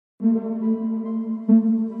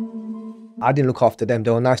I didn't look after them.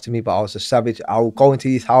 They were nice to me, but I was a savage. I'll go into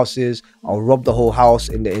these houses, I'll rob the whole house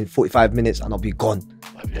in 45 minutes and I'll be gone.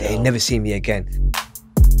 They never see me again.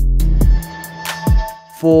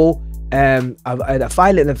 For a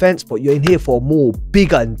violent offence, but you're in here for a more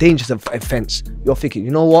bigger and dangerous offence. You're thinking,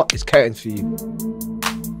 you know what? It's curtains for you.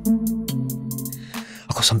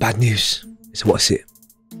 I got some bad news. So what's it?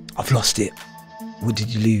 I've lost it. What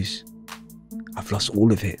did you lose? I've lost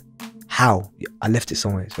all of it. How? I left it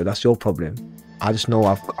somewhere, so that's your problem. I just know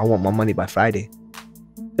I want my money by Friday.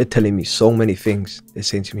 They're telling me so many things. They're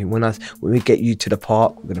saying to me, when we get you to the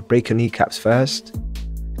park, we're gonna break your kneecaps first.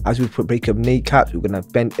 As we break your kneecaps, we're gonna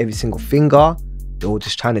bend every single finger. They were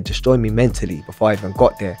just trying to destroy me mentally before I even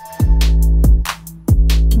got there.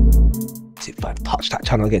 See if I touch that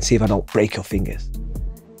channel again, see if I don't break your fingers.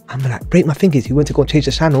 I'm like, break my fingers. He went to go and change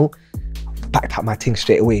the channel, backed up my thing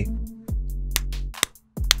straight away.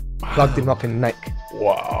 Plugged him up in the neck.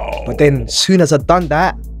 Wow. But then as soon as I'd done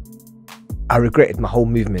that, I regretted my whole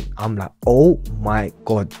movement. I'm like, oh my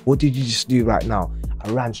God, what did you just do right now? I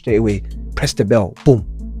ran straight away, pressed the bell, boom.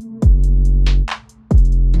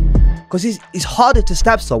 Because it's harder to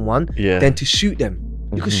stab someone than to shoot them.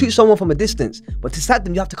 You can shoot someone from a distance, but to stab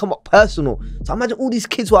them, you have to come up personal. So imagine all these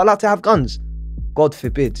kids who are allowed to have guns. God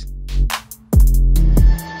forbid.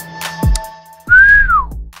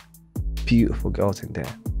 Beautiful girls in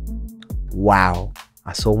there. Wow.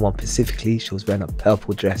 I saw one specifically, she was wearing a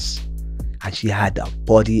purple dress and she had the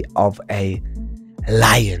body of a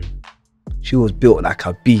lion. She was built like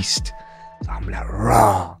a beast. So I'm like,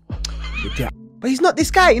 rah. But he's not this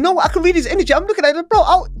guy. You know what? I can read his energy. I'm looking at him, bro,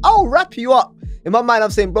 I'll wrap you up. In my mind,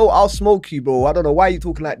 I'm saying, bro, I'll smoke you, bro. I don't know why you're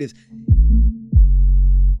talking like this.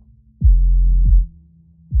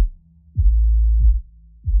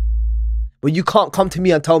 But you can't come to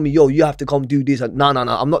me and tell me, yo, you have to come do this. No,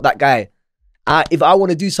 I'm not that guy. If I want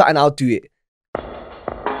to do something, I'll do it.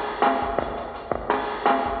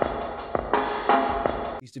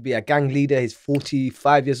 He used to be a gang leader. He's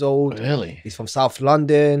 45 years old. Really? He's from South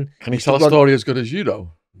London. Can he tell a story as good as you,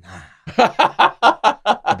 though? Nah.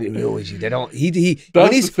 I'll be real with you. They don't.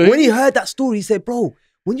 When he heard that story, he said, bro,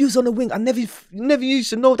 when you was on the wing, I never used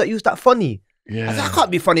to know that you was that funny. Yeah. I said, I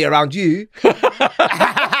can't be funny around you.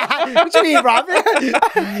 What you mean, bro? Get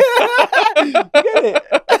it?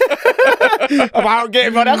 If I don't get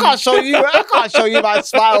it, man, I can't show you my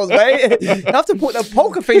smiles, mate. You have to put the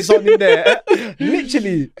poker face on in there.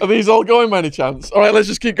 Literally. Are these all going by any chance? All right, let's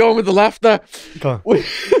just keep going with the laughter.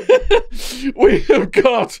 We have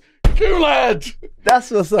got Guled.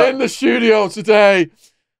 That's what's up. In the studio today.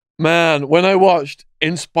 Man, when I watched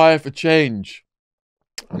Inspire for Change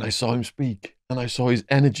and I saw him speak and I saw his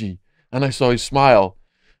energy and I saw his smile,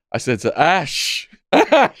 I said to Ash,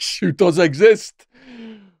 who does exist,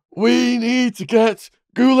 we need to get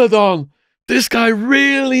Guled on. This guy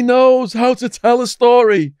really knows how to tell a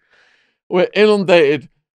story. We're inundated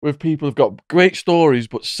with people who've got great stories,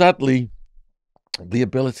 but sadly, the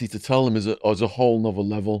ability to tell them is a whole nother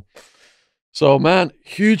level. So, man,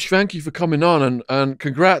 huge thank you for coming on and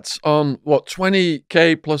congrats on, what,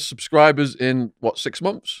 20K plus subscribers in, what, 6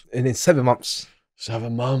 months? And in 7 months.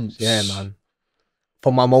 7 months. Yeah, man.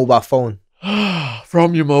 From my mobile phone.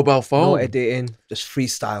 From your mobile phone? No editing, just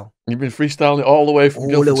freestyle. You've been freestyling all the way from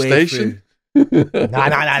Guildford Station? Nah.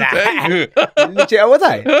 Legit, was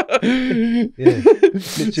I? Yeah,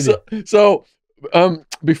 literally. So,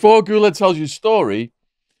 before Guled tells you his story,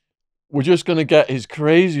 we're just going to get his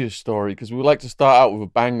craziest story because we would like to start out with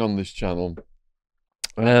a bang on this channel.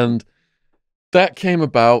 And that came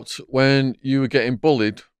about when you were getting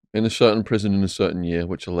bullied in a certain prison in a certain year,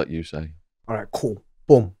 which I'll let you say. All right, cool.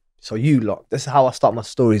 Boom. So you lot, this is how I start my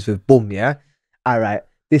stories with boom, yeah? All right.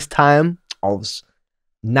 This time I was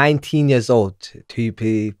 19 years old, to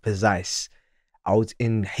be precise. I was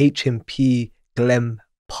in HMP Glen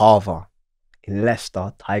Parva in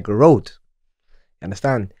Leicester, Tiger Road. You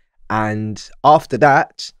understand? And after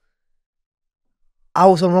that, I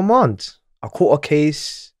was on remand. I caught a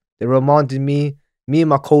case. They remanded me. Me and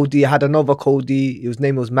my Cody, I had another Cody. His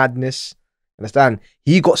name was Madness. Understand?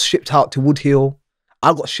 He got shipped out to Woodhill.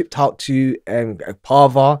 I got shipped out to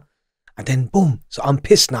Parva. And then boom. So I'm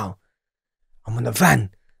pissed now. I'm on the van.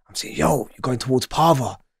 I'm saying, yo, you're going towards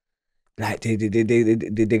Parva. Like they're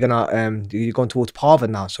gonna you're going towards Parva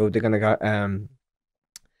now. So they're gonna go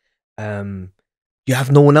you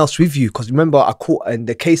have no one else with you. Because remember, I caught, and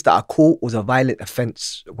the case that I caught was a violent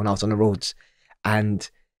offence when I was on the roads. And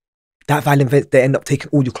that violent offence, they end up taking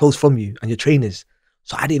all your clothes from you and your trainers.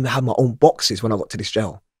 So I didn't even have my own boxes when I got to this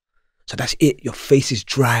jail. So that's it. Your face is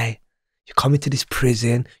dry. You come into this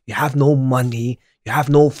prison. You have no money. You have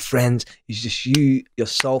no friends. It's just you,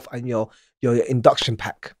 yourself, and your induction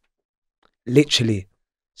pack. Literally.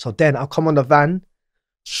 So then I come on the van,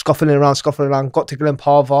 scuffling around, got to Glen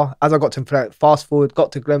Parva. As I got to fast forward,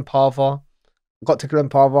 got to Glen Parva,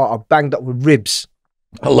 I banged up with Ribs.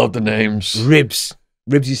 I love the names. Ribs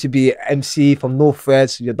used to be MC from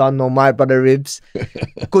Northwest. You don't know my brother Ribs.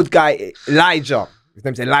 Good guy, Elijah. His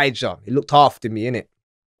name's Elijah. He looked after me, innit?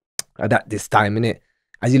 At this time, innit?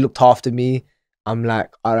 As he looked after me, I'm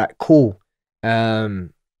like, all right, cool.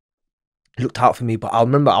 He looked out for me, but I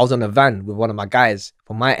remember I was on a van with one of my guys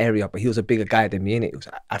from my area, but he was a bigger guy than me, innit? He was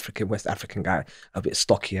an West African guy, a bit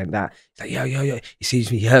stocky and that. He's like, yo. He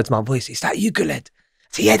sees me, he hears my voice. He's like, you Guled? I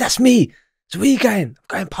said, yeah, that's me. So where you going? I'm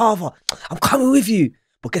going Parva. I'm coming with you.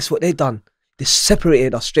 But guess what they done? They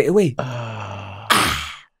separated us straight away. I'm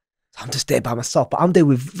just there by myself, but I'm there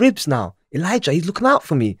with Ribs now. Elijah, he's looking out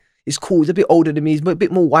for me. He's cool. He's a bit older than me. He's a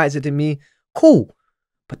bit more wiser than me. Cool.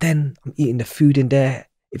 But then I'm eating the food in there.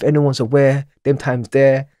 If anyone's aware, them times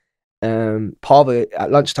there, Parva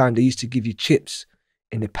at lunchtime, they used to give you chips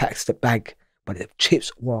in the plastic bag, but the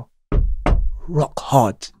chips were rock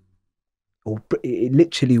hard. It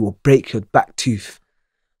literally will break your back tooth.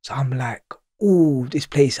 So I'm like, oh, this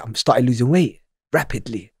place, I'm starting losing weight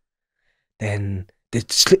rapidly. Then they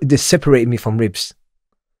separated me from Ribs.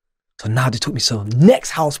 So now they took me to the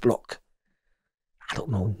next house block. I don't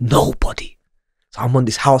know nobody. So I'm on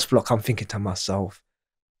this house block, I'm thinking to myself,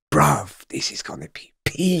 bruv, this is gonna be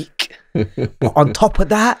peak. But on top of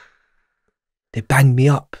that, they banged me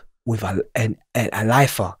up with a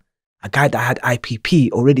lifer, a guy that had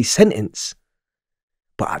IPP already sentenced.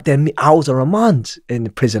 But then I was a remand in the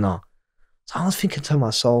prisoner. So I was thinking to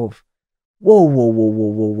myself, whoa,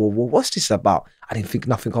 what's this about? I didn't think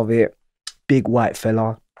nothing of it. Big white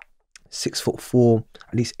fella, 6'4",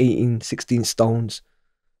 at least 18, 16 stones.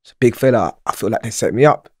 It's a big fella. I feel like they set me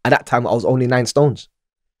up. At that time, I was only 9 stones.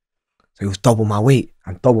 So it was double my weight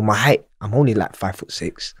and double my height. I'm only like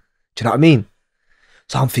 5'6". Do you know what I mean?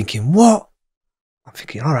 So I'm thinking, what? I'm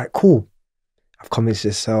thinking, all right, cool. I've come into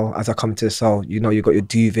the cell. As I come into the cell, you know, you got your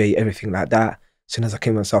duvet, everything like that. As soon as I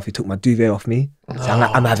came myself, he took my duvet off me. So I'm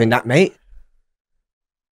like, I'm having that, mate.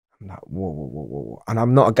 I'm like, whoa. And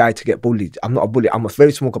I'm not a guy to get bullied. I'm not a bully. I'm a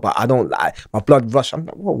very small guy, but I don't like, my blood rush. I'm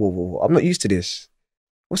like, whoa. I'm not used to this.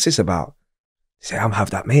 What's this about? He said, I'm have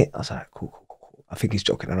that, mate. I was like, cool. I think he's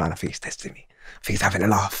joking around. I think he's testing me. I think he's having a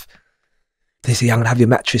laugh. They say, I'm going to have your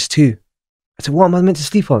mattress too. I said, what am I meant to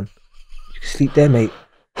sleep on? You can sleep there, mate.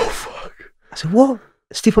 Oh, fuck. I said, what?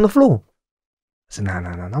 Sleep on the floor? I said, no,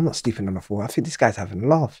 I'm not sleeping on the floor. I think this guy's having a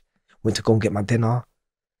laugh. Went to go and get my dinner.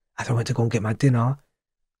 As I went to go and get my dinner,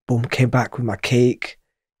 boom, came back with my cake,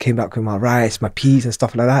 came back with my rice, my peas and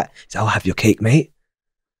stuff like that. He said, I'll have your cake, mate.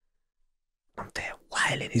 I'm there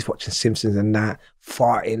wilding. He's watching Simpsons and that,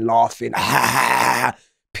 farting, laughing,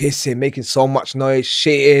 pissing, making so much noise,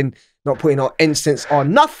 shitting, not putting no incense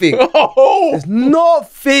on, nothing. There's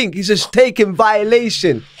nothing. He's just taking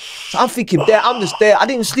violation. So I'm thinking, I'm just there. I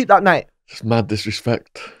didn't sleep that night. It's mad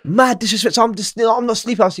disrespect. So I'm not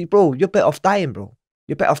sleeping. I was like, bro, you're better off dying, bro.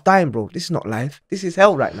 This is not life. This is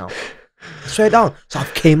hell right now. Straight down. So I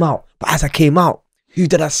came out. But as I came out, who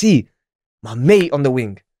did I see? My mate on the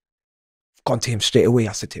wing. Gone to him straight away.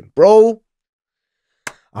 I said to him, bro,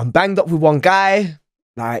 I'm banged up with one guy.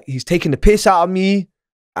 Like, he's taking the piss out of me.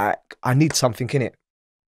 I need something in it.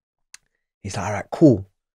 He's like, all right, cool.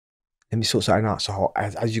 Let me sort something out. So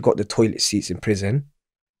as you got the toilet seats in prison,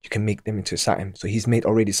 you can make them into something. So he's made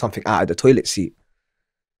already something out of the toilet seat.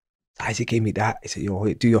 So Isaac gave me that. He said,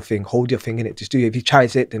 yo, do your thing. Hold your thing in it. Just do it. If he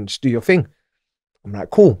tries it, then just do your thing. I'm like,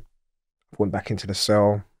 cool. I went back into the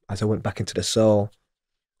cell. As I went back into the cell,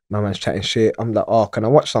 my man's chatting shit. I'm like, oh, can I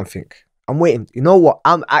watch something? I'm waiting. You know what?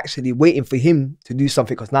 I'm actually waiting for him to do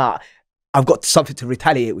something because now I've got something to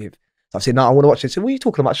retaliate with. So I said, no, I want to watch it. He said, what are you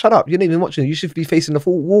talking about? Shut up. You're not even watching. You should be facing the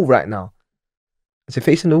full wall right now. I said,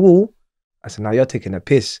 facing the wall? I said, now you're taking a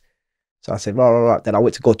piss. So I said, right. Then I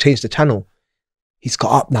went to go change the channel. He's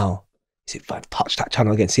got up now. He said, if I touch that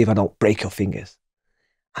channel again, see if I don't break your fingers.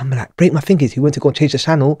 I'm like, break my fingers. He went to go and change the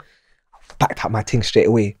channel. I backed up my thing straight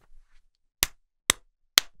away.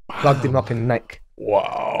 Plugged him up in the neck.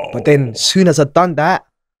 Wow. But then as soon as I'd done that,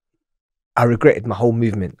 I regretted my whole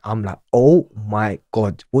movement. I'm like, oh my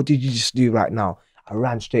God, what did you just do right now? I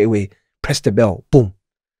ran straight away, pressed the bell, boom.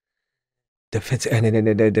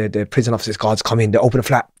 The prison officers guards come in, they open the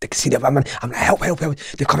flap, they can see the man. I'm like, help.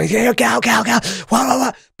 They come in, yeah, get out.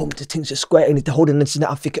 Wow. Boom, the thing's just squaring, they're holding this and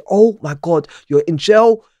that. I'm thinking, oh my God, you're in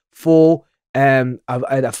jail for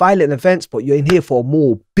a violent offense, but you're in here for a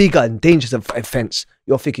more bigger and dangerous offense.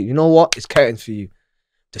 You're thinking, you know what? It's curtains for you.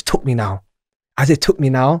 Just took me now. As they took me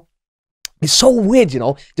now, it's so weird, you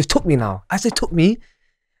know. They took me now. As they took me,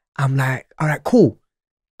 I'm like, all right, cool.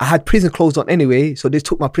 I had prison clothes on anyway, so they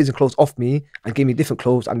took my prison clothes off me and gave me different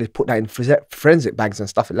clothes, and they put that in forensic bags and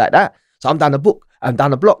stuff like that. So I'm down the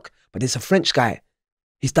block, but there's a French guy.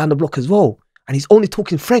 He's down the block as well, and he's only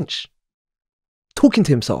talking French, talking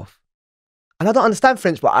to himself. And I don't understand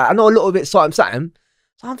French, but I know a little bit something.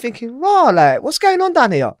 So I'm thinking, raw, like, what's going on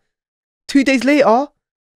down here? 2 days later,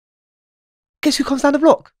 guess who comes down the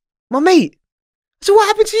block? My mate. So what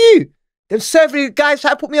happened to you? Them survey guys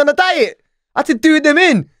tried to put me on a diet. I had to do them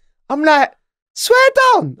in. I'm like, swear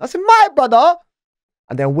down. I said, my brother.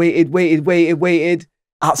 And then waited.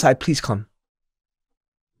 Outside, please come.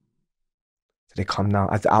 So they come now.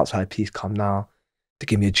 As the outside, please come now. They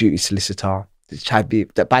give me a duty solicitor.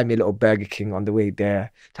 They buy me a little Burger King on the way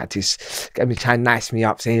there. Try and nice me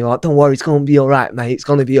up, saying, oh, don't worry, it's going to be all right, mate. It's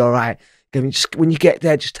going to be all right. Just, when you get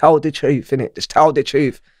there, just tell the truth, innit? Just tell the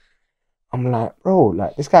truth. I'm like, bro,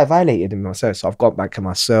 like, this guy violated me myself. So I've got back in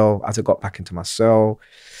my cell. As I got back into my cell,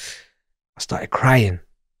 I started crying.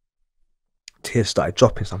 Tears started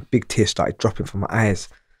dropping. Some big tears started dropping from my eyes.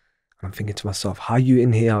 And I'm thinking to myself, how are you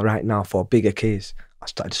in here right now for a bigger case? I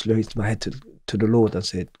started just raising my head to the Lord and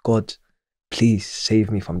said, God, please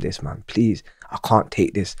save me from this, man. Please, I can't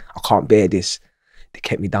take this. I can't bear this. They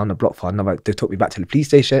kept me down the block for another. They took me back to the police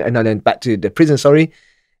station and then back to the prison. Sorry,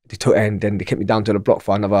 and then they kept me down to the block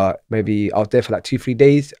for another. Maybe I was there for like 2-3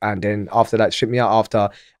 days, and then after that, stripped me out. After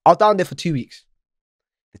I was down there for 2 weeks.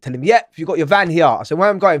 They're telling me, "Yep, you got your van here." I said, "Where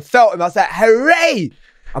I'm going?" Felt him. I was like, "Hooray!"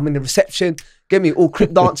 I'm in the reception. Get me all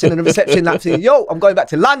crip dancing in the reception. I'm saying, "Yo, I'm going back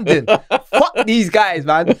to London. Fuck these guys,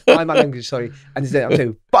 man." My language, sorry. And then I'm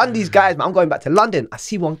saying, "Bun these guys, man. I'm going back to London." I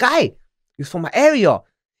see one guy. He was from my area.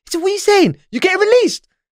 He said, "What are you saying? You getting released?"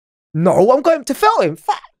 "No, I'm going to Feltham."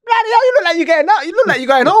 Bloody hell, you look like you're getting out. You look like you're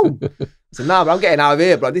going home. I said, "Nah, bro, I'm getting out of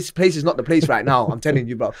here, bro. This place is not the place right now. I'm telling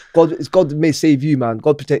you, bro. God may save you, man.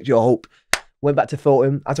 God protect your hope." Went back to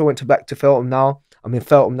Feltham. As I went back to Feltham now, I'm in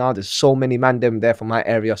Feltham now. There's so many man them there from my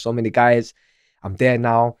area, so many guys. I'm there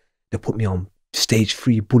now. They put me on stage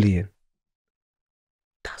 3 bullying.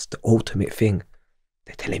 That's the ultimate thing.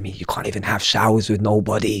 They're telling me you can't even have showers with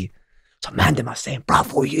nobody. So man them are saying,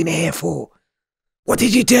 "Bruv, what are you in here for? What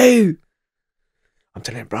did you do?" I'm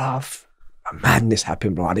telling bruv, a madness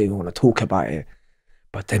happened, bro. I didn't even want to talk about it.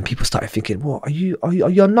 But then people started thinking, "What, are you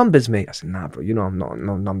on numbers, mate?" I said, "Nah, bro, you know I'm not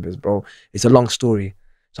on numbers, bro. It's a long story."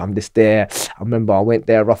 So I'm just there. I remember I went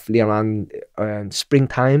there roughly around spring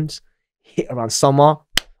times, hit around summer.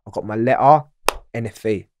 I got my letter,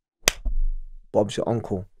 NFA. Bob's your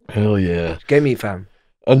uncle. Hell yeah. Get me, fam.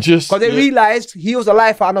 And just because they realised he was a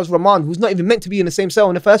lifer and I was Rahman, who's not even meant to be in the same cell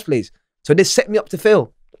in the first place. So they set me up to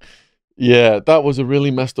fail. Yeah, that was a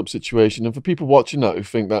really messed up situation. And for people watching that who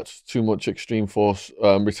think that's too much extreme force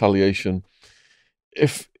retaliation,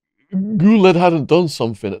 if Guled hadn't done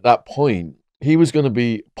something at that point, he was going to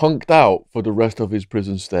be punked out for the rest of his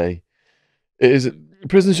prison stay.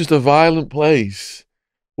 Prison's just a violent place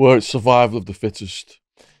where it's survival of the fittest.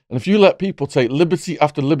 And if you let people take liberty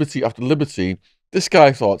after liberty after liberty, this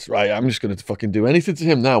guy thought, right, I'm just going to fucking do anything to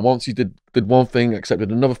him now. Once he did one thing,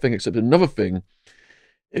 accepted another thing, accepted another thing.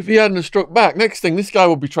 If he hadn't struck back, next thing, this guy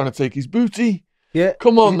would be trying to take his booty. Yeah.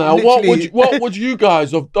 Come on now, what would you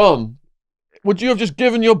guys have done? Would you have just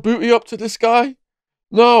given your booty up to this guy?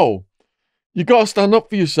 No. You got to stand up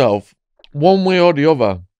for yourself, one way or the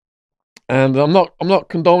other. And I'm not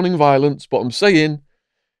condoning violence, but I'm saying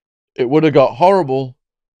it would have got horrible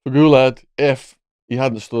for Guled if he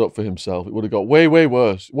hadn't stood up for himself. It would have got way, way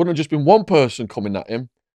worse. It wouldn't have just been one person coming at him.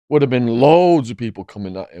 It would have been loads of people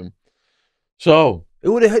coming at him. So it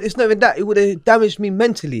would have. It's not even that. It would have damaged me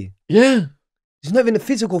mentally. Yeah. It's not even a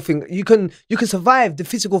physical thing. You can survive the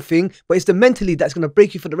physical thing, but it's the mentally that's going to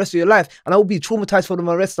break you for the rest of your life. And I will be traumatized for the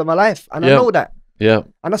rest of my life. And I know that. Yeah.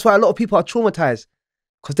 And that's why a lot of people are traumatized.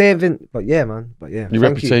 Because they haven't, but yeah, man. But yeah. Your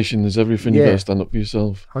reputation is everything. You got to stand up for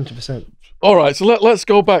yourself. 100%. All right, so let's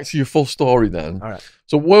go back to your full story then. All right.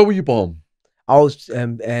 So where were you born? I was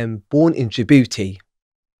born in Djibouti.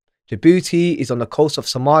 Djibouti is on the coast of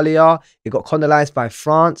Somalia. It got colonized by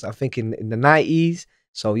France, I think, in the 90s.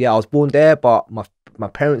 So yeah, I was born there, but my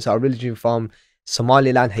parents are originally from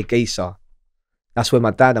Somaliland, Hargeisa. That's where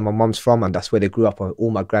my dad and my mum's from, and that's where they grew up,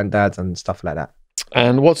 all my granddads and stuff like that.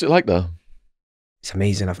 And what's it like there? It's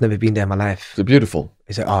amazing. I've never been there in my life. Is it beautiful?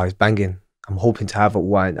 It's banging. I'm hoping to have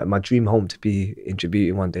my dream home to be in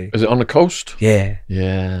Djibouti one day. Is it on the coast? Yeah.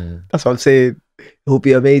 Yeah. That's what I'm saying. It will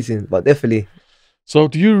be amazing, but definitely. So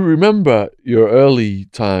do you remember your early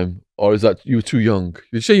time Or is that you were too young?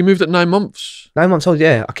 You say you moved at 9 months? 9 months old,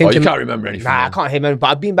 yeah. I came Oh, to you can't remember anything. Nah, I then. can't remember, but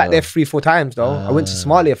I've been back there 3-4 times though. I went to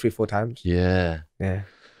Somalia 3-4 times. Yeah. Yeah.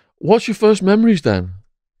 What's your first memories then?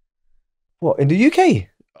 What, in the UK?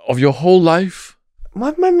 Of your whole life?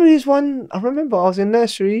 My memory is one, I remember I was in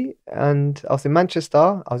nursery and I was in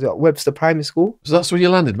Manchester. I was at Webster Primary School. So that's where you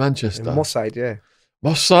landed, In Manchester? Moss Side, yeah.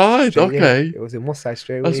 Moss Side, Straight, okay. Yeah. It was in Moss Side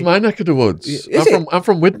straight away. That's my neck of the woods. I'm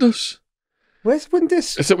from Widnes. Where's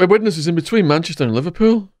Windus? Widnes is in between Manchester and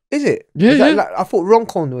Liverpool. Is it? Yeah, Is that yeah. like, I thought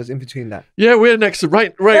Runcorn was in between that. Yeah, we're next to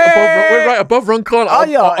we're right above Runcorn on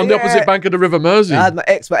the opposite bank of the River Mersey. I had my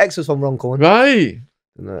ex was from Runcorn. Right.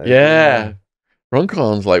 No, Yeah.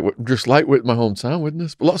 Runcorn's just like with my hometown,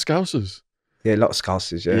 Widnes, but a lot of Scousers. Yeah, a lot of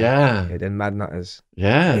Scousers, yeah. Yeah. Yeah, they're mad nutters.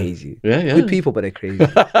 Yeah. Crazy. Yeah. Good people, but they're crazy.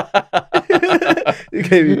 You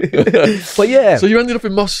get me? But yeah. So you ended up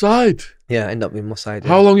in Moss Side. Yeah, I ended up in Moss Side.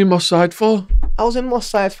 How long in Moss Side for? I was in Moss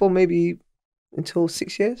Side for maybe until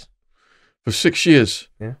 6 years. For 6 years.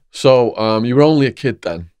 Yeah. So you were only a kid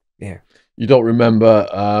then. Yeah. You don't remember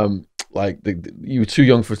you were too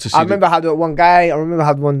young to see. I remember I had one guy. I remember I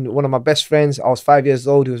had one of my best friends. I was 5 years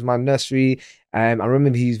old. He was my nursery. I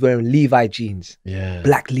remember he was wearing Levi jeans. Yeah.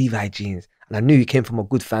 Black Levi jeans. And I knew he came from a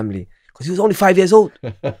good family. Because he was only 5 years old.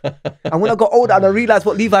 And when I got older and I realised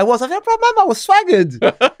what Levi was, I was like, bro, man, I was swaggered.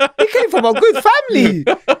 He came from a good family.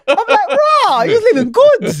 I'm like, rah, he was living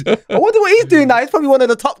good. I wonder what he's doing now. He's probably one of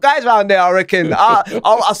the top guys around there, I reckon.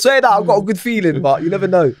 I swear that I've got a good feeling, but you never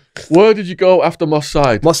know. Where did you go after Moss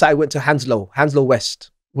Side? Moss Side went to Hounslow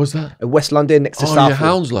West. Was that? In West London, next to Southall. Yeah,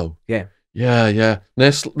 Hounslow. Yeah. Yeah.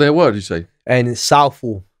 Near where did you say? And in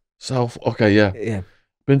Southall. South. Okay, yeah. Yeah.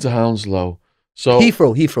 Been to Hounslow. So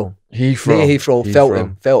Heathrow. Near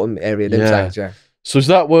Heathrow, Feltham area, them sides, yeah. So is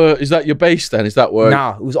that your base then? Is that where?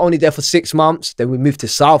 Nah, it was only there for 6 months. Then we moved to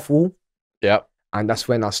Southall. Yeah. And that's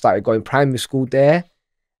when I started going primary school there.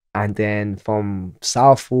 And then from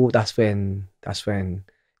Southall, that's when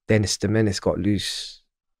Dennis the Menace got loose.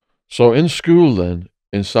 So in school then,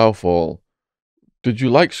 in Southall, did you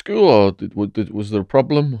like school or was there a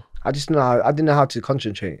problem? I didn't know how to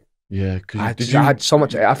concentrate. Yeah, because I had so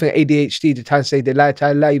much. I think ADHD. They try and say they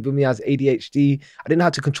label me as ADHD. I didn't know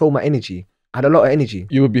how to control my energy. I had a lot of energy.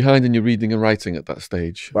 You were behind in your reading and writing at that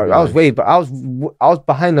stage. But I was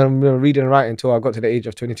behind on reading and writing until I got to the age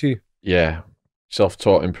of 22. Yeah,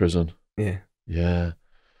 self-taught in prison. Yeah. Yeah.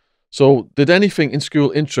 So did anything in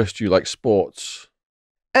school interest you, like sports?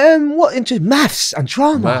 What interest? Maths and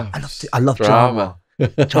drama. I love drama.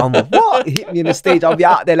 Drama. What? Hit me in the stage. I'll be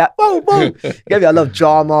out there like, boom, boom. Get me? I love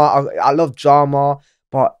drama. I love drama.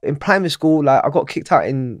 But in primary school, like I got kicked out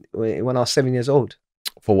when I was 7 years old.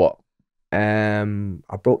 For what? I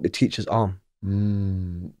broke the teacher's arm.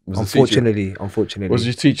 Unfortunately. Was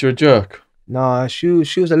your teacher a jerk? No, she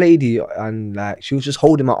was a lady and like she was just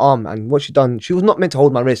holding my arm, and what she done, she was not meant to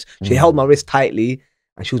hold my wrist. She held my wrist tightly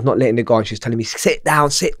and she was not letting it go, and she was telling me, sit down.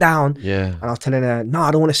 Yeah. And I was telling her, no,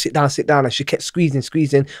 I don't want to sit down. And she kept squeezing. So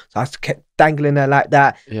I kept dangling her like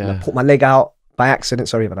that. Yeah. And I put my leg out by accident,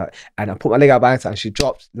 sorry about that. And I put my leg out by accident and she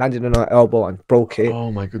dropped, landed on her elbow and broke it.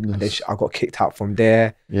 Oh my goodness. And then I got kicked out from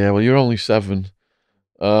there. Yeah, well, you're only 7.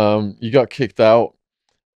 You got kicked out.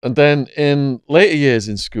 And then in later years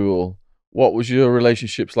in school, what was your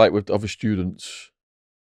relationships like with other students?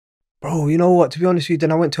 Bro, you know what? To be honest with you,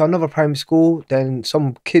 then I went to another primary school. Then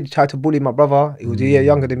some kid tried to bully my brother. He was a year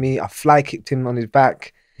younger than me. I fly kicked him on his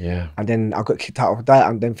back. Yeah. And then I got kicked out of that.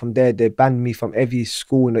 And then from there, they banned me from every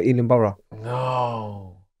school in the Ealing Borough.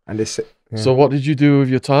 No. And they said, So what did you do with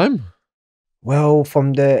your time? Well,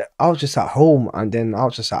 from there, I was just at home. And then I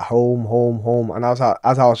was just at home. And as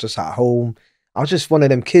I was just at home, I was just one of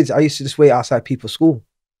them kids. I used to just wait outside people's school.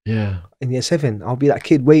 Yeah. In year 7, I'll be that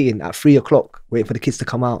kid waiting at 3 o'clock, waiting for the kids to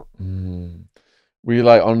come out. Were you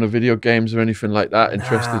like on the video games or anything like that?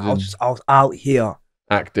 Interested in? I was out here.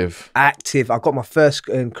 Active. I got my first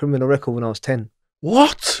criminal record when I was 10.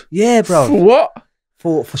 What? Yeah, bro. For what?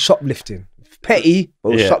 For shoplifting. Petty,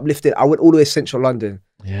 but shoplifting. I went all the way to central London.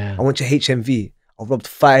 Yeah. I went to HMV. I robbed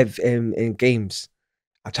 5 in games.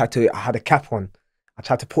 I had a cap on. I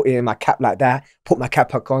tried to put it in my cap like that, put my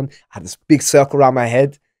cap back on. I had this big circle around my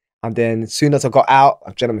head. And then as soon as I got out,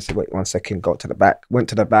 a gentleman said, wait 1 second, got to the back, went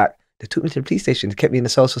to the back. They took me to the police station. They kept me in the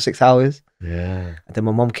cells for 6 hours. Yeah. And then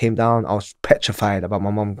my mum came down. I was petrified about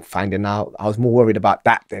my mum finding out. I was more worried about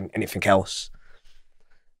that than anything else.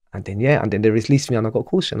 And then, they released me and I got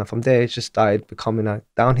caution. And from there, it just started becoming a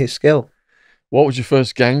downhill scale. What was your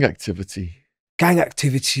first gang activity?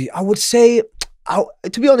 I would say,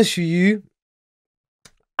 to be honest with you,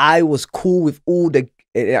 I was cool with all the,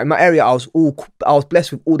 in my area, I was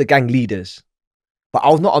blessed with all the gang leaders. But I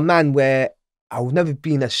was not a man where I was never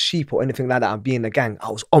being a sheep or anything like that and being a gang. I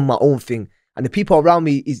was on my own thing. And the people around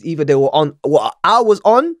me is either they were on what I was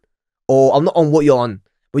on or I'm not on what you're on.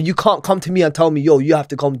 But you can't come to me and tell me, yo, you have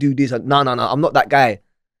to come do this. No, I'm not that guy.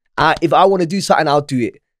 If I want to do something, I'll do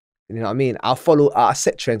it. You know what I mean? I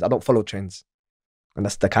set trends. I don't follow trends. And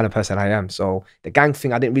that's the kind of person I am. So the gang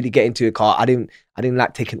thing, I didn't really get into it because I didn't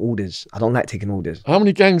like taking orders. I don't like taking orders. How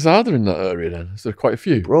many gangs are there in that area then? Is there quite a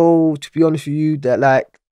few? Bro, to be honest with you, there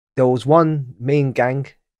was one main gang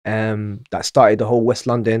that started the whole West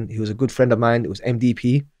London. He was a good friend of mine. It was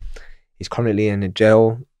MDP. He's currently in a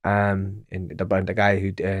jail. And the guy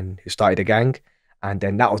who started the gang. And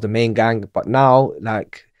then that was the main gang. But now,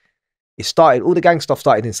 like, all the gang stuff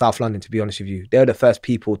started in South London, to be honest with you. They were the first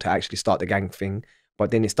people to actually start the gang thing. But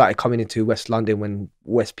then it started coming into West London when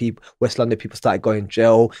West London people started going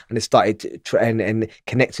jail, and they started and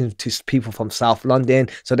connecting to people from South London.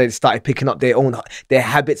 So they started picking up their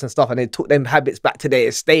habits and stuff, and they took them habits back to their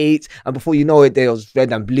estates. And before you know it, there was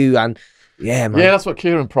red and blue, and yeah, man. Yeah, that's what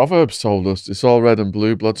Kieran Proverbs told us. It's all red and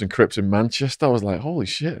blue, Bloods and Crips in Manchester. I was like, holy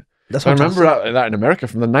shit. That's what I remember that in America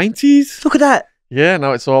from the 90s. Look at that. Yeah,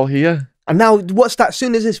 now it's all here. And now, what's that?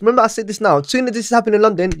 Soon as this, remember I said this now, soon as this is happening in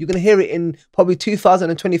London, you're going to hear it in probably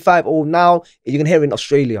 2025, or now you're going to hear it in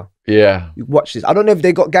Australia. Yeah. You watch this. I don't know if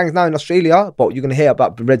they got gangs now in Australia, but you're going to hear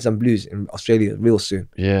about the Reds and Blues in Australia real soon.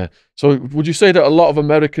 Yeah. So would you say that a lot of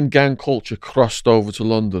American gang culture crossed over to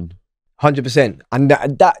London? 100%. And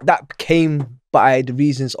that came by the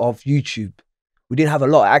reasons of YouTube. We didn't have a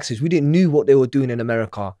lot of access. We didn't know what they were doing in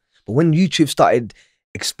America. But when YouTube started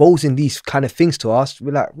exposing these kind of things to us,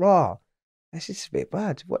 we're like, rah. That's just a bit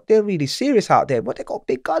bad. What, they're really serious out there. What, they got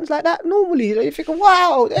big guns like that normally? You're thinking,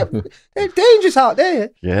 wow, they're dangerous out there.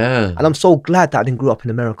 Yeah. And I'm so glad that I didn't grow up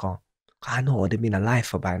in America. I know I would have been alive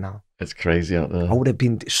for by now. It's crazy out there. I would have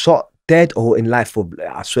been shot, dead, or in life for,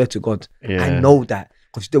 I swear to God. Yeah. I know that.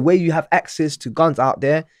 Because the way you have access to guns out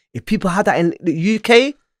there, if people had that in the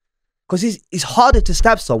UK, because it's harder to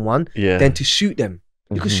stab someone than to shoot them.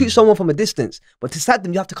 You can shoot someone from a distance, but to stab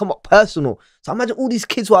them, you have to come up personal. So imagine all these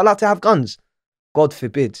kids who are allowed to have guns. God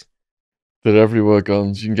forbid. They're everywhere,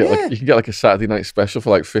 guns. You can get like a Saturday night special for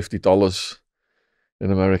like $50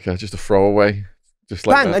 in America, just a throwaway, just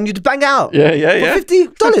like bang, that. And you'd bang it out. Yeah. For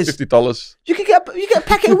 $50. $50. You can get a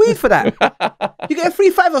packet of weed for that. You get a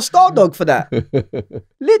free $5 Star Dog for that.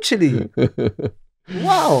 Literally.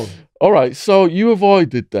 Wow. All right. So you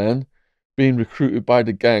avoided then being recruited by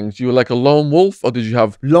the gangs. You were like a lone wolf, or did you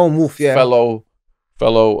have lone wolf? Yeah. Fellow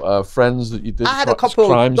friends that you did? I had a couple.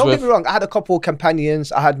 Crimes Don't with? get me wrong. I had a couple of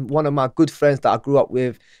companions. I had one of my good friends that I grew up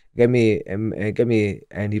with.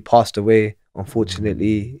 And he passed away.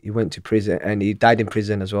 Unfortunately, he went to prison and he died in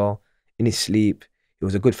prison as well in his sleep. He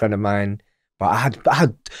was a good friend of mine. But I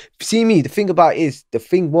had. See me. The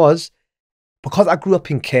thing was, because I grew up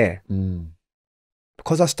in care.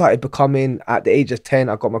 Because I started becoming, at the age of 10,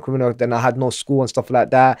 I got my criminal, then I had no school and stuff like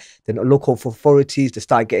that. Then the local authorities, they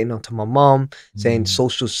started getting onto my mom, saying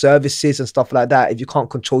social services and stuff like that. If you can't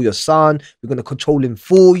control your son, we're going to control him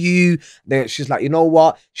for you. Then she's like, you know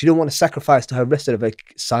what? She didn't want to sacrifice to her rest of her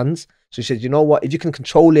sons. So she said, you know what? If you can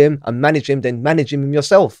control him and manage him, then manage him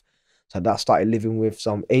yourself. So that started living with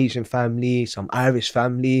some Asian family, some Irish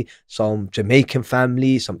family, some Jamaican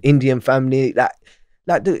family, some Indian family. Like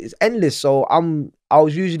it's endless. So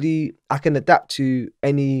I can adapt to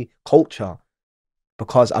any culture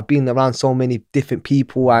because I've been around so many different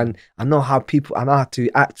people, and I know how to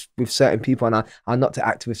act with certain people, and I not to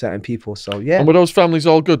act with certain people. So yeah. And were those families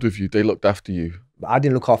all good with you? They looked after you? I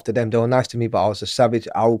didn't look after them. They were nice to me, but I was a savage.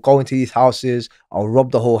 I'll go into these houses, I'll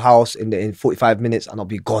rob the whole house in 45 minutes, and I'll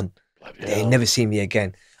be gone. They never see me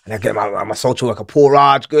again. And I get my social worker, Paul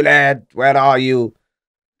Raj, Guled, where are you?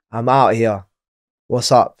 I'm out here.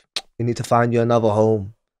 What's up? We need to find you another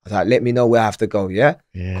home. I was like, let me know where I have to go, yeah?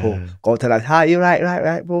 Cool. Go to that, hi, you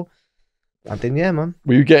right, bro. And then, yeah, man.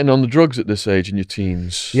 Were you getting on the drugs at this age in your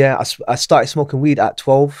teens? Yeah, I started smoking weed at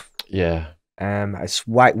 12. Yeah. It's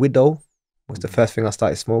White Widow was the first thing I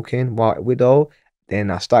started smoking, White Widow.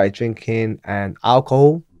 Then I started drinking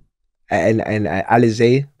alcohol and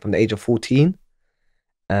Alizé from the age of 14.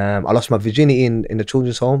 I lost my virginity in the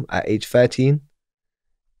children's home at age 13.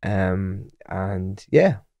 And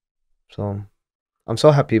yeah, so I'm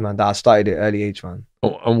so happy, man, that I started at an early age, man.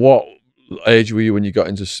 Oh, and what age were you when you got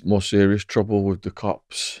into more serious trouble with the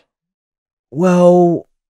cops? Well,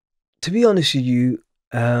 to be honest with you,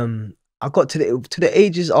 I got to the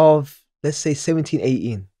ages of, let's say, 17,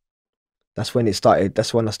 18. That's when it started.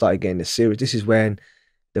 That's when I started getting this serious. This is when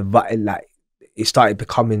it started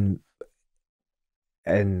becoming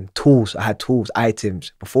tools. I had tools,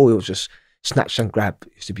 items. Before it was just snatch and grab.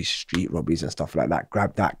 It used to be street robberies and stuff like that.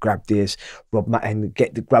 Grab that, grab this, rob my, and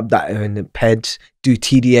grab that in the peds. Do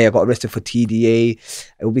TDA. I got arrested for TDA.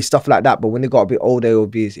 It would be stuff like that. But when they got a bit older,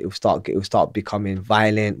 it would start becoming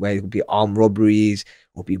violent, where it would be armed robberies, it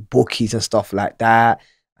would be bookies and stuff like that.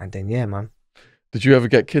 And then yeah, man. Did you ever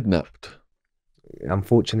get kidnapped?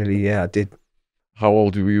 Unfortunately, yeah, I did. How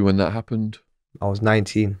old were you when that happened? I was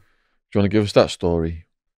 19. Do you want to give us that story?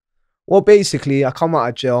 Well, basically, I come out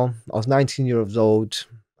of jail. I was 19 years old.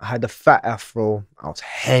 I had a fat afro. I was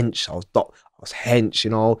hench. I was hench, you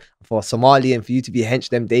know. For a Somali and for you to be hench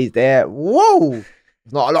them days there, whoa!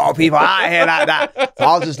 There's not a lot of people out here like that. So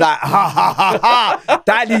I was just like, ha, ha, ha, ha,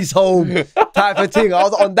 daddy's home type of thing. I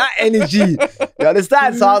was on that energy. You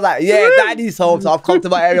understand? So I was like, yeah, daddy's home. So I've come to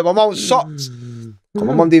my area. My mom was shocked.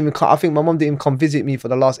 My mom didn't even come, I think my mom didn't even come visit me for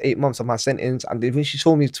the last 8 months of my sentence. And then when she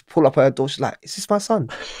saw me to pull up at her door, she's like, is this my son?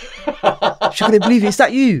 She couldn't believe it. Is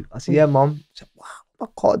that you? I said, yeah, mom. She said, wow, my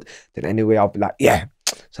God. Then anyway, I'll be like, yeah.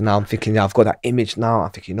 So now I'm thinking, yeah, I've got that image now. I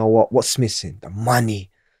think, you know what? What's missing? The money.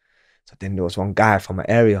 So then there was one guy from my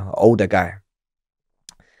area, an older guy.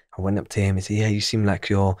 I went up to him and said, yeah, you seem like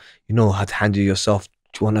you know how to handle yourself.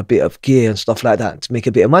 Do you want a bit of gear and stuff like that to make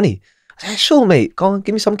a bit of money? I said, sure, mate. Go on,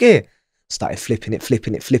 give me some gear. Started flipping it.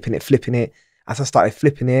 As I started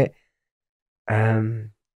flipping it, I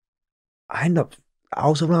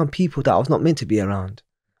was around people that I was not meant to be around.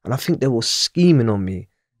 And I think they were scheming on me.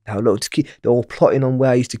 They were plotting on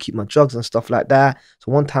where I used to keep my drugs and stuff like that.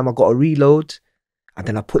 So one time I got a reload and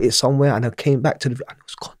then I put it somewhere and I came back to and it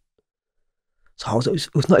was gone. So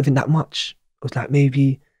it was not even that much. It was like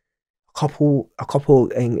maybe a couple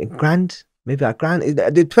in grand, maybe a grand.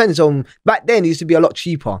 It depends on, back then it used to be a lot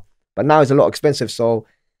cheaper. But now it's a lot expensive. So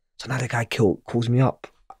now the guy calls me up.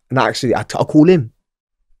 And actually, I call him.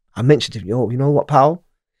 I mentioned to him, yo, you know what, pal?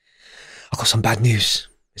 I got some bad news.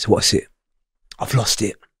 He said, what's it? I've lost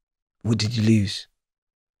it. What did you lose?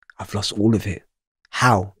 I've lost all of it.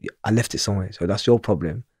 How? I left it somewhere. So that's your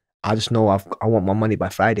problem. I just know I want my money by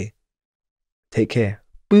Friday. Take care.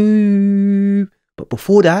 Boo. But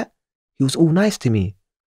before that, he was all nice to me.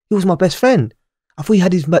 He was my best friend. I thought he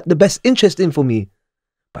had the best interest in for me.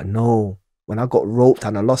 But no, when I got roped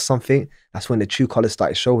and I lost something, that's when the true colours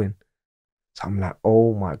started showing. So I'm like,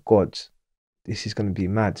 oh my God, this is going to be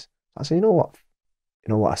mad. I said, you know what?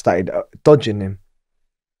 I started dodging him.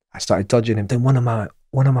 Then one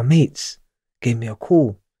of my mates gave me a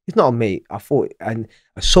call. He's not a mate. I thought an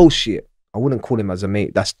associate. I wouldn't call him as a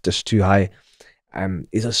mate. That's just too high.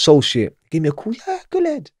 His associate gave me a call. Yeah,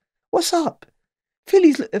 Guled, what's up?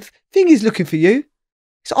 Thingy's looking for you.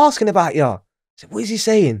 He's asking about you. I said, what is he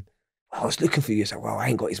saying? Well, I was looking for you. I said, well, I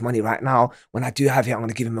ain't got his money right now. When I do have it, I'm going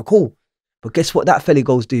to give him a call. But guess what that fella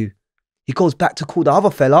goes do? He goes back to call the other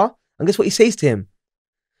fella. And guess what he says to him?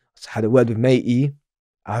 I had a word with matey.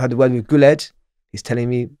 I had a word with Guled. He's telling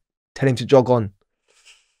me, tell him to jog on.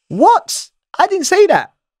 What? I didn't say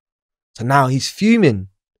that. So now he's fuming.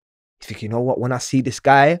 He's thinking, you know what? When I see this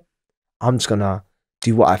guy, I'm just going to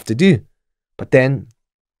do what I have to do. But then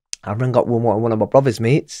I rang up one of my brother's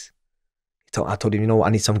mates. I told him, you know what, I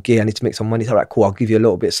need some gear, I need to make some money. He's all right, cool, I'll give you a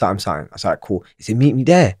little bit of something. I was like, cool. He said, meet me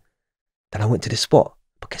there. Then I went to the spot.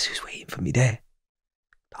 But guess who's waiting for me there?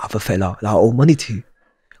 The other fella that I owe money to.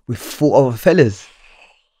 With 4 other fellas.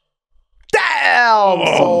 Damn!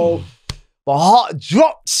 So my heart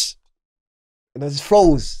dropped. And I just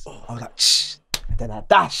froze. I was like, shh. And then I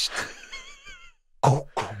dashed.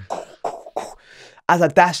 As I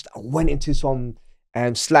dashed, I went into some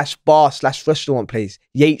slash bar slash restaurant place.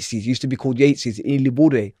 Yates's, used to be called Yates's in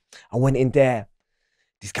Guled. I went in there.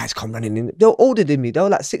 These guys come running in. They were older than me. They were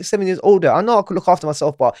like 6, 7 years older. I know I could look after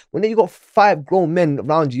myself, but when you got 5 grown men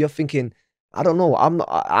around you, you're thinking, I don't know.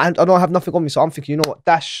 I don't have nothing on me. So I'm thinking, you know what,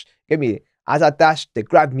 dash, get me. As I dashed, they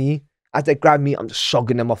grabbed me. As they grabbed me, I'm just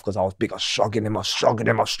shrugging them off because I was big. I was shrugging them.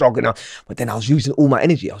 But then I was using all my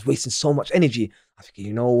energy. I was wasting so much energy. I was thinking,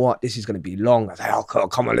 you know what? This is going to be long. I was like, oh,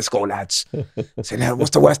 come on, let's go, lads. I said,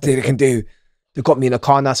 what's the worst thing they can do? They got me in a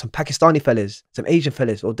car now. Some Pakistani fellas, some Asian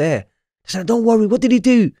fellas all there. They said, don't worry. What did he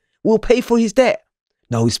do? We'll pay for his debt.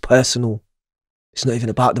 No, it's personal. It's not even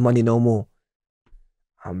about the money no more.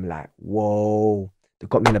 I'm like, whoa. They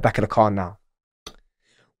got me in the back of the car now.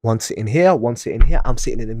 One sitting here, one sitting here. I'm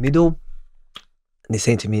sitting in the middle. And they're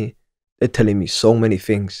saying to me, they're telling me so many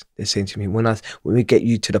things. They're saying to me, when we get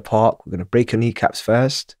you to the park, we're going to break your kneecaps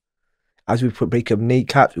first. As we break your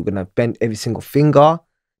kneecaps, we're going to bend every single finger.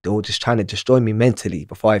 They were just trying to destroy me mentally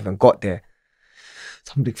before I even got there.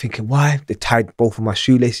 So I'm thinking, why? They tied both of my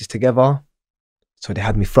shoelaces together. So they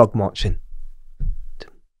had me frog marching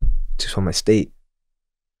to my estate.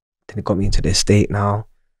 Then they got me into the estate now.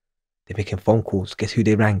 They're making phone calls. Guess who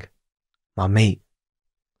they rang? My mate.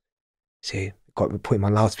 Say, got me putting my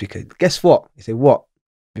loudspeaker. Guess what? He said, what?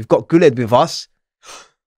 We've got Guled with us.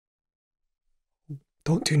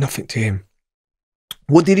 Don't do nothing to him.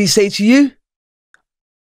 What did he say to you?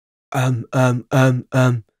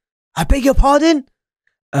 I beg your pardon?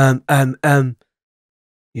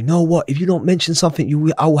 You know what? If you don't mention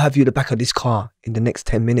something, I will have you in the back of this car in the next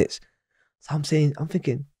 10 minutes. So I'm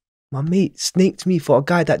thinking, my mate snaked me for a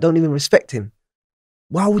guy that don't even respect him.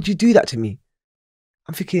 Why would you do that to me?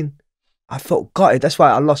 I'm thinking, I felt gutted. That's why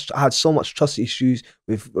I had so much trust issues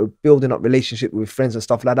with building up relationship with friends and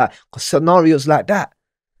stuff like that. Because scenarios like that,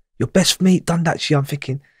 your best mate done that to you. I'm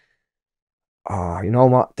thinking, you know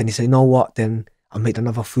what? Then he said, you know what? Then I made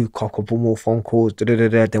another food call, a couple more phone calls.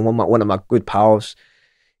 Then one of my good pals,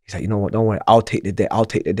 he's like, you know what? Don't worry, I'll take the debt. I'll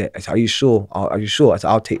take the debt. I said, are you sure? Are you sure? I said,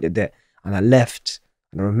 I'll take the debt. And I left.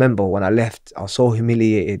 And I remember when I left, I was so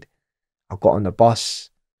humiliated. I got on the bus.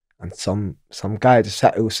 And some guy just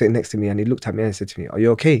was sitting next to me, and he looked at me and said to me, are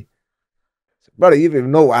you okay? I said, brother, you don't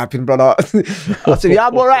even know what happened, brother. I said, yeah,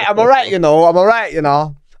 I'm all right, you know.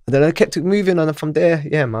 And then I kept it moving, and from there,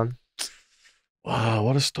 yeah, man. Wow,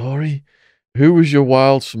 what a story. Who was your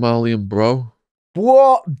wild Somalian bro?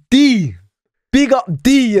 What? D. Big up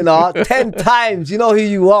D, you know, 10 times. You know who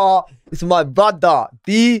you are. It's my brother.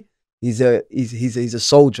 D, he's a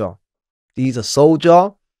soldier. He's a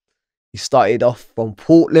soldier. He started off from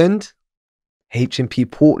Portland,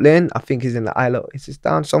 HMP Portland. I think he's in the island. It's just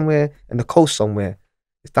down somewhere in the coast somewhere.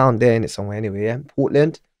 It's down there in it somewhere anyway, yeah.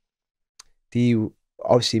 Portland. D,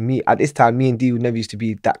 obviously at this time, me and D never used to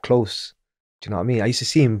be that close. Do you know what I mean? I used to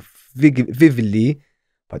see him vividly,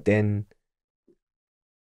 but then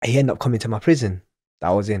he ended up coming to my prison that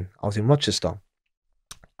I was in. I was in Rochester.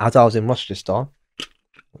 As I was in Rochester,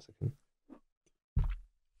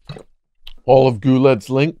 all of Guled's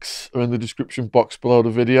links are in the description box below the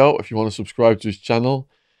video if you want to subscribe to his channel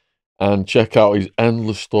and check out his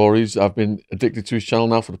endless stories. I've been addicted to his channel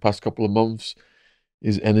now for the past couple of months.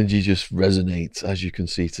 His energy just resonates, as you can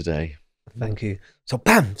see today. Thank you. So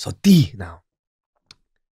bam, so D now.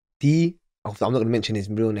 D, I'm not going to mention his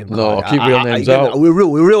real name. No, I'll keep real names out. We're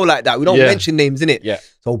real like that. We don't mention names, innit? Yeah.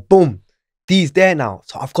 So boom, D's there now.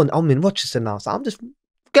 So I'm in Rochester now. So I'm just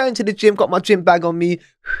going to the gym, got my gym bag on me,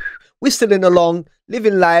 whistling along,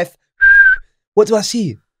 living life. What do I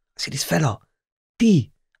see? I see this fella,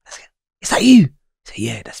 D. I said, is that you? He said,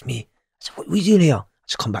 yeah, that's me. I said, what are you doing here? I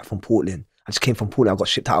just come back from Portland. I just came from Portland. I got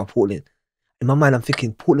shipped out of Portland. In my mind, I'm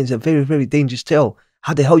thinking, Portland's a very, very dangerous town.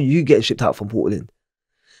 How the hell are you getting shipped out from Portland?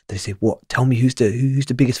 They say, what? Tell me who's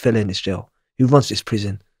the biggest fella in this jail? Who runs this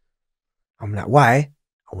prison? I'm like, why?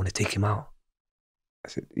 I want to take him out. I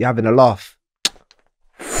said, you're having a laugh.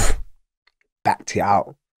 Backed it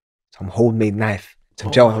out. Some homemade knife.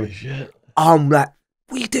 Some jail. Shit. I'm like,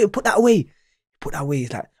 what are you doing? Put that away. Put that away.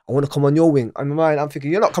 He's like, I want to come on your wing. In my mind, I'm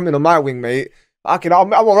thinking, you're not coming on my wing, mate. I'm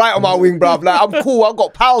all right on my wing, bruv. Like, I'm cool. I've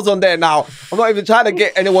got pals on there now. I'm not even trying to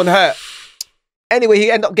get anyone hurt. Anyway, he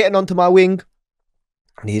ended up getting onto my wing.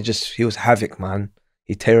 And he was havoc, man.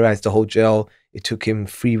 He terrorized the whole jail. It took him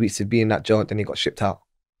 3 weeks to be in that jail, then he got shipped out.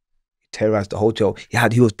 He terrorized the whole jail.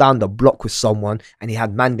 He was down the block with someone, and he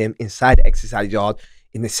had manned them inside the exercise yard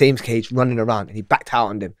in the same cage running around, and he backed out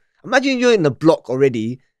on them. Imagine you're in the block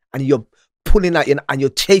already, and you're pulling out, and you're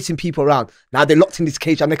chasing people around. Now they're locked in this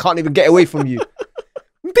cage, and they can't even get away from you.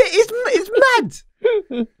 It's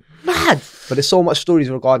mad. Mad. But there's so much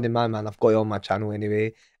stories regarding my man. I've got it on my channel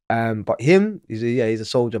anyway. But him, he's a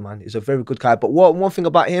soldier, man. He's a very good guy. But one thing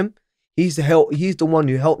about him, he's the one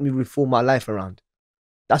who helped me reform my life around.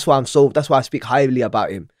 That's why I speak highly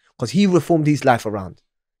about him. Because he reformed his life around.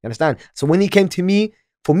 You understand? So when he came to me,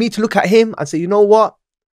 for me to look at him and say, you know what?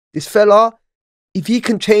 This fella, if he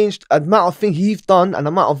can change the amount of things he's done and the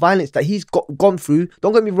amount of violence that he's gone through,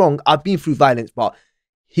 don't get me wrong, I've been through violence, but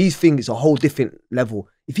his thing is a whole different level.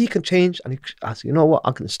 If he can change, I said, you know what?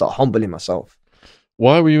 I can start humbling myself.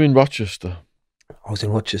 Why were you in Rochester? I was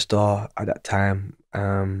in Rochester at that time.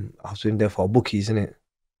 I was in there for bookies, innit?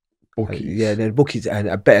 Bookies? Yeah, then bookies and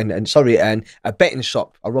a betting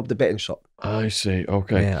shop. I robbed a betting shop. I see,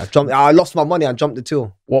 okay. Yeah, I lost my money, I jumped the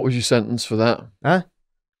till. What was your sentence for that? Huh?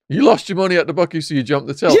 You lost your money at the bookie, so you jumped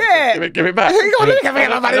the till? Yeah! Give it back. You gotta give me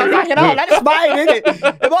my money back, you know? That's mine, innit?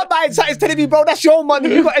 If I'm buying something, telling me, bro, that's your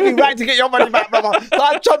money. You got any right to get your money back, brother. So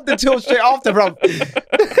I jumped the till straight after, bro.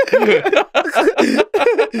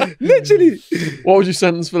 Literally. What was your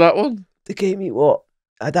sentence for that one? They gave me what?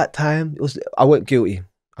 At that time, I went guilty.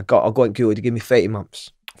 I got guilty. They gave me 30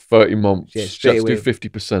 months. 30 months. Yeah, straight Just away. do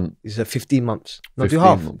 50%. It's a 15 months. No, do 15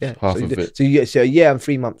 half. months, Yeah, half so of it. So a year and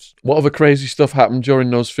 3 months. What other crazy stuff happened during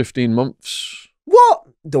those 15 months? What?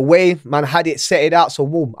 The way man had it set it out. So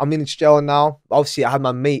boom, I'm in jail now. Obviously, I had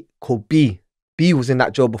my mate called B. B was in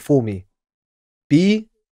that jail before me. B,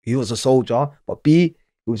 he was a soldier, but B,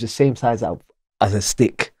 he was the same size as a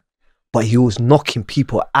stick. But he was knocking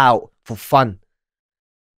people out for fun.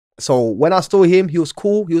 So when I saw him, he was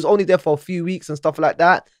cool. He was only there for a few weeks and stuff like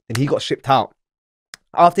that. Then he got shipped out.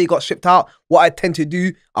 After he got shipped out, what I tend to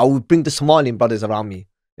do, I would bring the Somalian brothers around me.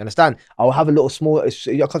 You understand? I'll have a little small,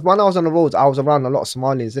 because when I was on the roads, I was around a lot of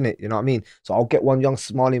Somalians, innit? You know what I mean? So I'll get one young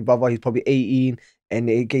Somalian brother, he's probably 18, and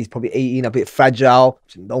he's probably 18, a bit fragile.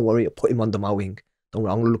 So don't worry, I'll put him under my wing. Don't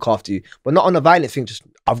worry, I'm gonna look after you. But not on a violent thing, just,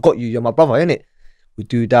 I've got you, you're my brother, innit? We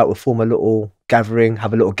do that, we form a little gathering,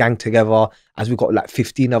 have a little gang together. As we got like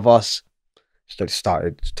 15 of us,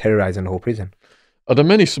 started terrorizing the whole prison. Are there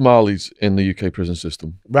many Somalis in the UK prison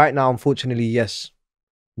system? Right now, unfortunately, yes.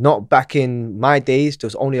 Not back in my days, there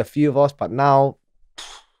was only a few of us, but now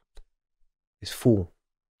it's full.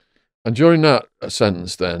 And during that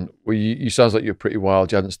sentence then, you sounds like you're pretty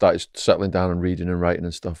wild. You hadn't started settling down and reading and writing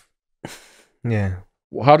and stuff. Yeah.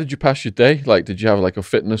 How did you pass your day? Like, did you have like a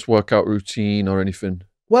fitness workout routine or anything?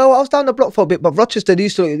 Well, I was down the block for a bit, but Rochester, they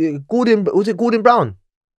used to, was it Gordon Brown?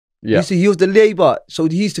 Yeah. He was the labor, so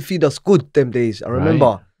he used to feed us good them days. I remember.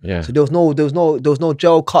 Right. Yeah. So there was no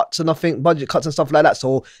jail cuts or nothing, budget cuts and stuff like that.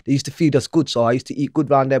 So they used to feed us good. So I used to eat good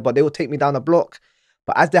round there, but they would take me down the block.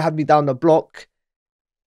 But as they had me down the block,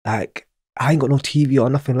 like I ain't got no TV or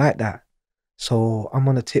nothing like that. So I'm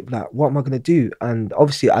on a tip, like, what am I gonna do? And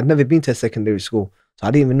obviously I'd never been to a secondary school, so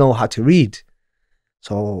I didn't even know how to read.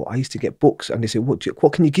 So I used to get books, and they said,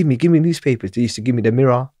 what can you give me? Give me newspapers. They used to give me the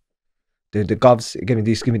Mirror. The govs give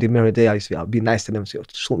me the Mirror there. I'll be nice to them. So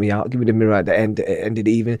sort me out. Give me the Mirror at the end of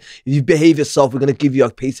the evening. If you behave yourself, we're gonna give you a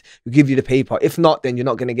piece. We give you the paper. If not, then you're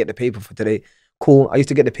not gonna get the paper for today. Cool. I used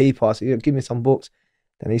to get the paper. So give me some books.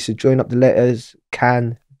 Then I used to join up the letters.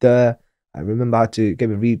 I remember how to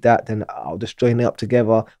read that. Then I'll just join it up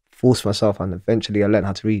together, force myself, and eventually I learned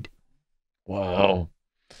how to read. Wow,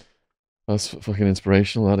 that's fucking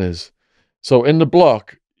inspirational. That is. So in the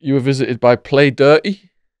block, you were visited by Play Dirty.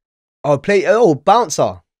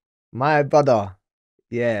 Bouncer, my brother.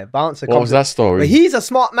 Yeah, Bouncer. What was that story? But he's a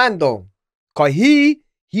smart man though, cause he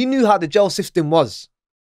knew how the jail system was.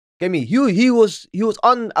 Get me? He was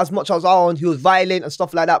on as much as I was on. He was violent and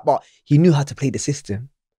stuff like that, but he knew how to play the system,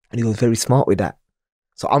 and he was very smart with that.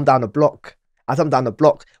 So I'm down the block. As I'm down the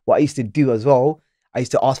block, what I used to do as well, I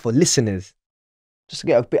used to ask for listeners, just to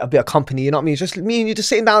get a bit of company. You know what I mean? Just me and you, just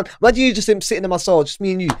sitting down. Imagine you just sitting in my cell, just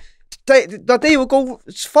me and you. The day will go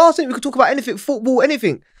fast, and we could talk about anything, football,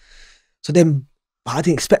 anything. So then, I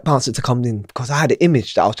didn't expect Bouncer to come in because I had an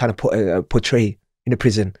image that I was trying to portray in the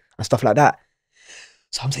prison and stuff like that.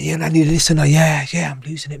 So I'm saying, yeah, I need a listener. Yeah, I'm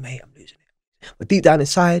losing it, mate. I'm losing it. But deep down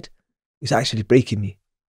inside, it's actually breaking me.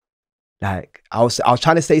 Like I was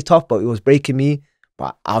trying to stay tough, but it was breaking me.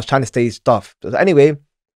 But I was trying to stay tough. So anyway,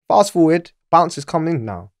 fast forward, Bouncer's coming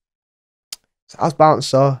now. So I was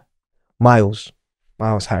Bouncer, Miles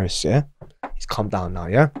Harris, yeah? He's come down now,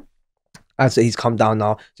 yeah? And so he's come down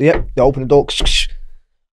now. So yeah, they open the door.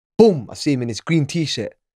 Boom, I see him in his green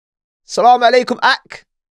t-shirt. Salam alaikum, Ak.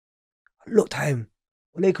 I looked at him.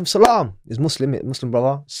 Alaikum salam. He's Muslim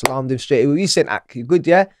brother. Salamed him straight away. You saying, Ak, you good,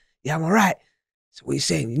 yeah? Yeah, I'm all right. So what are you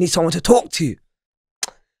saying? You need someone to talk to.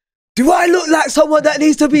 Do I look like someone that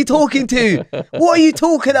needs to be talking to? What are you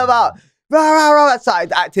talking about? I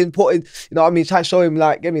started acting, putting, you know what I mean, trying to show him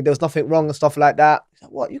like, there was nothing wrong and stuff like that. He's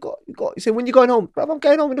like, what, you got? He said, when you going home? Bro, I'm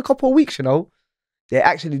going home in a couple of weeks, you know. They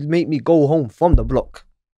actually made me go home from the block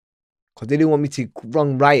because they didn't want me to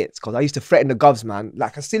run riots because I used to threaten the govs, man.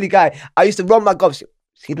 Like a silly guy. I used to run my govs.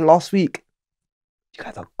 See the last week? You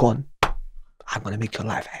guys are gone. I'm going to make your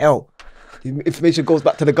life hell. The information goes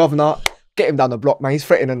back to the governor. Get him down the block, man. He's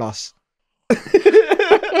threatening us.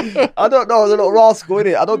 I don't know, the little rascal,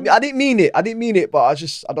 innit? I didn't mean it, but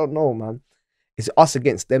I don't know, man. It's us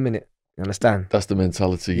against them, innit? You understand? That's the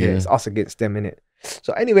mentality, yeah. It's us against them, innit?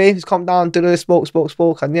 So anyway, he's come down,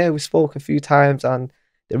 spoke, and yeah, we spoke a few times, and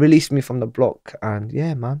they released me from the block, and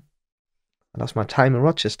yeah, man. And that's my time in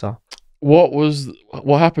Rochester.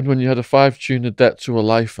 What happened when you had a 5-tuner debt to a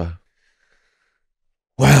lifer?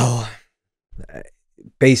 Well,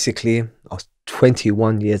 basically, I was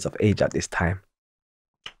 21 years of age at this time.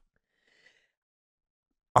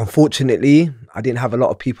 Unfortunately, I didn't have a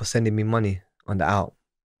lot of people sending me money on the out.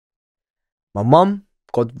 My mum,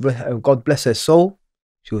 God bless her soul,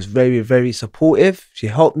 she was very, very supportive. She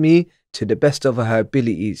helped me to the best of her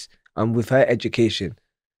abilities and with her education.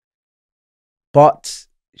 But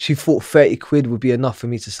she thought 30 quid would be enough for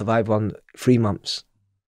me to survive on 3 months.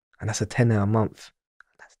 And that's a tenner a month.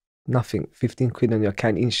 That's nothing. 15 quid on your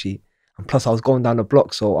canteen sheet. And plus I was going down the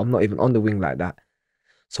block, so I'm not even on the wing like that.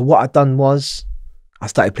 So what I done was, I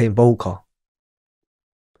started playing poker.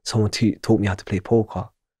 Someone taught me how to play poker.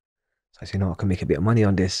 So I said, you know, I can make a bit of money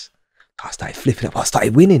on this. So I started flipping up. I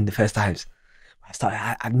started winning the first times.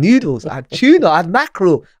 I had noodles, I had tuna, I had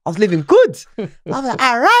mackerel. I was living good. I was like,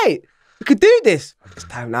 all right, we could do this. This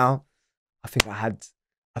time now, I think I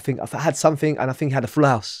had something, and I think I had a full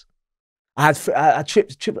house. I had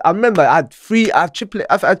triple. I remember I had triplet.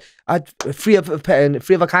 I had three of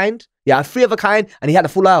a kind. Yeah, I had 3 of a kind, and he had a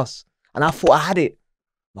full house. And I thought I had it.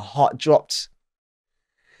 My heart dropped.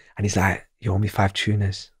 And he's like, you owe me 5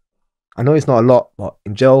 tunas. I know it's not a lot, but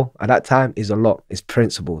in jail at that time is a lot. It's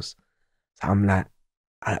principles. So I'm like,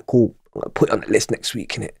 all right, cool. I'm gonna put it on the list next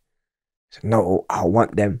week, innit? So no, I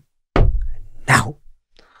want them now.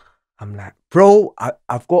 I'm like, bro,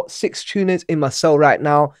 I've got 6 tunas in my cell right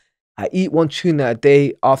now. I eat 1 tuna a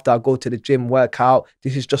day after I go to the gym, work out.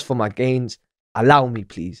 This is just for my gains. Allow me,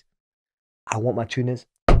 please. I want my tunas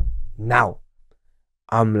now.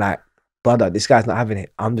 I'm like, brother, this guy's not having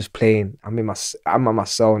it. I'm just playing. I'm at my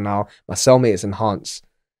cell now. My cellmate is enhanced.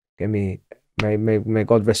 Get me? May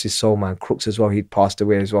God rest his soul, man. Crooks as well. He'd passed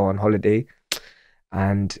away as well on holiday.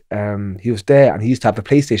 And he was there, and he used to have the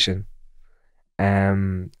PlayStation.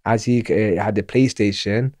 As he had the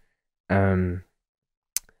PlayStation, I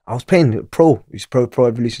was playing Pro. It was Pro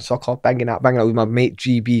Evolution Soccer, banging out with my mate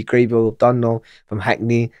GB, Grayville Dunno from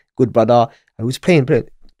Hackney, good brother. I was playing.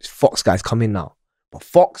 Fox guys come in now. But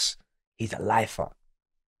Fox, he's a lifer.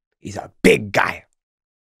 He's a big guy.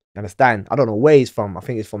 You understand? I don't know where he's from. I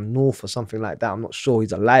think he's from North or something like that. I'm not sure.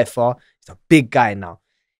 He's a lifer. He's a big guy now.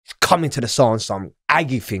 He's coming to the cell on some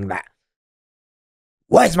Aggie thing like,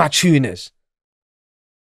 where's my tuners?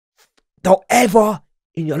 Don't ever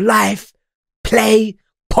in your life play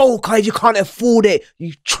poker if you can't afford it.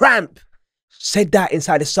 You tramp. Said that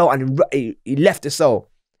inside the cell, and he left the cell.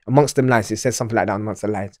 Amongst them lines, he said something like that amongst the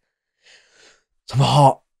lines. So my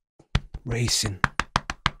heart racing.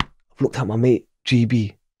 I've looked at my mate,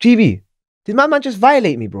 GB. GB, did my man just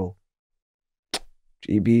violate me, bro?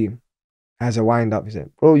 GB has a wind up. He said,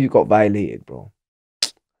 bro, you got violated, bro. I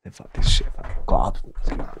said, fuck this shit. I got up. I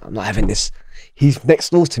said, nah, I'm not having this. He's next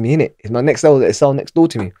door to me, innit? He's my next cell next door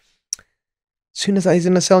to me. As soon as he's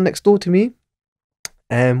in the cell next door to me,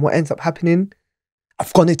 what ends up happening,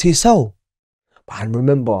 I've gone into his cell. But I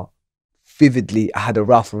remember vividly, I had a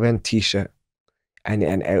Ralph Lauren t-shirt, and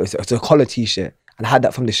it was a collar t-shirt, and I had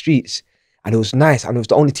that from the streets. And it was nice, and it was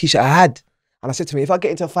the only t-shirt I had. And I said to me, if I get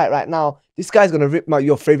into a fight right now, this guy's gonna rip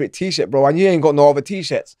your favorite t-shirt, bro, and you ain't got no other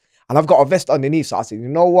t-shirts. And I've got a vest underneath. So I said, you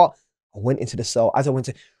know what? I went into the cell. As I went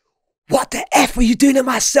to, what the F are you doing in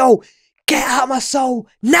my cell? Get out of my cell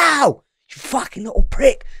now, you fucking little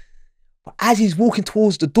prick. But as he's walking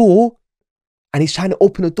towards the door, and he's trying to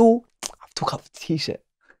open the door, I've took up the t-shirt.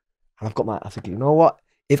 And I think, you know what?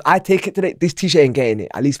 If I take it today, this t-shirt ain't getting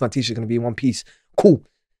it. At least my t-shirt's gonna be in one piece. Cool.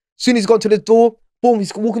 Soon as he's gone to the door, boom,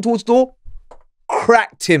 he's walking towards the door,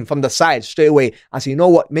 cracked him from the side straight away. I said, you know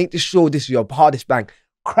what? Make this sure this is your hardest bang.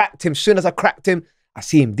 Cracked him. Soon as I cracked him, I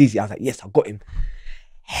see him dizzy. I was like, yes, I got him.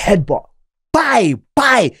 Headbutt. Bye.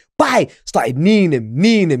 Started kneeing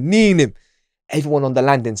him. Everyone on the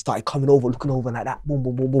landing started coming over, looking over like that.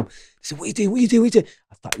 Boom. He said, what you doing?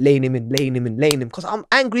 I started laying him in. Because I'm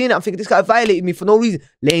angry, innit? I'm thinking, this guy violated me for no reason.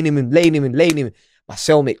 Laying him in. My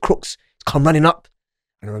cellmate, Crooks, come running up.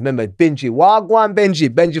 And I remember Benji, Wagwan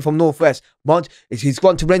Benji from Northwest. He's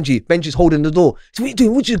gone to Renji. Benji's holding the door. So what are you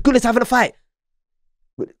doing? What you Guled having a fight?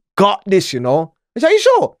 Got this, you know. I said, are you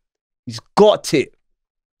sure? He's got it.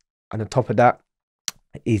 And on top of that,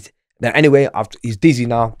 he's dizzy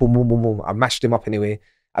now. Boom. I mashed him up anyway.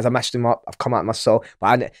 As I mashed him up, I've come out of my cell.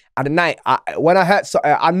 But at the night, when I heard,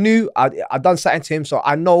 I knew I'd done something to him, so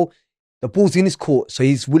I know the ball's in his court, so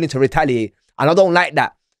he's willing to retaliate. And I don't like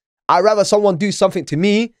that. I'd rather someone do something to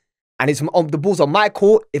me and the ball's on my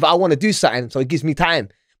court if I want to do something, so it gives me time.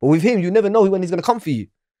 But with him, you never know when he's going to come for you.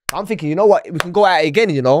 So I'm thinking, you know what? We can go at it again,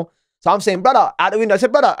 you know? So I'm saying, brother, out the window, I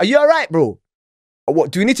said, brother, are you all right, bro? Or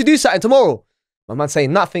what? Do we need to do something tomorrow? My man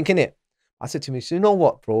saying nothing, innit? I said to him, so you know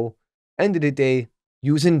what, bro? End of the day,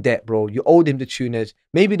 you was in debt, bro. You owed him the tuners.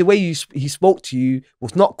 Maybe the way he spoke to you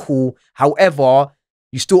was not cool. However,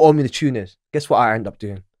 you still owe me the tuners. Guess what I end up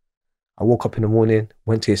doing? I woke up in the morning,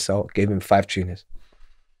 went to his cell, gave him 5 tuners.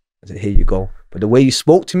 I said, here you go. But the way you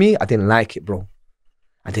spoke to me, I didn't like it, bro.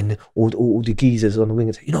 And then all the geezers on the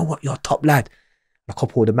wing said, you know what, you're a top lad. And a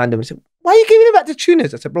couple of the man said, why are you giving him back the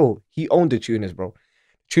tuners? I said, bro, he owned the tuners, bro.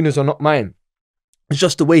 The tuners are not mine. It's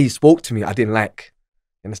just the way he spoke to me I didn't like.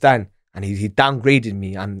 You understand? And he downgraded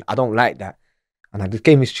me, and I don't like that. And I just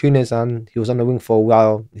gave him his tuners, and he was on the wing for a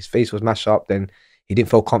while. His face was mashed up. Then he didn't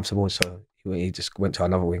feel comfortable, so he just went to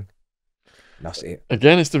another wing. And that's it.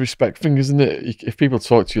 Again, it's the respect thing, isn't it? If people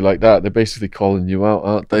talk to you like that, they're basically calling you out,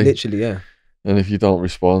 aren't they? Literally, yeah. And if you don't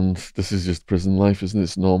respond, this is just prison life, isn't it?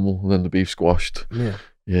 It's normal. And then the beef squashed. Yeah.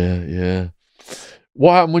 Yeah.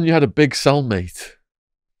 What happened when you had a big cellmate?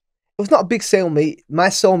 It was not a big cellmate. My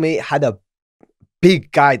cellmate had a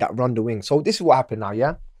big guy that run the wing. So this is what happened now,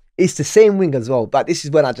 yeah? It's the same wing as well, but this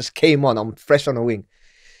is when I just came on. I'm fresh on the wing.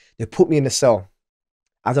 They put me in the cell.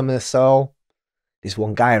 As I'm in the cell, this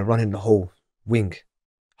one guy running the whole wing.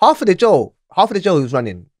 Half of the jail he was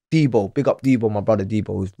running. Debo, big up Debo, my brother Debo,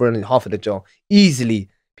 who's running half of the jail. Easily,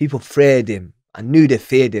 people feared him. I knew they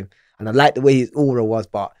feared him. And I liked the way his aura was,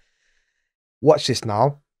 but watch this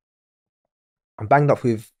now. I'm banged up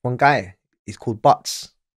with one guy. He's called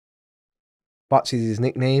Butts. Butts is his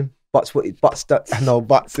nickname. Butts, I know,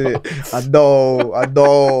 Butts in it. I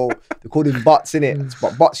know. They called him Butts in it.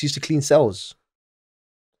 But Butts used to clean cells.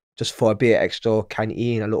 Just for a bit extra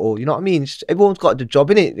canteen, a little, you know what I mean? Everyone's got the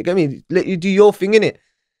job in it. You get me? Let you do your thing in it.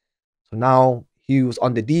 So now he was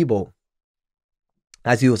on the Debo.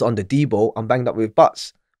 As he was on the Debo, I'm banged up with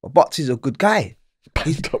Butts. But Butts is a good guy.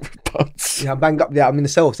 Banged up with Butts. Yeah, I'm banged up. Yeah, I'm in the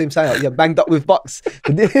cell, same side. Yeah, banged up with Butts.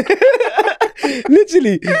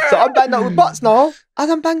 Literally. So I'm banged up with Butts now. As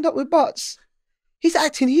I'm banged up with Butts, he's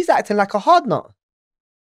acting like a hard nut.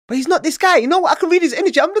 But he's not this guy. You know what? I can read his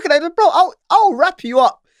energy. I'm looking at him, bro. I'll wrap you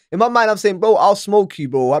up. In my mind, I'm saying, bro, I'll smoke you,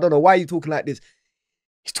 bro. I don't know why you're talking like this.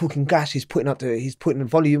 He's talking gash. He's putting the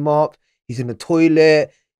volume up. He's in the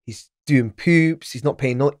toilet. He's doing poops. He's not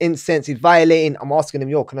paying no incense. He's violating. I'm asking him,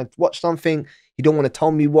 yo, can I watch something? He don't want to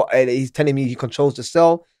tell me what. He's telling me he controls the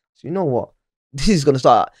cell. So you know what? This is gonna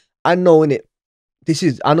start. I know in it.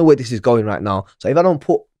 I know where this is going right now. So if I don't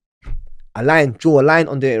put draw a line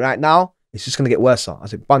under it right now, it's just gonna get worse. I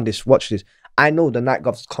said, bun this, watch this. I know the night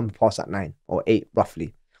gov's coming past at 9 or 8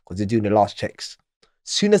 roughly. Because they're doing the last checks.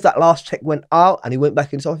 As soon as that last check went out and he went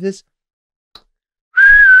back in his office,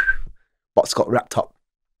 Box got wrapped up.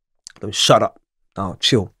 Shut up. Now,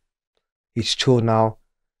 chill. He's chilled now.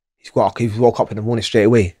 He woke up in the morning straight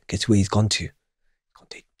away. Guess where he's gone to? He's gone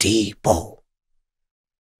to Debo.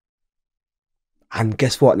 And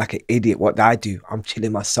guess what? Like an idiot, what did I do? I'm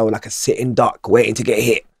chilling myself like a sitting duck, waiting to get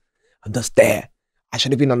hit. I'm just there. I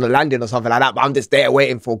should have been on the landing or something like that, but I'm just there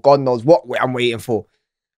waiting for God knows what I'm waiting for.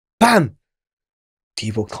 Bam!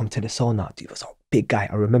 Debo come to the cell now. Debo's a big guy.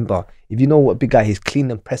 I remember, if you know what big guy, he's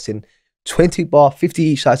clean and pressing 20 bar, 50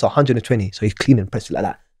 each side, so 120. So he's clean and pressing like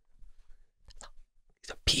that.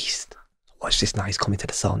 He's a beast. Watch this now. He's coming to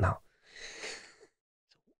the cell now.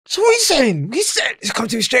 So what he's saying? He's coming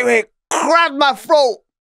to me straight away. Grabbed my throat.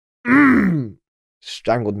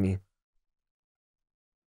 Strangled me.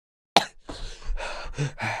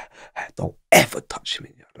 Don't ever touch him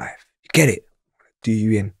in your life. You get it? Do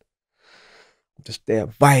you in? Just there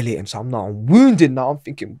violating, so I'm wounded now. I'm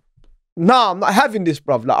thinking, nah, I'm not having this,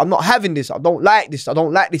 bruv. Like, I'm not having this. I don't like this. I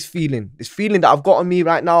don't like this feeling. This feeling that I've got on me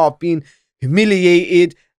right now. I've been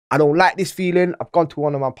humiliated. I don't like this feeling. I've gone to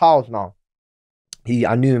one of my pals now.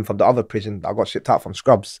 I knew him from the other prison that I got shipped out from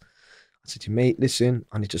Scrubs. I said to him, mate, listen,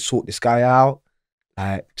 I need to sort this guy out.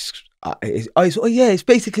 Like, it's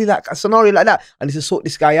basically like a scenario like that. I need to sort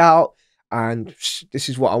this guy out, and this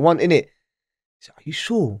is what I want, innit? He said, are you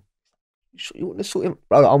sure? You want to sort him?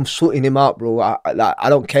 Bro, I'm sorting him out, bro. I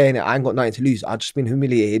don't care. I ain't got nothing to lose. I've just been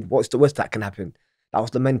humiliated. What's the worst that can happen? That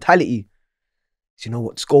was the mentality. So you know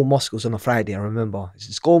what? School mosque was on a Friday, I remember. It's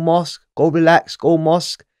school mosque, go relax, go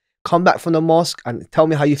mosque, come back from the mosque and tell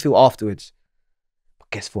me how you feel afterwards. But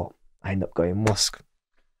guess what? I end up going mosque.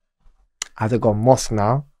 As I go mosque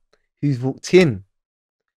now, who's walked in?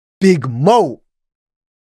 Big Mo.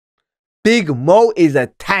 Big Mo is a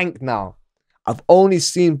tank now. I've only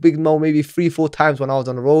seen Big Mo maybe 3-4 times when I was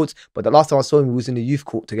on the roads, but the last time I saw him, we was in the youth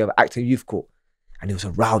court together, acting youth court. And he was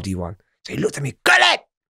a rowdy one. So he looked at me, Guled!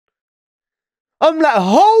 I'm like,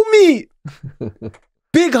 homie!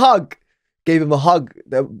 Big hug. Gave him a hug.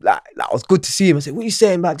 That was good to see him. I said, what are you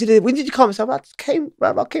saying, man? When did you come? I said, I came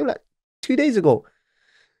like 2 days ago.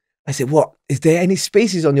 I said, what? Is there any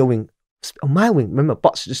spaces on your wing? On my wing? Remember,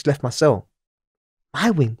 Butts just left my cell.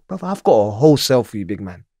 My wing? Brother, I've got a whole cell for you, big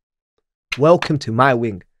man. Welcome to my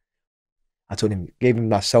wing. I told him, gave him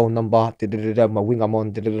my cell number, my wing I'm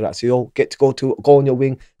on, so yo, get to go on your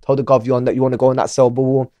wing, tell the gov you on that you want to go on that cell,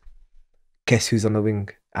 boom. Guess who's on the wing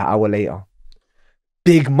an hour later?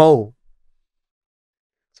 Big Mo.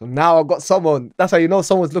 So now I've got someone, that's how you know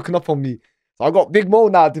someone's looking up on me. So I got Big Mo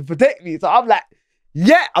now to protect me. So I'm like,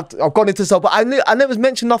 Yeah, I've gone into cell, but I never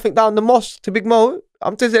mentioned nothing down the mosque to Big Mo.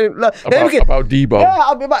 I'm just saying, look, About Debo.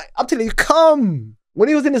 yeah, I'm telling you, come. When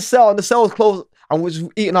he was in the cell and the cell was closed and we was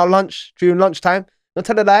eating our lunch during lunchtime, don't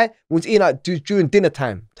tell a lie, we was eating like during dinner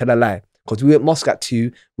time, tell a lie. Because we were at mosque at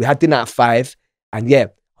 2, we had dinner at 5, and yeah,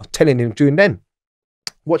 I was telling him during then.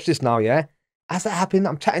 Watch this now, yeah? As that happened,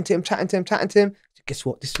 I'm chatting to him. Guess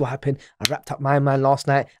what? This is what happened. I wrapped up my man last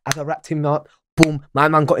night. As I wrapped him up, boom, my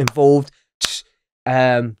man got involved.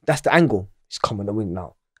 That's the angle. He's come on the wing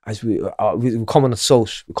now. As we come on the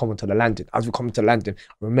social, we come onto the landing. As we come into the landing,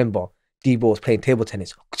 remember, Debo was playing table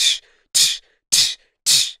tennis.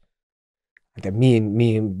 And then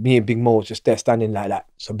me and Big Mo was just there standing like that.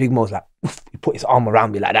 So Big Mo's like, oof, he put his arm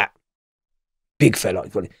around me like that. Big fella.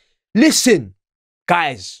 Listen,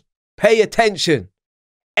 guys, pay attention.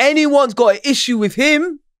 Anyone's got an issue with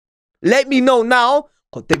him, let me know now,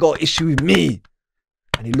 because they got an issue with me.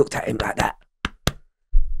 And he looked at him like that.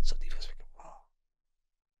 So he was thinking, wow,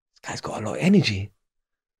 this guy's got a lot of energy.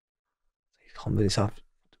 He come with this up.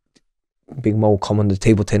 Big Mo come on the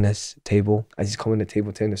table tennis table. As he's coming on the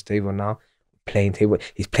table tennis table now, playing table.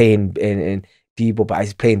 He's playing in Debo, but as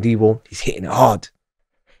he's playing Debo, he's hitting it hard.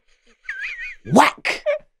 Whack!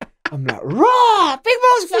 I'm like, raw, Big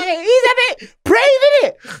Mo's playing, he's a bit brave,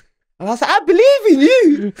 innit? And I was like, I believe in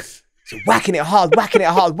you. So whacking it hard. Whacking it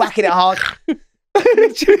hard, but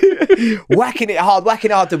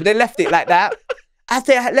they left it like that. As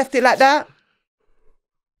they left it like that,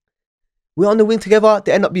 we're on the wing together,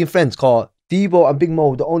 they end up being friends, cause Debo and Big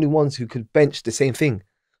Mo were the only ones who could bench the same thing.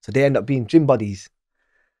 So they end up being gym buddies.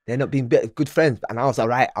 They end up being good friends. And I was all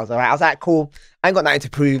right. I was like, cool. I ain't got nothing to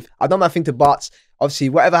prove. I've done my thing to Barts. Obviously,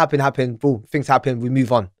 whatever happened. Boom, things happen. We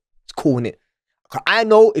move on. It's cool, innit? I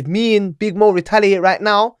know if me and Big Mo retaliate right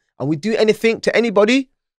now and we do anything to anybody,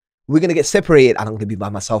 we're going to get separated and I'm going to be by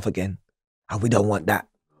myself again. And we don't want that.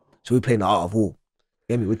 So we're playing the art of war.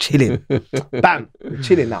 You know, we're chilling. Bam. We're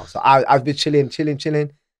chilling now. So I've been chilling.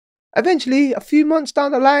 Eventually, a few months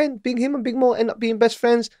down the line, him and Big Mo end up being best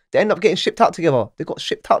friends. They end up getting shipped out together. They got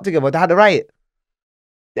shipped out together. They had a riot.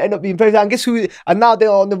 They end up being very. And guess who? And now they're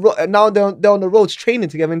on the they're on the roads training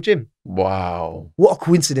together in gym. Wow! What a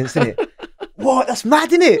coincidence, isn't it? What? That's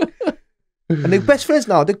mad, isn't it? And they're best friends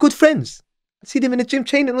now. They're good friends. I see them in the gym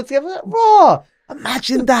training all together. Like, raw!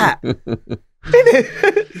 Imagine that.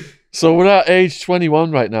 So we're at age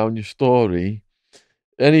 21 right now in your story.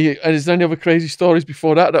 Is there any other crazy stories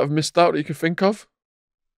before that I've missed out that you can think of?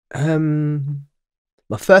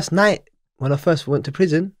 My first night when I first went to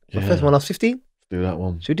prison. My first one, I was 15. Do that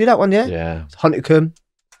one. Should we do that one? Yeah. Yeah. Huntington.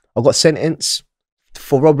 I got sentenced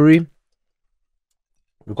for robbery.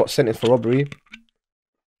 We got sentenced for robbery.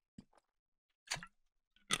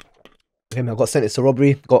 I got sentenced to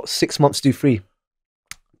robbery. Got 6 months to do free.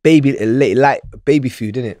 Baby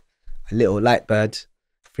food, innit? A little light bird.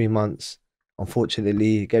 3 months.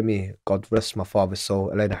 Unfortunately, get me, God rest my father's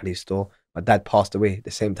soul, Elena Halil's store. My dad passed away at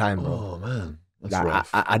the same time, bro. Oh man, that's like, rough.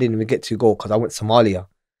 I didn't even get to go because I went to Somalia,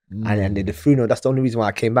 and the funeral. That's the only reason why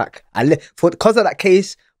I came back. Because of that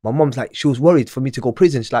case. My mom's like, she was worried for me to go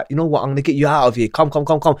prison. She's like, you know what? I'm gonna get you out of here. Come. I'm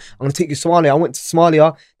gonna take you to Somalia. I went to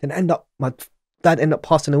Somalia. Then my dad ended up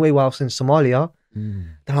passing away while I was in Somalia.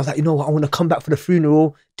 Then I was like, you know what? I want to come back for the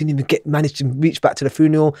funeral. Didn't even manage to reach back to the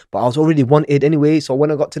funeral, but I was already wanted anyway. So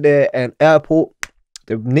when I got to the airport,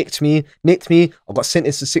 they nicked me. I got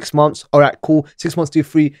sentenced to 6 months. All right, cool. 6 months to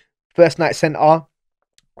free. First night center.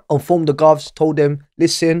 Informed the govs. Told them,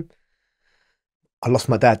 listen, I lost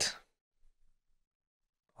my dad.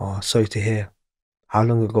 Oh, sorry to hear. How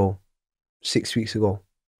long ago? 6 weeks ago.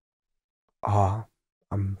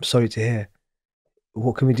 I'm sorry to hear.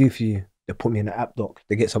 What can we do for you? They put me in an app doc.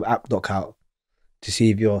 They get some app doc out to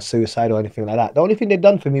see if you're suicidal or anything like that. The only thing they've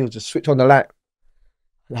done for me was just switch on the light.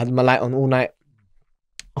 I had my light on all night.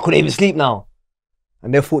 I couldn't even sleep now.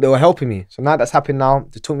 And they thought they were helping me. So now that's happened now.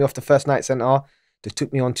 They took me off the first night center. They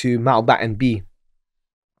took me on to Mountbatten B.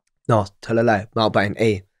 No, tell a lie. Mountbatten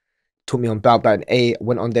A. Took me on Mountbatten A.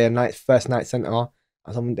 Went on their first night center. I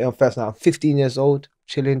was on their first night. I'm 15 years old.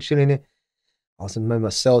 Chilling. I was in my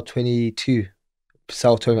cell 22.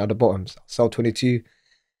 Cell 20 at the bottom. Cell 22.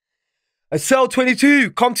 A cell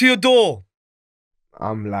 22, come to your door.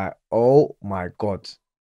 I'm like, oh my God.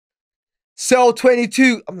 Cell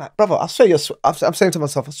 22. I'm like, brother, I swear I'm saying to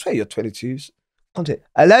myself, I swear you're 22. Come to it.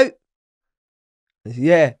 Hello? Said,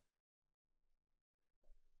 yeah.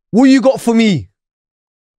 What you got for me?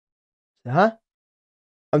 Said, huh?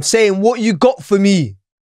 I'm saying, what you got for me?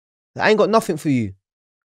 I ain't got nothing for you.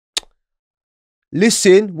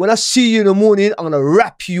 Listen, when I see you in the morning, I'm gonna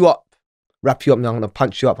wrap you up. Wrap you up now, I'm gonna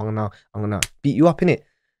punch you up, I'm gonna beat you up, innit?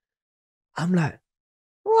 I'm like,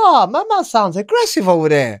 Rah, my man sounds aggressive over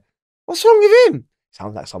there. What's wrong with him?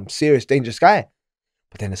 Sounds like some serious, dangerous guy.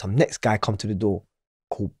 But then there's some next guy come to the door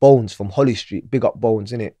called Bones from Holly Street. Big up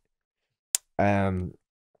Bones, innit?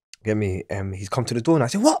 Get me? He's come to the door and I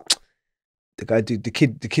said, what?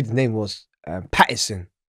 The kid's name was Patterson.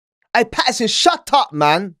 Hey, Patterson, shut up,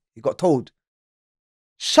 man. He got told.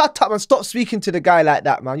 Shut up and stop speaking to the guy like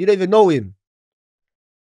that, man. You don't even know him.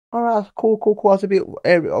 All right, cool. I was a bit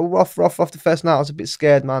rough the first night. I was a bit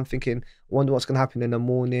scared, man, thinking, I wonder what's going to happen in the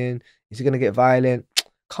morning. Is he going to get violent?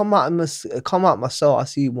 Come out my cell. I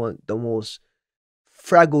see the most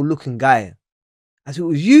fragile looking guy. I said, it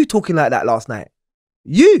was you talking like that last night.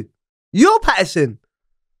 You're Patterson.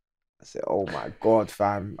 I said, oh my God,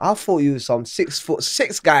 fam. I thought you was some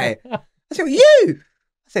 6'6" guy. I said, you.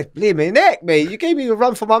 I said, bleed me neck, mate. You gave me a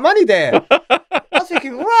run for my money there. I was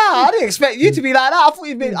thinking, wow, I didn't expect you to be like that. I thought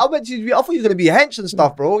you were going to be a hench and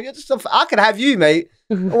stuff, bro. You're just I can have you, mate.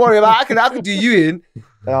 Don't worry about it. I can do you in.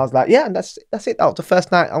 And I was like, yeah, and that's it. That was the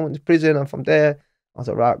first night I went to prison, and from there, I was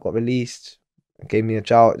like, right, got released. They gave me a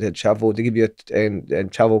travel. They give you a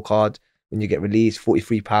travel card when you get released,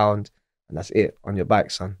 £43, and that's it on your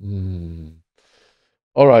back, son.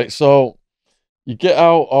 All right, so you get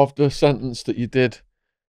out of the sentence that you did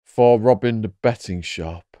for robbing the betting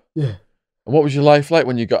shop. Yeah. And what was your life like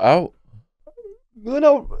when you got out? How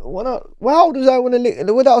old was I when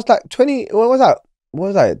I was like 20? What was that?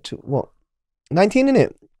 What was I? 19,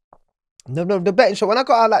 innit? The betting shop. When I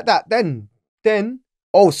got out like that, then.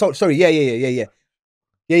 Oh, sorry. Yeah.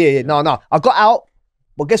 No. I got out,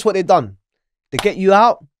 but guess what they done? They get you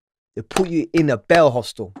out. They put you in a bail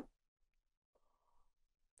hostel.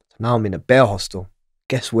 So now I'm in a bail hostel.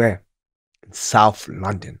 Guess where? In South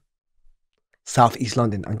London. South East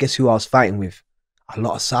London. And guess who I was fighting with? A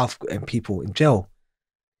lot of South people in jail.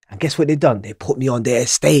 And guess what they done? They put me on their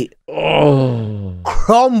estate. Oh.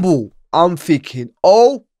 Crumble. I'm thinking,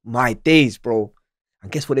 oh my days, bro.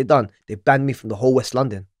 And guess what they done? They banned me from the whole West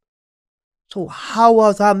London. So how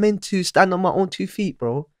was I meant to stand on my own 2 feet,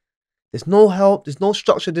 bro? There's no help. There's no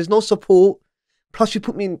structure. There's no support. Plus you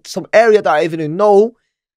put me in some area that I even didn't know.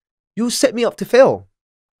 You set me up to fail.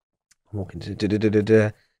 I'm walking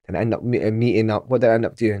and I end up meeting up. What did I end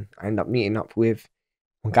up doing? I end up meeting up with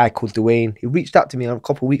one guy called Dwayne. He reached out to me a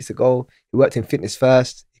couple of weeks ago. He worked in Fitness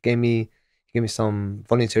First. He gave me some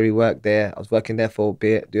voluntary work there. I was working there for a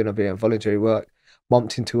bit, doing a bit of voluntary work.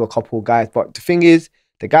 Bumped into a couple of guys. But the thing is,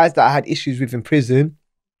 the guys that I had issues with in prison,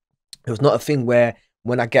 it was not a thing where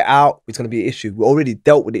when I get out, it's going to be an issue. We already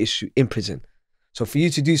dealt with the issue in prison. So for you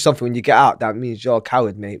to do something when you get out, that means you're a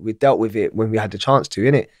coward, mate. We dealt with it when we had the chance to,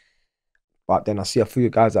 innit? But then I see a few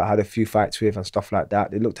guys that I had a few fights with and stuff like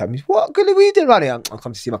that. They looked at me, what good are we doing around here? I'll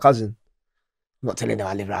come to see my cousin. I'm not telling them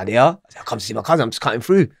I live around here. I said, I'll come to see my cousin. I'm just cutting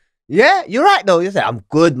through. Yeah, you're right though. You say, I'm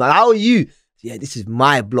good, man. How are you? Yeah, this is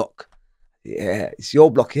my block. Yeah, it's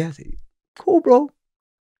your block, yeah? I said, cool, bro.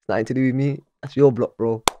 It's nothing to do with me. That's your block,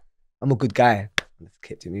 bro. I'm a good guy. I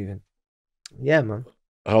kept it moving. Yeah, man.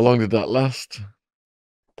 How long did that last?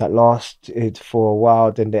 That lasted for a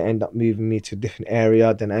while. Then they end up moving me to a different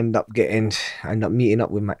area. Then I end up meeting up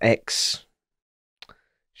with my ex.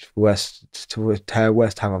 Worst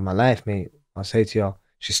time of my life, mate. I'll say to you,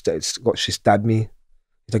 she stabbed me.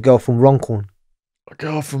 It's a girl from Runcorn. A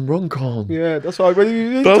girl from Runcorn. Yeah, that's why when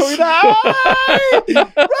you told me that. Hey!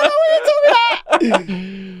 Brother, when you told me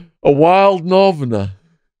that. A wild northerner.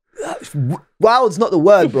 Wild's not the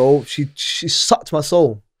word, bro. She sucked my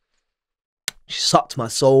soul. She sucked my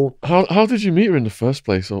soul. How did you meet her in the first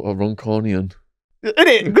place, a Runcornian?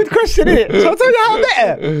 Innit? Good question, innit? So I'll tell you how I met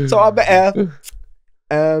her. So I met her.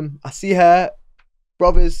 I see her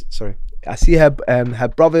brothers. Sorry, I see her. Her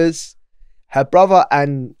brothers, her brother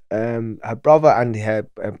and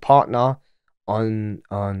her partner on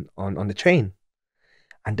the train.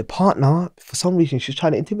 And the partner, for some reason, she was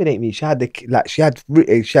trying to intimidate me. She had she had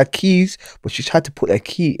keys, but she tried to put her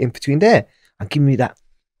key in between there and give me that.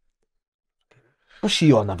 What's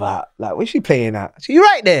she on about? Like, what's she playing at? So you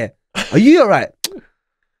right there? Are you alright?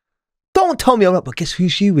 Don't tell me I'm right, but guess who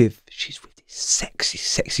she with? She's with this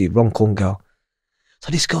sexy Runcorn girl.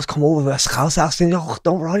 So this girl's come over to her house saying, oh,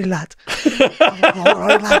 don't worry, lad.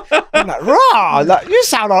 I'm like, rah, like, you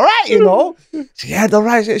sound alright, you know? She had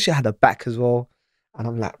alright, she had her back as well. And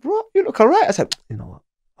I'm like, bro, you look alright. I said, you know what?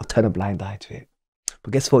 I'll turn a blind eye to it.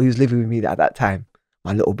 But guess what? He was living with me at that time?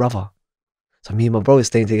 My little brother. So me and my bro is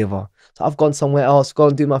staying together. So I've gone somewhere else, go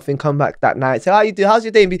and do my thing, come back that night. Say, how you do? How's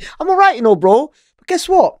your day? I'm alright, you know, bro. But guess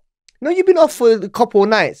what? You know, you've been off for a couple of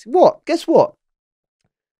nights. What? Guess what?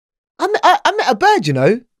 I met a bird, you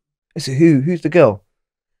know. I said, who? Who's the girl?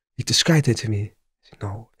 He described her to me. I said,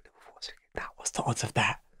 no, Nah, what's the odds of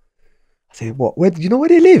that? I said, what? Where do you know where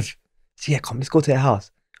they live? I said, yeah, come, let's go to their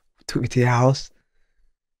house. Took me to their house.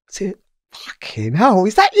 I said, fucking hell,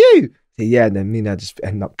 is that you? I said, yeah, and then me and I just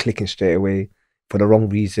ended up clicking straight away for the wrong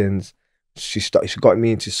reasons. She got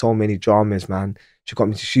me into so many dramas, man.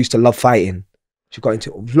 She used to love fighting. She got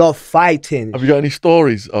into love fighting. Have you got any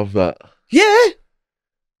stories of that? Yeah.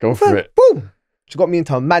 Go for it. Boom. She got me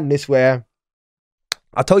into a madness where,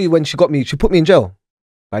 I'll tell you when she got me, she put me in jail,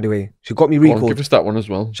 by the way. She got me recalled. Give us that one as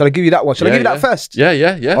well. Shall I give you that one? Shall I give you that first? Yeah,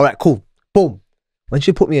 yeah, yeah. All right, cool. Boom. When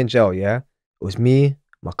she put me in jail, yeah, it was me,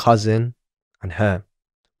 my cousin, and her.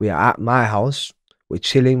 We are at my house. We're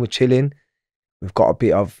chilling. We've got a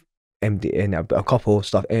bit of MD in a couple of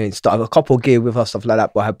stuff, and a couple of gear with her, stuff like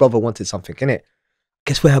that. But her brother wanted something, innit?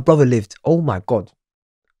 Guess where her brother lived? Oh my God.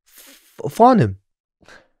 Farnham.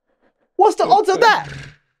 What's the odds of that?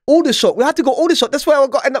 Aldershot. We had to go Aldershot. That's where I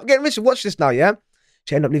end up getting rich. Watch this now, yeah?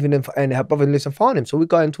 She ended up living in, and her brother lives in Farnham. So we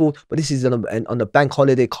got into, but this is on the bank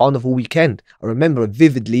holiday carnival weekend. I remember it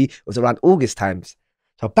vividly. It was around August times.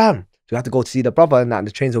 So bam. So we had to go to see the brother and that, and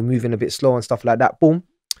the trains were moving a bit slow and stuff like that. Boom.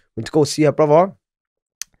 Went to go see her brother.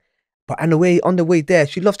 But on the way there,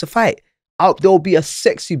 she loves to fight. There'll be a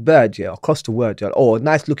sexy bird, yeah, across the road, yeah, or a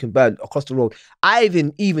nice looking bird across the road. I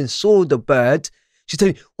even saw the bird. She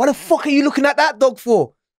told me, "What the fuck are you looking at that dog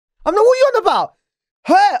for?" I'm like, "What are you on about?"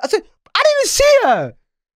 Her. I said, "I didn't even see her."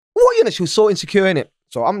 What are you on? She was so insecure in it.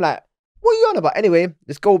 So I'm like, "What are you on about?" Anyway,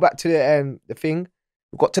 let's go back to the thing.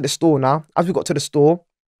 We got to the store now. As we got to the store,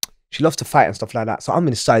 she loves to fight and stuff like that. So I'm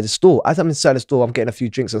inside the store. As I'm inside the store, I'm getting a few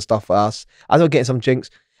drinks and stuff for us. As I'm getting some drinks,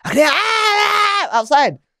 I can hear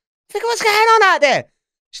outside. I think, what's going on out there?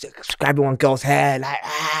 She's grabbing one girl's hair, like,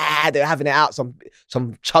 they're having it out. Some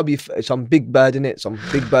chubby, some big bird in it, some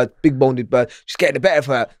big bird, big boned bird. She's getting the better of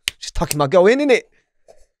her. She's tucking my girl in it.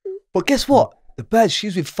 But guess what? The bird,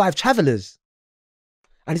 she's with 5 travelers.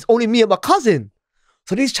 And it's only me and my cousin.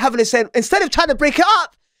 So these travelers said, instead of trying to break it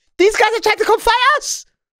up, these guys are trying to come fight us.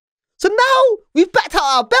 So now we've backed out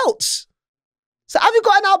our belts. So have we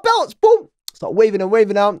gotten our belts? Boom. Start waving and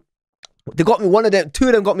waving out. They got me, two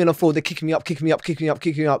of them got me on the floor. They're kicking me up.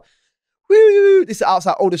 Woo! This is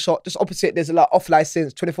outside Aldershot. Just opposite, there's a lot off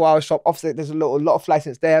license, 24-hour shop. Opposite, there's a lot of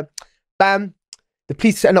license there. Bam. The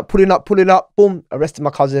police end up pulling up. Boom. Arrested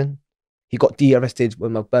my cousin. He got de-arrested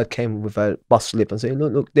when my bird came with a bus slip and saying,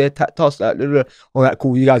 look, they're tapped us. Like, all right,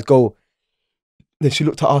 cool, you guys go. Then she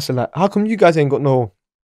looked at us and like, how come you guys ain't got no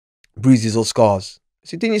bruises or scars? I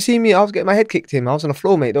said, didn't you see me? I was getting my head kicked in. I was on the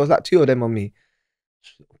floor, mate. There was like 2 of them on me.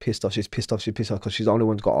 She's pissed off because she's the only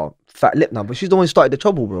one who's got a fat lip now. But she's the one who started the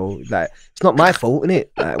trouble, bro. Like, it's not my fault, innit?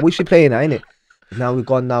 Like, we should playing that, innit? Now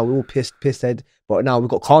we're all pissed head. But now we've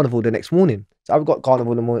got carnival the next morning. So I've got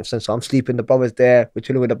carnival in the morning. So I'm sleeping. The brother's there. We're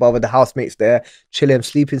chilling with the brother. The housemate's there. Chilling,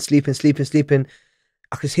 sleeping.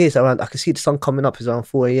 I can see I can see the sun coming up. It's around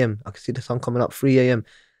 4 a.m. I can see the sun coming up 3 a.m.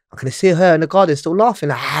 I can see her in the garden still laughing.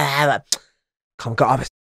 Like, come, get up.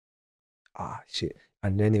 Ah, shit.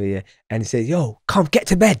 And anyway, yeah. And he says, yo, come, get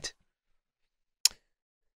to bed.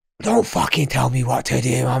 Don't fucking tell me what to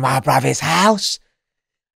do at my brother's house.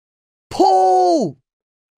 Paul!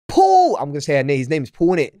 I'm going to say her name. His name's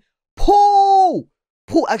Paul, innit? Paul!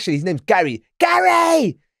 Actually, his name's Gary.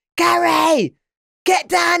 Gary! Get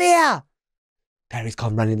down here! Gary's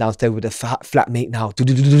come running downstairs with a flatmate now. What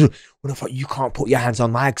the fuck? You can't put your hands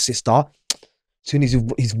on my sister. Soon as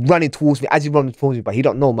he's running towards me, as he's running towards me, but he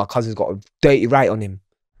don't know my cousin's got a dirty right on him.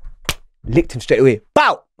 Licked him straight away.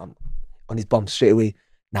 Bow! On his bum straight away.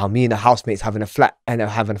 Now me and the housemates having a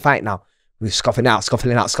fight now. We're scuffling out.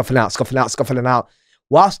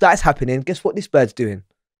 Whilst that's happening, guess what this bird's doing?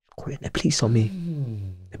 Calling the police on me.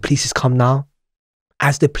 The police has come now.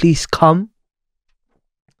 As the police come,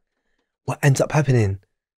 what ends up happening?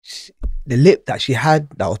 The lip that she had,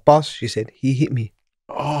 that was bust, she said, he hit me.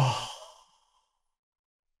 Oh.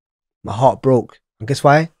 My heart broke. And guess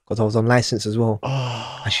why? Because I was on license as well.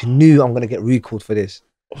 Oh. And she knew I'm going to get recalled for this.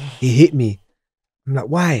 He hit me. I'm like,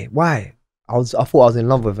 why? I thought I was in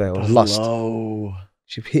love with her. I was lost.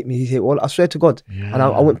 She hit me. He said, well, I swear to God. Yeah. And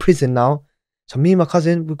I went to prison now. So me and my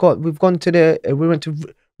cousin, we went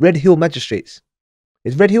to Red Hill Magistrates.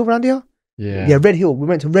 Is Red Hill around here? Yeah, Red Hill. We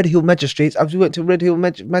went to Red Hill Magistrates. As we went to Red Hill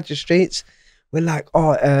Magistrates, we're like,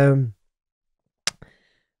 then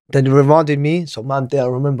they remanded me. So man, there I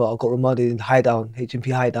remember I got remanded in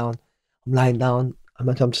HMP high down. I'm lying down.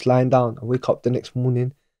 I'm just lying down. I wake up the next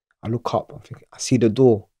morning. I look up. I see the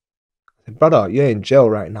door. I said, brother, you're in jail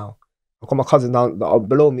right now. I got my cousin down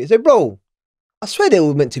below me. He said, bro, I swear they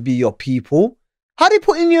were meant to be your people. How they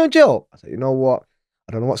putting you in jail? I said, you know what?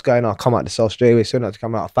 I don't know what's going on. I come out the cell straight away. Soon as I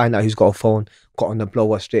come out, I find out who's got a phone. Got on the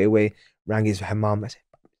blower straight away. Rang her mum. I said,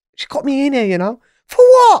 she got me in here, you know. For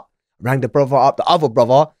what? Rang the brother up, the other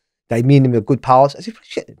brother. They mean him with good powers. I said,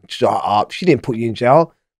 shut up. She didn't put you in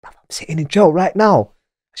jail. I'm sitting in jail right now.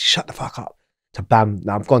 I said, shut the fuck up. So bam,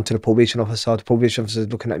 now I've gone to the probation officer. The probation officer is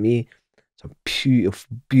looking at me. It's a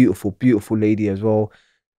beautiful, beautiful, beautiful lady as well.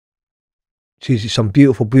 She's some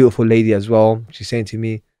beautiful, beautiful lady as well. She's saying to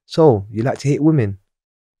me, so, you like to hit women?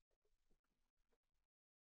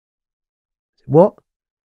 What?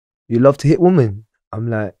 You love to hit women? I'm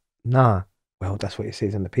like, nah. Well, that's what it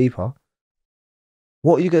says in the paper.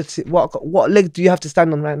 What are you gonna say? What leg do you have to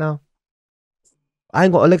stand on right now? I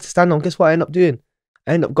ain't got a leg to stand on. Guess what I end up doing?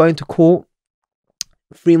 I end up going to court.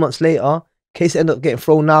 3 months later, case ended up getting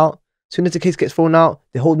thrown out. As soon as the case gets thrown out,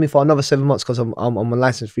 they hold me for another 7 months because I'm on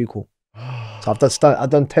license free call. So I've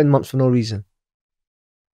done 10 months for no reason.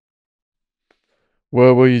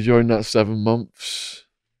 Where were you during that 7 months?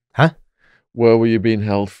 Huh? Where were you being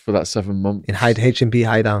held for that 7 months? In H&B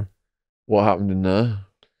high down. What happened in there?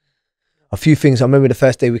 A few things. I remember the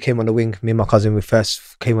first day we came on the wing, me and my cousin, the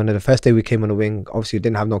first day we came on the wing, obviously we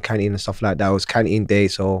didn't have no canteen and stuff like that. It was canteen day,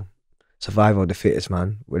 so survival of the fittest,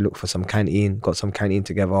 man. We looked for some canteen, got some canteen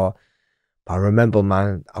together. But I remember,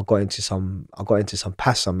 man, I got into some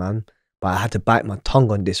pasta, man. But I had to bite my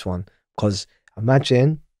tongue on this one. Because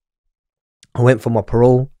imagine, I went for my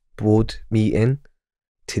parole board meeting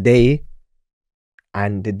today,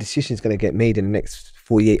 and the decision is going to get made in the next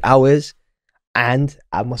 48 hours. And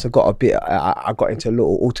I must have got a bit, I got into a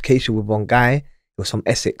little altercation with one guy. It was from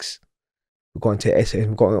Essex. We got into Essex,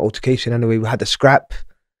 we got an altercation anyway. We had a scrap.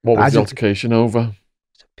 What was the altercation over?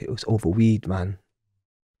 It was over weed, man.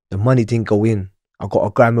 The money didn't go in. I got a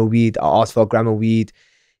gram of weed. I asked for a gram of weed.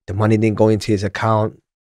 The money didn't go into his account.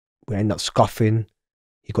 We ended up scuffing.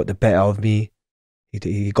 He got the better of me.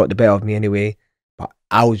 He got the better of me anyway. But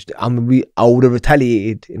I would have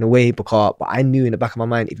retaliated in a way but I knew in the back of my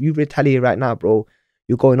mind, if you retaliate right now, bro,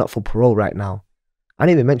 you're going up for parole right now. I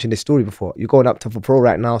didn't even mention this story before. You're going up for parole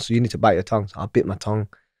right now, so you need to bite your tongue. So I bit my tongue,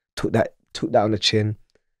 took that on the chin.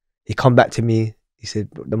 He come back to me. He said,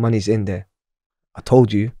 the money's in there. I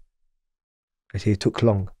told you. I said, it took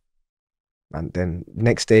long. And then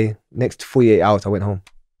next 48 hours, I went home.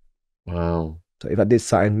 Wow. So if I did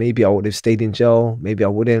something, maybe I would have stayed in jail. Maybe I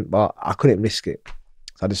wouldn't, but I couldn't risk it.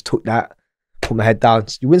 So I just took that, put my head down.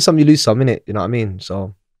 You win some, you lose some, innit? You know what I mean?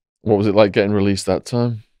 So. What was it like getting released that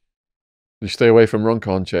time? Did you stay away from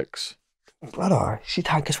Runcorn chicks? Brother,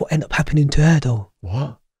 guess what ended up happening to her though?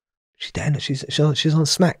 What? She's on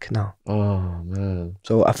smack now. Oh man.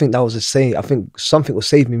 So I think that was I think something was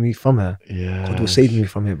saving me from her. Yeah. God was saving me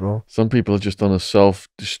from it, bro. Some people are just on a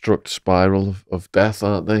self-destruct spiral of death,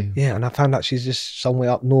 aren't they? Yeah, and I found out she's just somewhere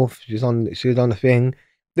up north. She was on the thing.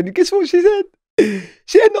 Then guess what she said?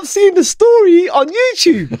 She ended up seeing the story on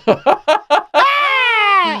YouTube.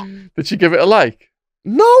 Did she give it a like?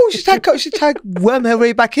 No, she tried worm her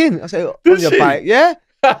way back in. I said, on your bike, yeah?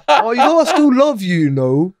 Oh, you know I still love you, you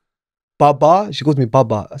know. Baba. She calls me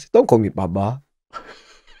Baba. I said, don't call me Baba.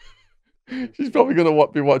 She's probably going to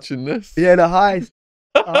be watching this. Yeah, the highs.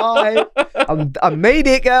 Hi. I made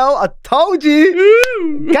it, girl. I told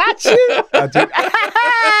you. Got you.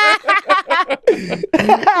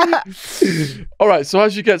 All right, so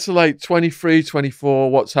as you get to like 23,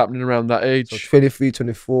 24, what's happening around that age? So 23,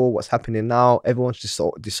 24, what's happening now? Everyone's just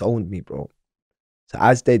disowned me, bro. So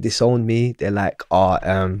as they disowned me, they're like,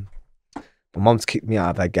 my mum's kicked me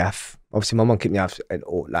out of her gaff. Obviously, my mum kicked me out and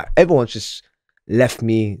all. Like, everyone's just left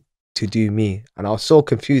me to do me. And I was so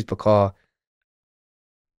confused because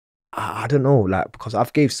I don't know, like, because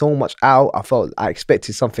I've gave so much out, I felt I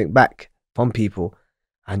expected something back from people.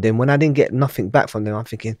 And then when I didn't get nothing back from them, I'm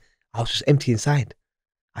thinking, I was just empty inside.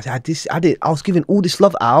 I was giving all this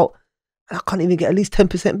love out and I can't even get at least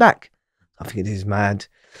 10% back. I'm thinking, this is mad.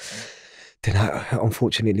 Then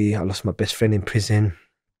unfortunately, I lost my best friend in prison.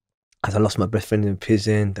 As I lost my best friend in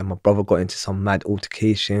prison, then my brother got into some mad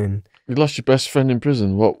altercation. You lost your best friend in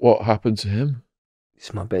prison? What happened to him?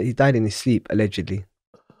 He died in his sleep, allegedly.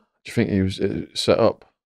 Do you think he was set up?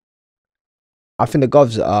 I think the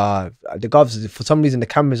govs, for some reason, the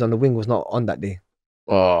cameras on the wing was not on that day.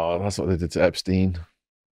 Oh, that's what they did to Epstein.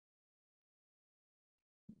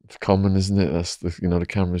 It's common, isn't it? That's the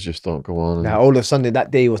cameras just don't go on. Now, all of a sudden, that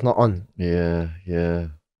day was not on. Yeah, yeah.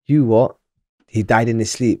 You what? He died in his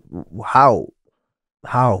sleep. How?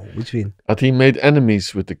 What do you mean? Had he made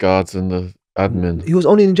enemies with the guards and the admin? He was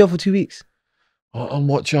only in jail for 2 weeks. On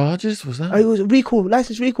what charges was that? It was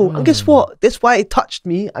license recall. And guess what? That's why it touched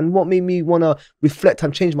me and what made me want to reflect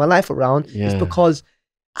and change my life around is because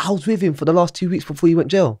I was with him for the last 2 weeks before he went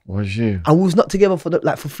jail. Was you? And we was not together for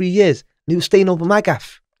 3 years. And he was staying over my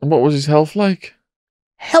gaff. And what was his health like?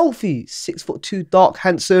 Healthy, 6'2", dark,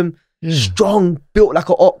 handsome, Yeah. strong, built like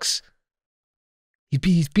an ox.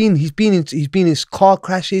 He's been in car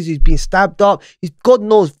crashes. He's been stabbed up. God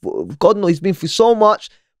knows, he's been through so much.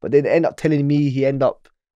 But then they end up telling me he ended up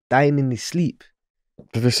dying in his sleep.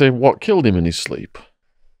 Did they say what killed him in his sleep?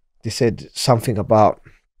 They said something about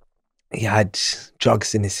he had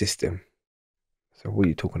drugs in his system. So what are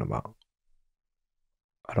you talking about?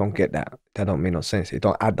 I don't get that. That don't make no sense. It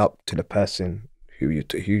don't add up to the person who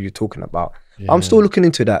you're talking about. Yeah. I'm still looking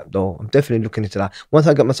into that though. I'm definitely looking into that. Once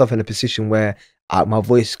I get myself in a position where my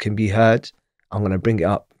voice can be heard, I'm gonna bring it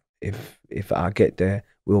up. If I get the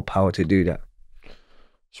willpower to do that.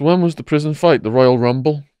 So when was the prison fight? The Royal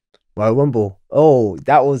Rumble? Royal Rumble. Oh,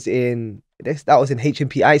 that was in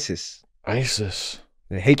HMP ISIS. ISIS.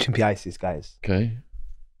 The HMP ISIS, guys. Okay.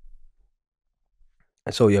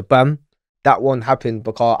 And so yeah, bam. That one happened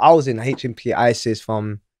because I was in HMP ISIS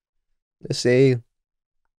from, let's say,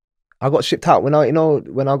 I got shipped out when I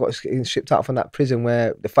got shipped out from that prison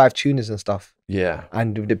where the 5 tuners and stuff. Yeah.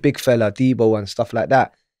 And the big fella, Debo and stuff like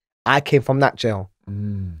that. I came from that jail.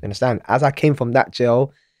 Mm. You understand? As I came from that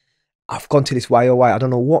jail, I've gone to this YOY. I don't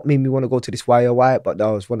know what made me want to go to this YOY, but that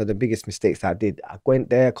was one of the biggest mistakes that I did. I went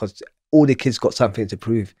there because all the kids got something to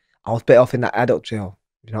prove. I was better off in that adult jail.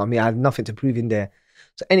 You know what I mean? I had nothing to prove in there.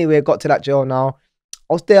 So anyway, I got to that jail now.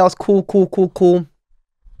 I was there. I was cool.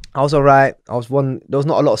 I was all right. There was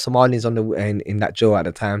not a lot of Somalis in that jail at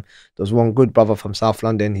the time. There was one good brother from South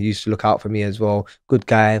London. He used to look out for me as well. Good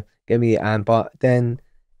guy. Gave me a hand. But then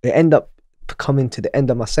it ended up coming to the end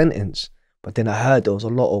of my sentence. But then I heard there was a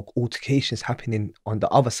lot of altercations happening on the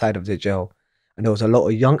other side of the jail. And there was a lot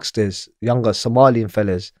of youngsters, younger Somalian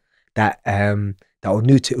fellas that were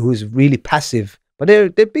new to, who was really passive. But they're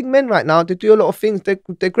big men right now. They do a lot of things.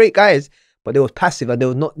 They're great guys. But they were passive and they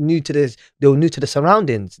were not new to this. They were new to the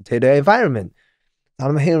surroundings, to the environment. And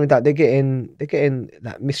I'm hearing that they're getting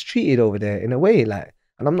like mistreated over there in a way. Like,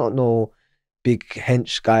 and I'm not no big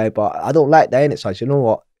hench guy, but I don't like that in it. So you know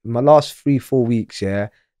what? My last 3-4 weeks, yeah.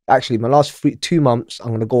 Actually, my last 2 months,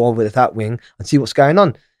 I'm gonna go over to that wing and see what's going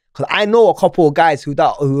on. Because I know a couple of guys who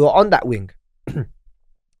are on that wing.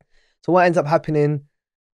 So what ends up happening?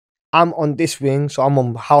 I'm on this wing, so I'm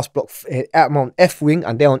on house block. I'm on F wing,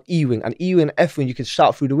 and they're on E wing. And E wing and F wing, you can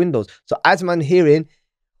shout through the windows. So as I'm hearing,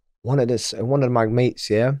 one of my mates,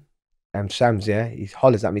 yeah, Sam's, yeah, he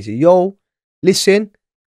hollers at me, he says, "Yo, listen,"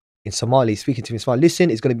 in Somali, speaking to me in Somali. "Listen,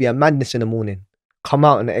 it's gonna be a madness in the morning. Come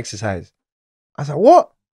out and exercise." I was like,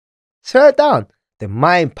 "What?" Slow it down. Then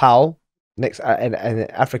my pal, next an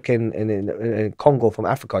African in Congo from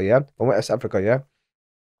Africa, yeah, from West Africa, yeah.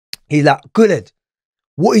 He's like, "Guled,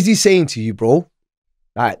 what is he saying to you, bro?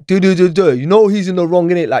 Like, do. You know he's in the wrong,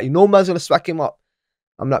 innit? Like, you know man's gonna smack him up."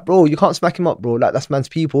 I'm like, "Bro, you can't smack him up, bro. Like, that's man's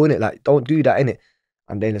people, innit? Like, don't do that, innit?"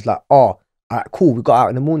 And then it's like, "Oh, all right, cool. We got out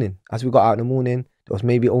in the morning. As we got out in the morning, there was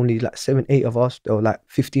maybe only like 7, 8 of us. There were like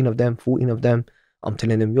 15 of them, 14 of them. I'm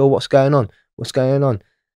telling them, yo, what's going on? What's going on?"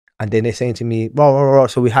 And then they're saying to me, "Raw."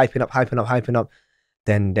 So we're hyping up.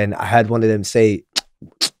 Then I heard one of them say,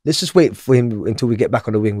 "Let's just wait for him until we get back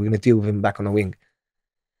on the wing. We're going to deal with him back on the wing."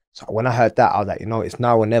 So when I heard that, I was like, it's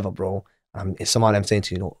now or never, bro. In Somali, I'm saying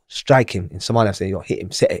to you, strike him. In Somali, I'm saying, hit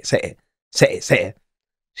him, set it.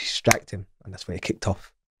 She striked him, and that's when it kicked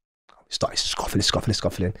off. We started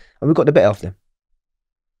scuffling. And we got the better of them.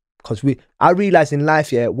 Because I realized in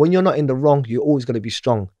life, yeah, when you're not in the wrong, you're always going to be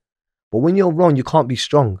strong. But when you're wrong, you can't be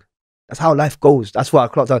strong. That's how life goes. That's why I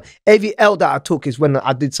clocked out. Every L that I took is when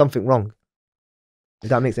I did something wrong. If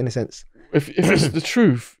that makes any sense. If it's the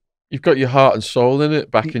truth, you've got your heart and soul in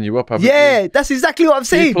it, backing you up, haven't Yeah, you? that's exactly what I'm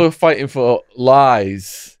saying. People are fighting for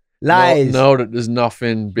lies. Know that there's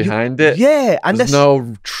nothing behind it. Yeah, and there's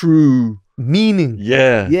no true meaning.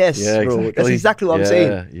 Yeah. Yes, yeah, bro. exactly. That's exactly what I'm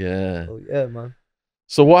saying. Yeah. Oh, yeah, man.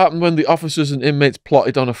 So what happened when the officers and inmates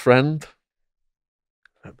plotted on a friend?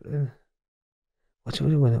 What do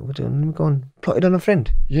we go on? Plotted on a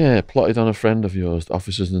friend? Yeah, plotted on a friend of yours. The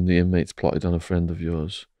officers and the inmates plotted on a friend of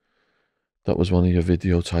yours. That was one of your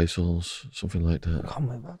video titles, something like that. Come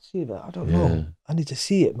on, man, see that? I don't know. I need to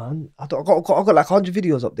see it, man. I got like 100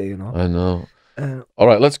 videos up there, you know. I know. All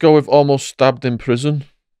right, let's go with almost stabbed in prison.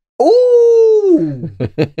 Ooh,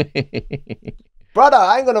 brother,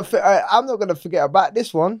 I'm not gonna forget about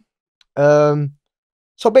this one.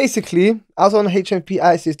 So basically, I was on HMP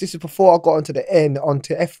ISIS. This is before I got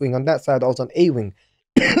onto F wing. On that side, I was on A wing.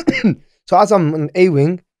 So as I'm on A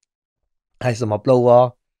wing, I had my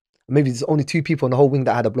blower. Maybe there's only 2 people in the whole wing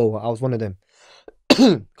that had a blower. I was one of them.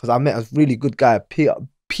 Because I met a really good guy,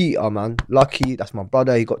 Peter, man. Lucky, that's my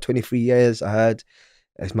brother. He got 23 years, I heard.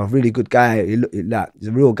 He's my really good guy. Like, he's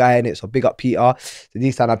a real guy in it. So big up Peter. So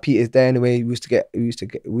this time Peter's there anyway. We used to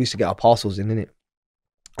get our parcels in it.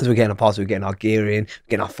 As we're getting our parcels, we're getting our gear in,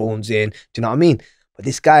 getting our phones in. Do you know what I mean? But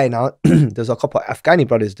this guy now, there's a couple of Afghani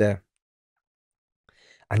brothers there,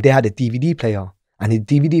 and they had a DVD player, and his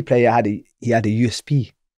DVD player had a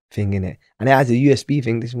USB thing in it, and it has a USB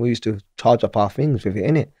thing. This is when we used to charge up our things with it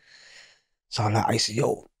in it. So I said,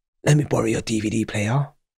 yo, let me borrow your DVD player.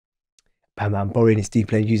 Bam, I'm borrowing his DVD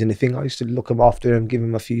player, using the thing. I used to look him after him, give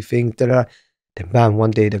him a few things. Then bam,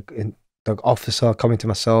 one day the officer coming to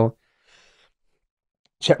my cell,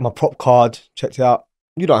 checked my prop card, checked it out.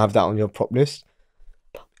 You don't have that on your prop list.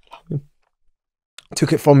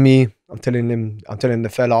 Took it from me. I'm telling the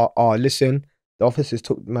fella, oh, listen, the officers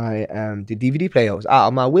took my the DVD player. It was out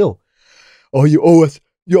of my will. Oh, you owe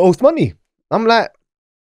us money. I'm like,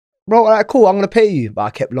 bro, all right, cool, I'm gonna pay you. But I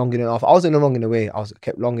kept longing it off. I was in the wrong in a way.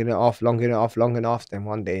 Kept longing it off. Then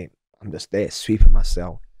one day, I'm just there sweeping my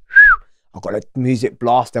cell. I got the music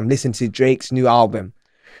blast. I'm listening to Drake's new album.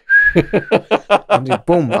 I'm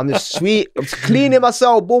just sweet. I'm just cleaning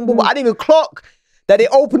myself. Boom, boom. I didn't even clock that they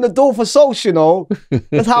opened the door for Soch, you know.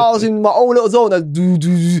 That's how I was in my own little zone.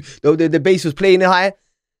 The bass was playing high.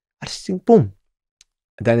 I just think, boom.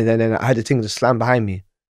 And then I had the thing just slam behind me.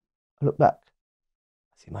 I look back.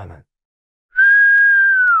 I see my man.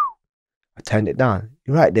 I turned it down.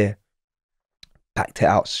 You're right there. Backed it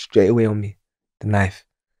out straight away on me. The knife.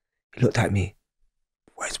 He looked at me.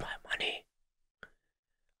 Where's my money?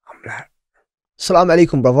 I'm like, Assalamu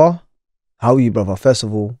alaikum, brother. How are you, brother? First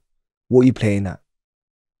of all, what are you playing at?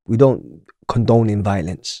 We don't condone in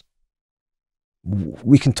violence.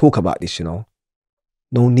 We can talk about this, you know.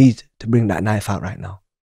 No need to bring that knife out right now.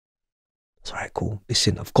 It's alright, cool.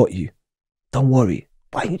 Listen, I've got you. Don't worry.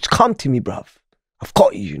 Why don't you come to me, bruv? I've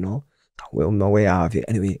got you, you know. I went on my way out of it.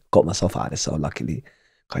 Anyway, got myself out of the cell, luckily.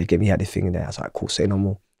 Can you get me out of the thing in there? I was like, cool, say no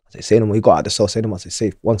more. I said, say no more. You got out of the cell, say no more. I said,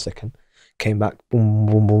 safe, 1 second. Came back, boom,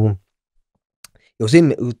 boom, boom. It was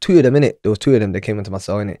two of them in it. There was two of them that came into my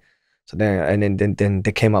cell in it. So then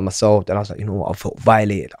they came out my cell. Then I was like, you know what? I felt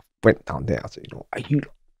violated. I went down there. I said, you know, I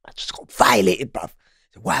just got violated, bruv. I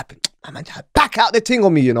said, what happened? My man tried to back out the thing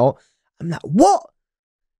on me, you know. I'm like, what?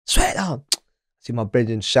 Swear down. See my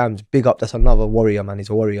brethren Shams, big up. That's another warrior, man. He's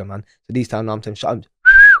a warrior, man. So these time now I'm saying, Shams,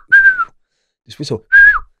 this whistle,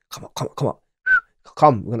 come on.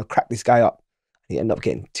 Come, we're gonna crack this guy up. He ended up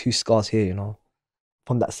getting 2 scars here, you know,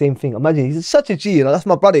 from that same thing. Imagine, he's such a G, you know. That's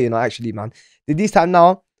my brother, you know, actually, man. This time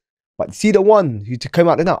now, but see the one who came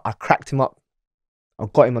out there now, I cracked him up. I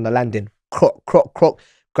got him on the landing. Croc.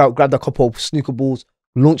 Grabbed a couple of snooker balls,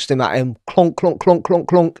 launched him at him.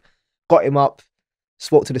 Clonk. Got him up.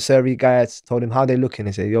 Spoke to the survey guys, told him how they looking.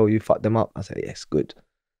 They said, yo, you fucked them up. I said, yes, good.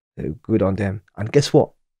 They're good on them. And guess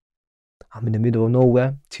what? I'm in the middle of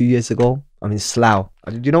nowhere 2 years ago. I'm in Slough.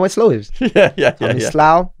 Do you know where Slough is? Yeah. I'm in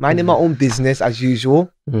Slough, minding my own business as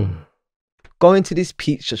usual. Going to this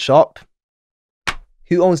pizza shop.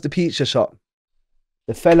 Who owns the pizza shop?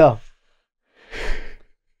 The fella.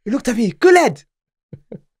 He looked at me, Guled.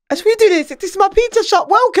 As we do this is my pizza shop,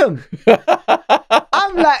 welcome.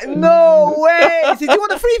 I'm like, no way. He said, you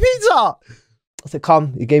want a free pizza? I said,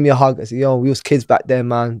 come. He gave me a hug. I said, yo, we was kids back then,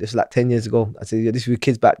 man. This was like 10 years ago. I said, yeah, this was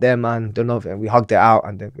kids back then, man. Don't know. And we hugged it out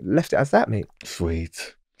and then we left it as that, mate.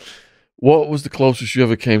 Sweet. What was the closest you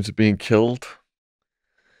ever came to being killed?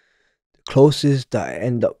 The closest that I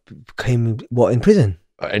ended up came, what, in prison?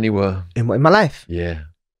 Anywhere. In my life? Yeah.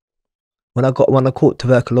 When I caught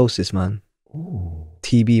tuberculosis, man. Ooh.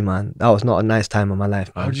 TB, man. That was not a nice time of my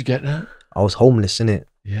life, man. How'd you get that? I was homeless, innit?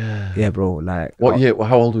 Yeah. Yeah, bro. Like, what year?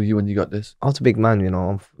 How old were you when you got this? I was a big man, you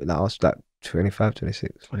know. I was like 25,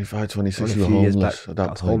 26. 25, 26, A you were few years homeless back, at that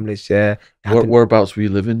I was point. homeless, yeah. Whereabouts were you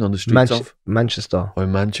living? On the streets of? Manchester. Oh,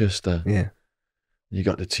 in Manchester. Yeah. You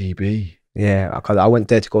got the TB. Yeah, because I went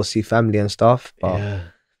there to go see family and stuff. But Yeah.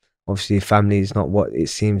 obviously family is not what it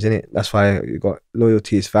seems, innit? That's why you got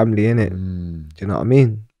loyalty is family, innit? Do you know what I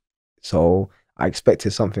mean? So I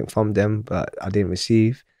expected something from them, but I didn't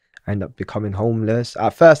receive. I ended up becoming homeless.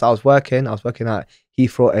 At first, I was working at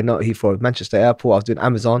Heathrow, not Heathrow, Manchester Airport. I was doing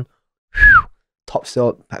Amazon, top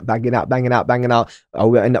sale, banging out. I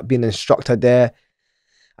would end up being an instructor there.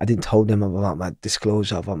 I didn't tell them about my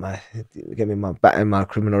disclosure, about my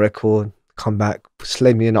criminal record. Come back,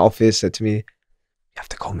 slammed me in the office, said to me, "You have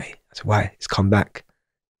to go, mate." I said, "Why?" It's come back.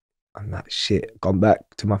 I'm like, shit. Gone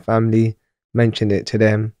back to my family, mentioned it to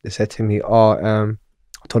them. They said to me, I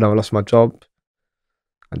told them I lost my job.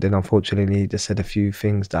 And then unfortunately they said a few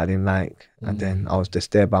things that I didn't like. And then I was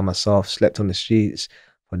just there by myself, slept on the streets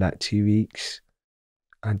for like 2 weeks.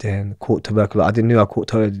 And then caught tuberculosis. I didn't know I caught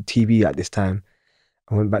TB at this time.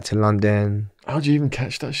 I went back to London. How'd you even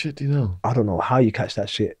catch that shit? Do you know? I don't know how you catch that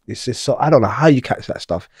shit. It's just so I don't know how you catch that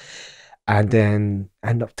stuff. And then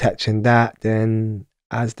end up catching that. Then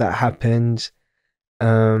as that happened,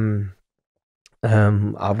 I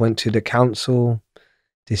went to the council.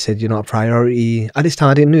 They said you're not a priority. At this time,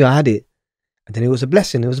 I didn't know I had it, and then it was a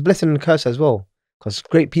blessing. It was a blessing and a curse as well. Because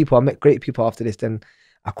great people, I met great people after this. Then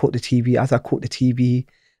I caught the TB. As I caught the TB,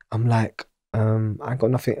 I'm like, I ain't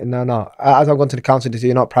got nothing. No. As I've gone to the council, they say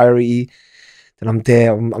you're not a priority. Then I'm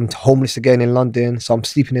there. I'm homeless again in London, so I'm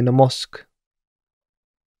sleeping in the mosque.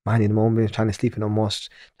 Minding the moment, trying to sleep in a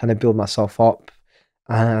mosque, trying to build myself up.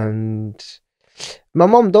 And my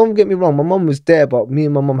mum, don't get me wrong, my mum was there, but me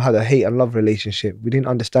and my mum had a hate and love relationship. We didn't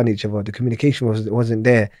understand each other. The communication wasn't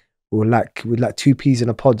there. We were like two peas in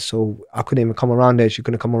a pod, so I couldn't even come around there. She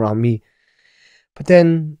couldn't come around me. But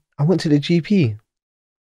then I went to the GP.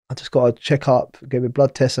 I just got a check up, gave me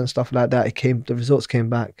blood tests and stuff like that. The results came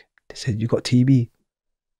back. They said you got TB.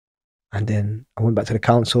 And then I went back to the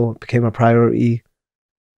council, became a priority.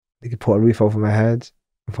 They could put a roof over my head.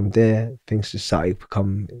 And from there, things just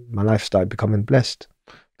my life started becoming blessed.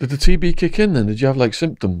 Did the TB kick in then? Did you have like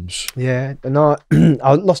symptoms? Yeah, no,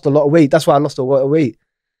 I lost a lot of weight. That's why I lost a lot of weight.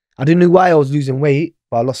 I didn't know why I was losing weight,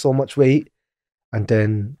 but I lost so much weight. And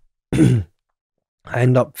then I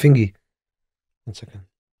end up thingy. 1 second.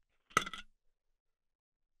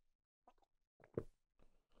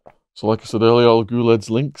 So like I said earlier, all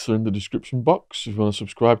Guled's links are in the description box if you want to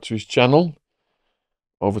subscribe to his channel.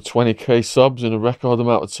 Over 20k subs in a record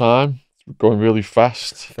amount of time. It's going really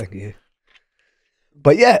fast. Thank you.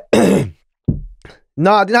 But yeah,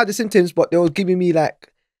 no, I didn't have the symptoms, but they were giving me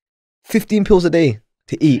like 15 pills a day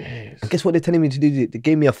to eat. Jeez. And guess what they're telling me to do? They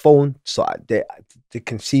gave me a phone so they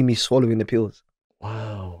can see me swallowing the pills.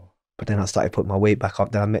 Wow. But then I started putting my weight back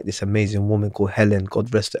up. Then I met this amazing woman called Helen.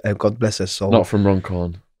 God bless her soul. Not from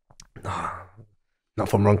Runcorn. No, not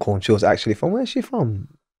from Runcorn. She was actually from, where's she from?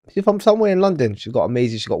 She's from somewhere in London. She's got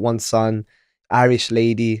amazing. She got one son, Irish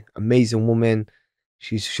lady, amazing woman.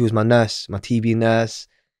 She was my nurse, my TB nurse.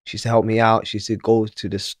 She used to help me out. She used to go to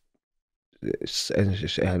this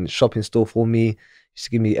shopping store for me. She used to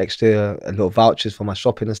give me extra little vouchers for my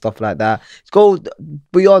shopping and stuff like that. It's go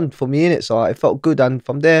beyond for me, innit? So it felt good. And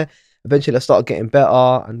from there, eventually I started getting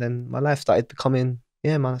better. And then my life started becoming,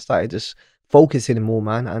 I started just focusing more,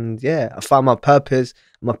 man. And yeah, I found my purpose.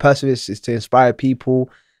 My purpose is to inspire people.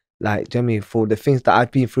 Like, do you know what I mean, for the things that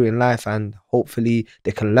I've been through in life, and hopefully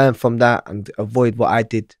they can learn from that and avoid what I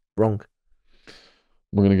did wrong.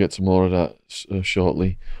 We're going to get to more of that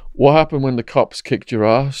shortly. What happened when the cops kicked your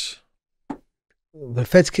ass? The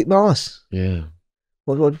feds kicked my ass. Yeah.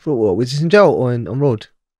 What was this in jail or on road?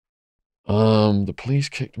 The police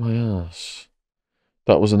kicked my ass.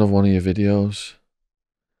 That was another one of your videos.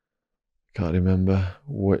 Can't remember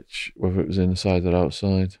whether it was inside or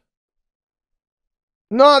outside.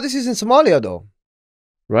 No, this is in Somalia though.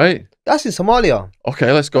 Right? That's in Somalia.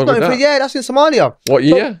 Okay, let's go with that. Yeah, that's in Somalia. What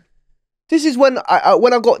year? This is when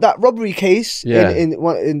I got that robbery case. Yeah.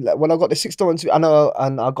 When I got the 6 and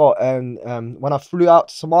I got when I flew out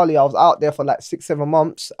to Somalia, I was out there for like 6-7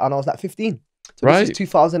 months, and I was like 15. So right. This is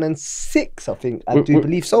 2006, I think. I do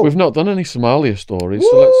believe so. We've not done any Somalia stories, Woo!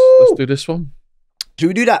 so let's do this one. Should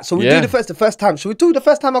we do that? So we do the first time. Should we do the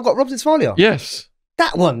first time I got robbed in Somalia? Yes.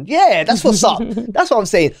 That one, yeah, that's what's up. That's what I'm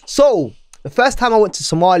saying. So the first time I went to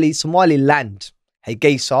Somaliland,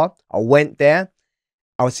 Hargeisa, I went there.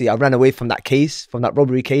 Obviously, I ran away from that case, from that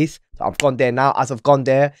robbery case. So I've gone there now. As I've gone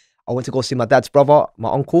there, I went to go see my dad's brother, my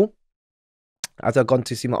uncle. As I've gone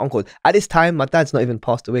to see my uncle. At this time, my dad's not even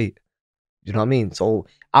passed away. You know what I mean? So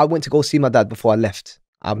I went to go see my dad before I left.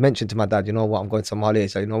 I mentioned to my dad, you know what, I'm going to Somalia.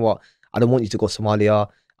 So you know what, I don't want you to go to Somalia.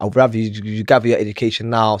 I'd rather you gather your education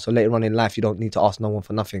now, so later on in life, you don't need to ask no one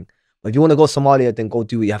for nothing. But if you want to go to Somalia, then go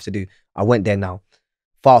do what you have to do. I went there now.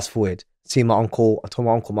 Fast forward, see my uncle. I told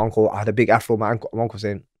my uncle, I had a big afro. My uncle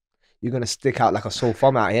saying, you're going to stick out like a sore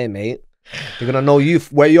thumb out here, mate. They're going to know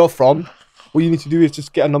where you're from. All you need to do is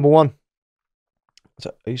just get a number one. I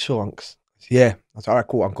said, are you sure, unks? Yeah. I said, all right,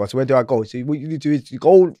 cool, uncle. So where do I go? So what you need to do is you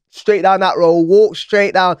go straight down that road, walk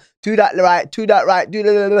straight down, do that right, do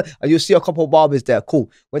and you'll see a couple of barbers there.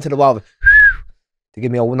 Cool. Went to the barber. They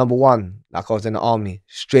give me a number one, like I was in the army,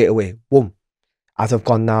 straight away. Boom. As I've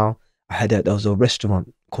gone now, I heard that there was a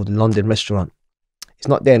restaurant called the London Restaurant. It's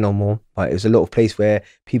not there no more, but it was a little place where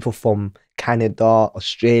people from Canada,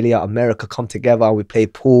 Australia, America come together and we play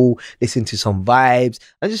pool, listen to some vibes.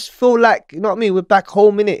 I just feel like, you know what I mean, we're back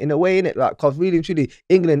home, innit, in a way, innit? Like, because really and truly,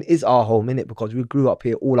 England is our home, innit? Because we grew up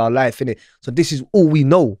here all our life, innit? So this is all we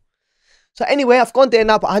know. So anyway, I've gone there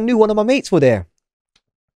now, but I knew one of my mates were there.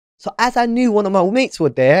 So as I knew one of my mates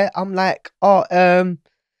were there, I'm like, oh, and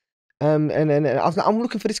I was like, I'm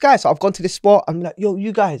looking for this guy. So I've gone to this spot. I'm like, yo,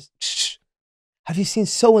 you guys, shh, have you seen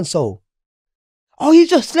so and so? Oh, he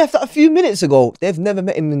just left a few minutes ago. They've never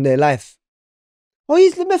met him in their life. Oh,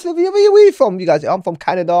 he's left. Where are you from? You guys, I'm from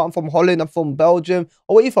Canada. I'm from Holland. I'm from Belgium.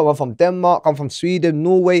 Oh, where are you from? I'm from Denmark. I'm from Sweden,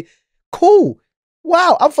 Norway. Cool.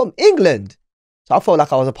 Wow, I'm from England. So I felt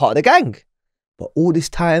like I was a part of the gang. But all this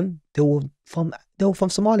time, they were from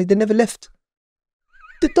Somali. They never left.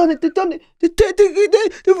 They done it. They put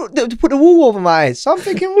the wool over my eyes. So I'm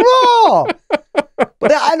thinking, raw. But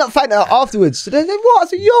then I ended up finding out afterwards. So they said, what? I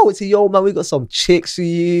said, yo, man, we got some chicks for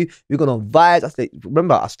you. We got on vibes. I said,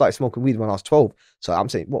 remember, I started smoking weed when I was 12. So I'm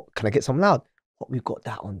saying, what, can I get some loud? What, we got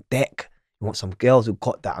that on deck. You want some girls who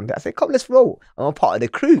got that on deck? I said, come, let's roll. I'm a part of the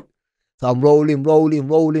crew. So I'm rolling.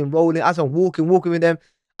 As I'm walking with them.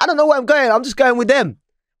 I don't know where I'm going. I'm just going with them.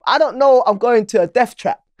 I don't know I'm going to a death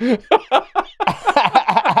trap.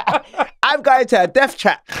 I'm going to a death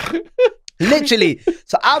trap. Literally.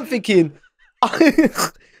 So I'm thinking,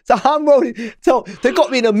 so I'm rolling. So they got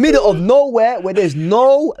me in the middle of nowhere where there's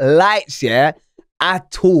no lights, yeah,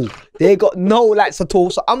 at all. They got no lights at all.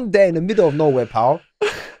 So I'm there in the middle of nowhere, pal.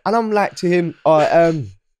 And I'm like to him,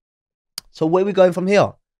 so where are we going from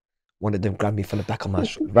here? One of them grabbed me from the back of my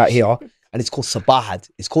right here. And it's called Sabahad.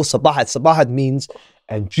 It's called Sabahad. Sabahad means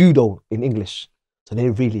judo in English. So they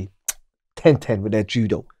really 10-10 with their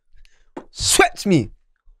judo. Swept me.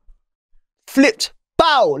 Flipped.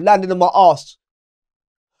 Bow. Landed on my ass.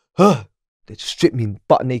 They just stripped me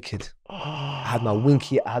butt naked. I had my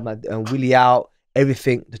winky, I had my willy out.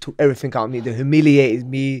 Everything. They took everything out of me. They humiliated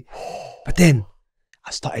me. But then I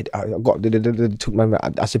took my,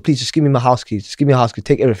 I said, please just give me my house keys. Just give me a house key.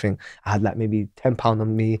 Take everything. I had like maybe £10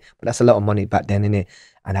 on me, but that's a lot of money back then, innit?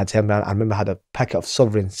 And I had £10. I remember I had a packet of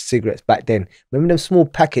Sovereign cigarettes back then. Remember them small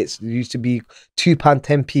packets? They used to be £2,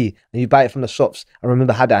 10p, and you buy it from the shops. I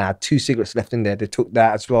remember I had 2 cigarettes left in there. They took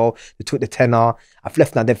that as well. They took the tenner. I've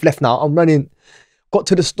left now. They've left now. I'm running. Got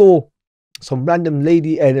to the store. Some random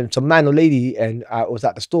lady and some man or lady, and I was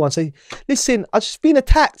at the store and say, listen, I've just been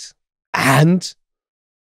attacked, and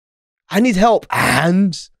I need help.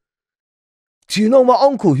 And do you know my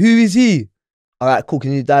uncle? Who is he? All right, cool.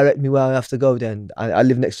 Can you direct me where I have to go then? I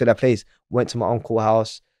live next to that place. Went to my uncle's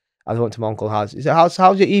house. I went to my uncle's house. He said,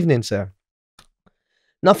 how's your evening, sir?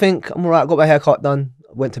 Nothing. I'm all right. Got my haircut done.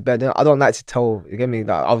 Went to bed. I don't like to tell, you get me?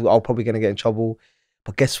 That I'll probably going to get in trouble.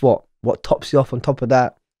 But guess what? What tops you off on top of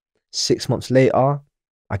that? 6 months later,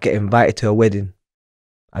 I get invited to a wedding.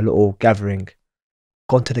 A little gathering.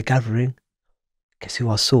 Gone to the gathering. Guess who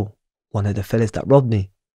I saw? One of the fellas that robbed me.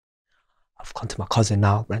 I've gone to my cousin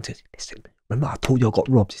now. Ran to, listen, remember I told you I got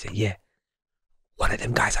robbed? He said, yeah. One of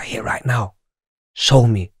them guys are here right now. Show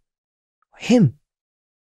me. Him.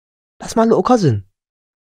 That's my little cousin.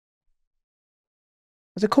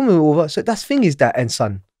 I said, come over. So that's thing is that, and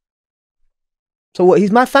son. So what,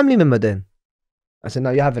 he's my family member then? I said,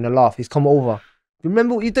 no, you're having a laugh. He's come over.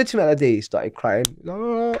 Remember what you did to me that day? He started crying.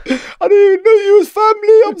 Oh, I didn't even know you was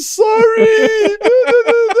family. I'm sorry.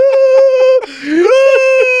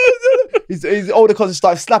 His older cousin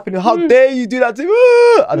started slapping him. How dare you do that to me?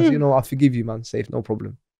 I said, you know, I forgive you, man. Safe, no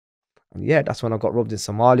problem. And yeah, that's when I got robbed in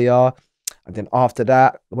Somalia. And then after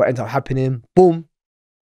that, what ended up happening, boom.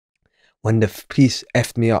 When the police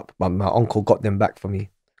effed me up, my uncle got them back for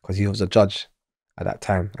me because he was a judge at that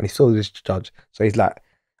time. And he still is a judge. So he's like,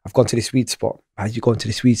 I've gone to this weed spot. As you gone to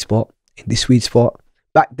this weed spot, in this weed spot,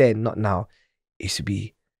 back then, not now, it used to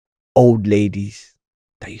be old ladies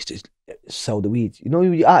that used to sell the weed. You know,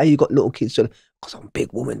 you out here, you got little kids selling, got some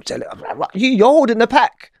big woman selling. I'm like, you're holding the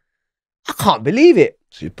pack. I can't believe it.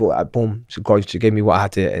 She brought that, boom. She gave me what I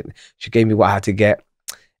had to. She gave me what I had to get,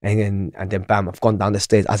 and then bam, I've gone down the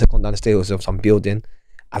stairs. As I've gone down the stairs, there was some building.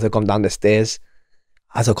 As I've gone down the stairs,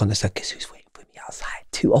 guess who's waiting for me outside?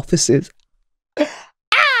 2 officers.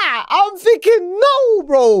 I'm thinking, no,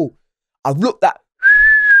 bro. I've looked at.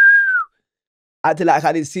 I acted like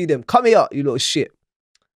I didn't see them. Come here, you little shit.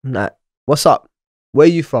 I'm like, what's up? Where are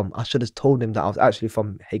you from? I should have told them that I was actually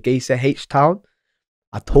from Hegesa, H-Town.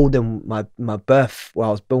 I told them my birth, where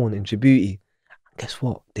I was born in Djibouti. Guess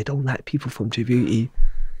what? They don't like people from Djibouti.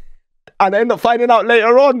 And I end up finding out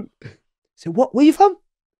later on. So what? Where you from?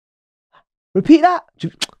 Repeat that.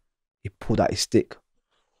 He pulled out his stick.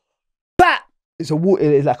 Bat! It's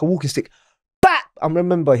like a walking stick. Bat! I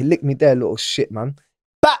remember he licked me there, little shit, man.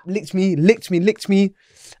 Bat! Licked me.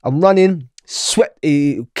 I'm running. Sweat.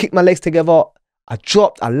 He kicked my legs together. I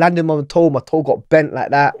dropped. I landed on my toe. My toe got bent like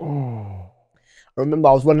that. I remember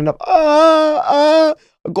I was running up.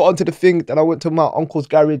 I got onto the thing, then I went to my uncle's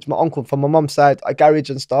garage, my uncle from my mum's side, a garage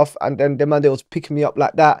and stuff. And then the man, they was picking me up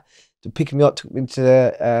like that. To picking me up, took me to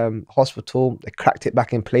the hospital. They cracked it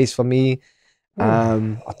back in place for me.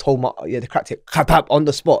 I told my, they cracked it, clap, on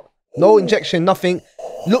the spot. No injection, nothing.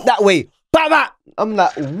 Look that way. Bam. I'm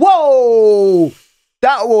like, whoa,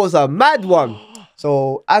 that was a mad one.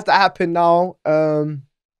 So as that happened now,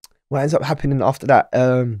 what ends up happening after that,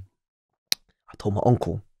 I told my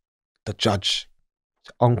uncle, the judge,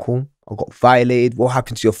 uncle, I got violated. What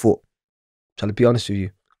happened to your foot? Shall I be honest with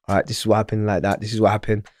you? All right, this is what happened like that. This is what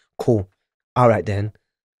happened. Cool. All right then.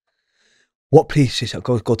 What police station?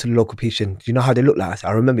 Go to the local police station. Do you know how they look like? I said,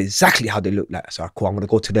 I remember exactly how they look like. So cool, I'm going to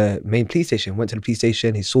go to the main police station. Went to the police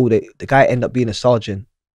station. He saw that the guy ended up being a sergeant.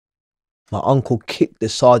 My uncle kicked the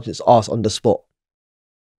sergeant's ass on the spot.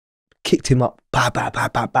 Kicked him up. Bap.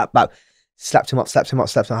 Slapped him up.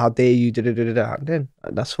 How dare you? And then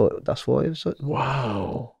that's what it was.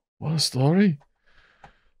 Wow. What a story.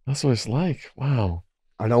 That's what it's like. Wow.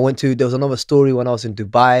 And there was another story when I was in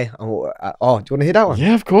Dubai. Oh, do you want to hear that one?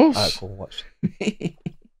 Yeah, of course. All right, cool, watch.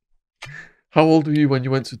 How old were you when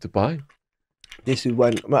you went to Dubai? This is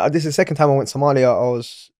the second time I went to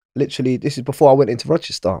Somalia. This is before I went into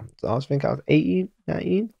Rochester. So I was 18,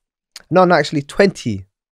 19. No, actually 20.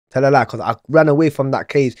 Tell a lie, because I ran away from that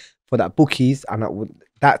case for that bookies. And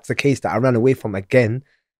that's the case that I ran away from again.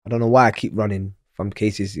 I don't know why I keep running from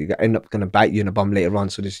cases. You end up going to bite you in the bum later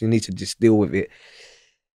on. So you need to just deal with it.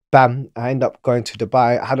 Bam, I end up going to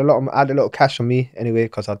Dubai. I had a lot of cash on me anyway,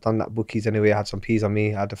 because I'd done that bookies anyway. I had some peas on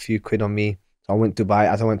me. I had a few quid on me. So I went to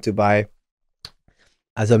Dubai. As I went to Dubai,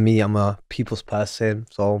 I'm a people's person.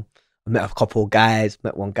 So I met a couple of guys.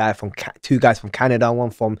 Met two guys from Canada, one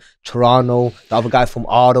from Toronto, the other guy from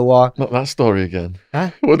Ottawa. Not that story again. Huh?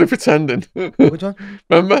 What are they pretending? Which one?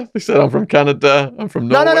 Remember? They said, I'm from Canada. I'm from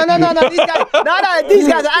Norway. No. These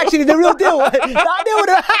guys are actually the real deal. They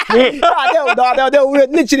were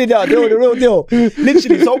literally the real deal.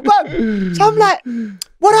 Literally. So, bam. So I'm like,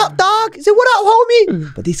 what up, dog? He said, what up,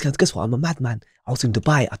 homie? But these guys, guess what? I'm a madman. I was in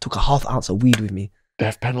Dubai. I took a half ounce of weed with me.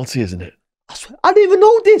 Death penalty, isn't it? I swear, I didn't even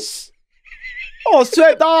know this. Oh,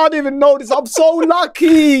 swear, I didn't even know this. I'm so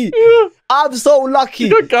lucky. Yeah. I'm so lucky.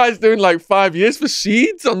 You got guys doing like 5 years for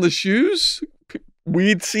seeds on the shoes.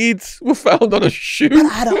 Weed seeds were found on a shoe. And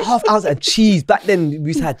I had a half ounce of cheese. Back then, we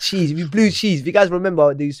used to have cheese. Blue cheese. If you guys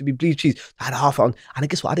remember, there used to be blue cheese. I had a half ounce. And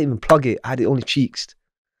guess what? I didn't even plug it. I had it only cheeks.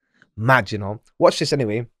 Mad, you know. Watch this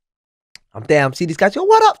anyway. I'm there. I'm seeing these guys. Yo,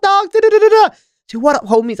 what up, dog? So what up,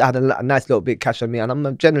 homies? I had a nice little bit of cash on me. And I'm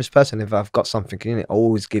a generous person. If I've got something in it, I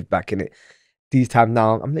always give back in it. These times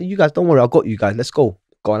now, I'm like, you guys, don't worry. I got you guys. Let's go.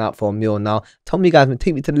 Going out for a meal now. Tell me, guys,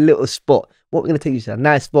 take me to the little spot. What we're going to take you to a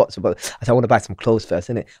nice spot. So, I said, I want to buy some clothes first,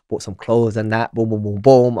 innit? Bought some clothes and that. Boom, boom, boom,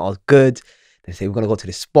 boom. I was good. They say, we're going to go to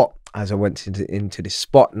this spot. As I went into this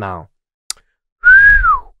spot now.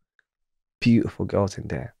 Beautiful girls in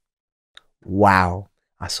there. Wow.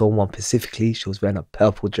 I saw one specifically. She was wearing a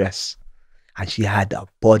purple dress. And she had the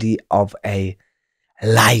body of a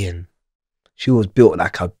lion. She was built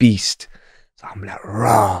like a beast. So I'm like,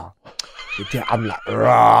 raw. I'm like,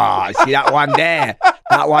 raw. See that one there?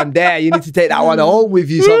 That one there. You need to take that one home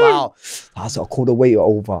with you somehow. So I called the waiter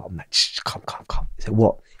over. I'm like, shh, come. He said,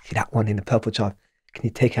 what? See that one in the purple jar? Can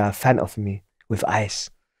you take a Fanta for me with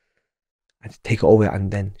ice? I just take it over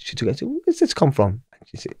and then she took it. I said, where's this come from? And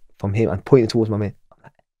she said, from him. And pointing towards my mate.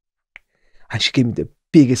 And she gave me the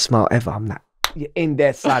biggest smile ever. I'm like, you're in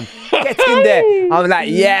there, son. Get in there. I'm like,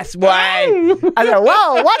 yes, boy. I said,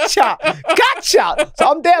 wow, watch out. Gotcha. So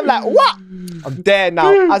I'm there, I'm like, what? I'm there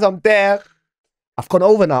now. As I'm there, I've gone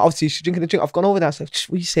over now. Obviously, she's drinking the drink. I've gone over now. I said,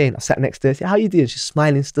 what are you saying? I sat next to her. I said, how you doing? She's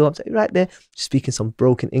smiling still. I'm saying, right there. She's speaking some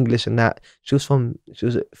broken English and that. She was from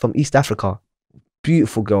East Africa.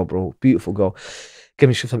 Beautiful girl, bro. Beautiful girl. She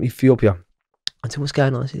was from Ethiopia. I said, what's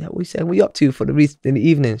going on? I said, what are you saying? What are you up to in the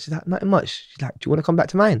evening? She's like, nothing much. She's like, do you want to come back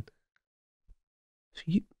to mine? So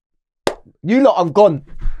you lot, I'm gone.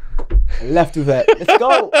 I left with her.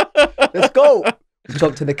 Let's go.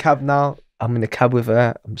 Jumped in the cab now. I'm in the cab with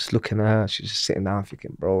her. I'm just looking at her. She's just sitting down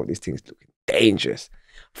thinking, bro, this thing's looking dangerous.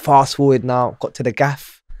 Fast forward now, got to the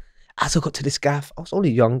gaff. As I got to this gaff, I was only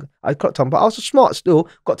young. I clocked on, but I was smart still.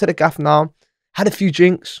 Got to the gaff now. Had a few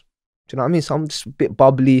drinks. Do you know what I mean? So I'm just a bit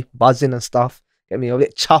bubbly, buzzing and stuff. Get me a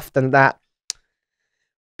bit chuffed and that.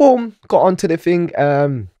 Boom. Got onto the thing.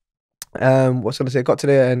 What's I gonna say? Got to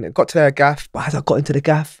the gaff. But as I got into the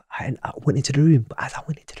gaff, I went into the room. But as I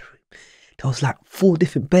went into the room, there was like 4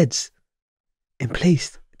 different beds in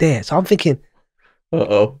place there. So I'm thinking,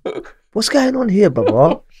 what's going on here,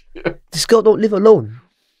 brother? This girl don't live alone.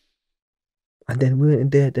 And then we went in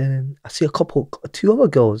there. Then I see two other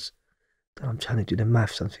girls. Then I'm trying to do the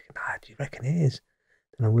maths. I'm thinking, nah, do you reckon it is?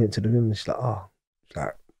 Then I went into the room and she's like, oh, she's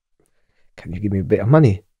like, can you give me a bit of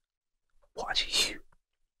money? What are you?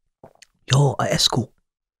 You're an escort.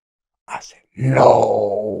 I said,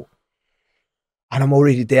 no. And I'm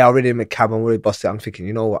already there, already in my cab. I'm already busted. I'm thinking,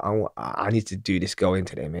 you know what? I need to do this girl in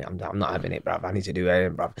today, mate. I'm not having it, bruv. I need to do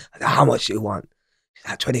it, bruv. I said, how much do you want? She's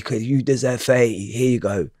like, 20 quid. You deserve 30. Here you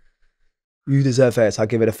go. You deserve 30. So I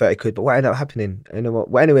give her the 30 quid. But what ended up happening? You know what?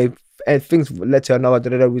 Well, anyway, things led to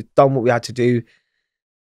another. We've done what we had to do.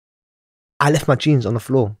 I left my jeans on the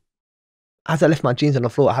floor. As I left my jeans on the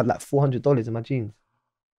floor, I had like $400 in my jeans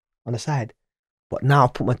on the side. But now I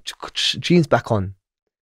put my jeans back on.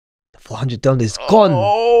 The $400 is gone.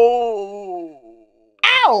 Oh.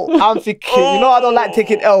 Ow! I'm thinking, you know, I don't like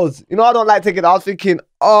taking L's. You know, I don't like taking. I was thinking,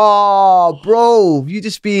 oh, bro, you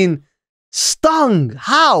just been stung.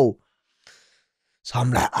 How? So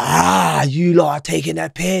I'm like, you lot are taking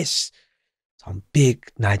that piss. Some big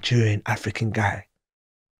Nigerian African guy,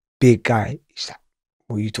 big guy. He's like,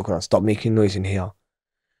 what are you talking about? Stop making noise in here.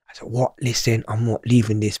 I said, what? Listen, I'm not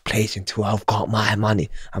leaving this place until I've got my money.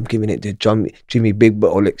 I'm giving it to Jimmy Big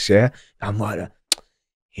Bottle Licks, yeah? I'm like,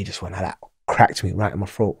 he just went like that, cracked me right in my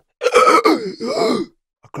throat.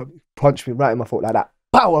 Punched me right in my throat like that.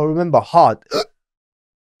 Pow, I remember hard. It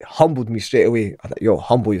humbled me straight away. I was like, yo,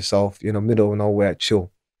 humble yourself. You're in the middle of nowhere,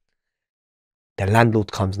 chill. The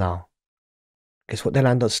landlord comes now. Guess what the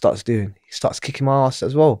landlord starts doing? He starts kicking my ass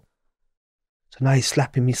as well. So now he's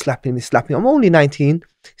slapping me. I'm only 19.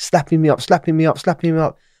 Slapping me up.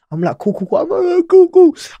 I'm like, cool. I'm like,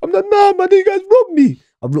 cool. I'm like, nah, man, you guys robbed me.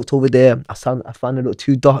 I've looked over there. I found a little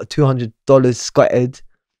 $200 scattered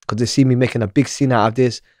because they see me making a big scene out of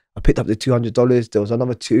this. I picked up the $200. There was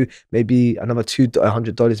another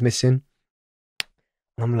 $200 missing.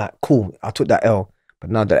 And I'm like, cool. I took that L. But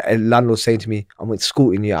now the landlord's saying to me, I'm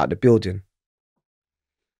escorting you out of the building.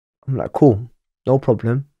 I'm like, cool. No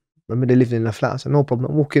problem. Remember they lived in a flat. I said, no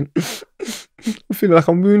problem. I'm walking. I feel like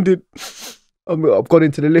I'm wounded. I've gone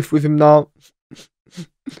into the lift with him now.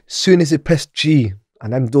 Soon as he pressed G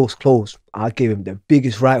and them doors closed, I gave him the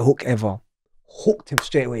biggest right hook ever. Hooked him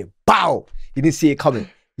straight away. Bow! He didn't see it coming.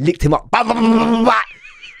 Licked him up. Bah, bah, bah, bah.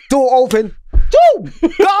 Door open. Boom!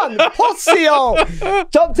 Gone! Possio!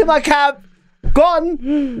 Jumped in my cab.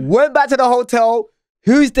 Gone. Went back to the hotel.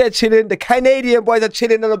 Who's there chilling? The Canadian boys are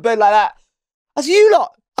chilling on the bed like that. I said, you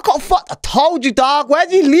lot, I got fucked. I told you, dog.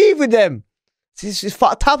 Where'd you leave with them? It's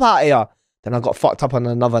fucked up out here. Then I got fucked up on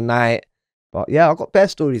another night. But yeah, I got bare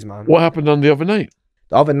stories, man. What happened on the other night?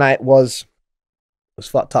 The other night was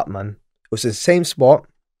fucked up, man. It was the same spot.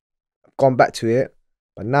 I've gone back to it.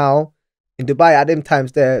 But now, in Dubai, at them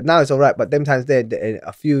times there, now it's all right, but them times there,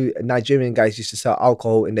 a few Nigerian guys used to sell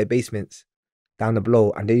alcohol in their basements down the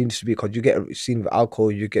below. And they used to be, because you get seen with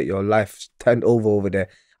alcohol, you get your life turned over there.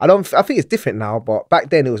 I think it's different now, but back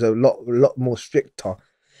then it was a lot more stricter.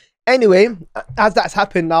 Anyway, as that's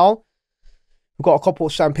happened now, we've got a couple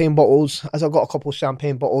of champagne bottles. As I've got a couple of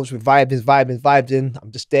champagne bottles with vibing.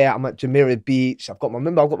 I'm just there. I'm at Jumeirah Beach. I've got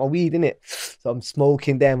my weed in it. So I'm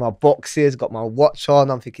smoking there, my boxes, got my watch on.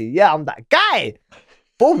 I'm thinking, yeah, I'm that guy.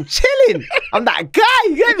 Boom, chilling. I'm that guy.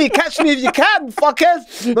 You get me? Catch me if you can,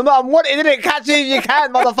 fuckers. Remember, I'm wanted, didn't catch me if you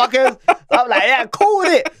can, motherfuckers. So I'm like, yeah, cool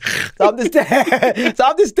with it. So I'm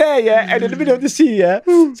just there. Yeah, and in the middle of the sea, yeah.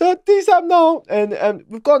 So this time now, and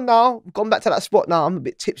we've gone back to that spot now. I'm a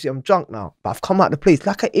bit tipsy, I'm drunk now. But I've come out of the place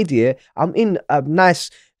like an idiot. I'm in a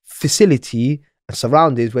nice facility and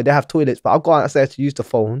surroundings where they have toilets, but I've gone outside to use the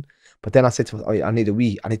phone. But then I said to myself, oh yeah, I need a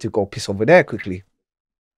wee. I need to go piss over there quickly.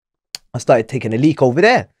 I started taking a leak over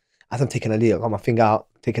there. As I'm taking a leak, I got my finger out,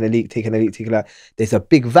 taking a leak. There's a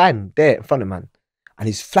big van there in front of man. And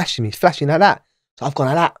he's flashing like that. So I've gone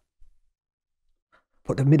like that.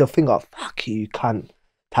 Put the middle finger up, fuck you cunt,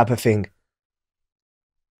 type of thing.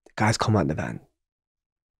 The guy's come out the van.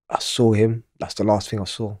 I saw him. That's the last thing I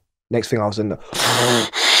saw. Next thing I was I'm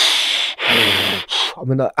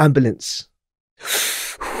in the ambulance.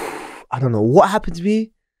 I don't know what happened to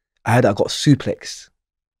me. I got suplexed.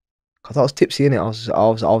 Because I was tipsy in it. I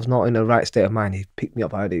was not in the right state of mind. He picked me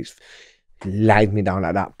up out of it. He laid me down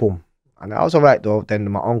like that. Boom. And I was all right though.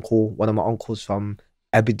 Then one of my uncles from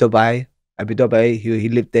Abu Dhabi, he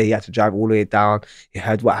lived there. He had to drive all the way down. He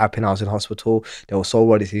heard what happened. I was in hospital. They were so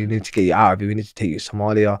worried. They said, you need to get you out of here. We need to take you to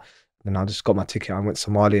Somalia. Then I just got my ticket. I went to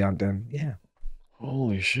Somalia and then, yeah.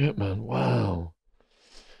 Holy shit, man. Wow.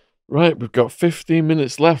 Right, we've got 15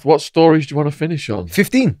 minutes left. What stories do you want to finish on?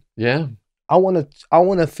 15? Yeah. I wanna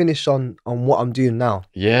finish on what I'm doing now.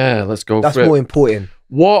 Yeah, let's go. That's more important.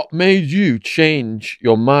 What made you change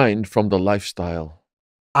your mind from the lifestyle?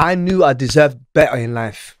 I knew I deserved better in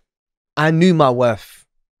life. I knew my worth.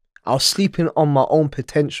 I was sleeping on my own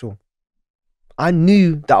potential. I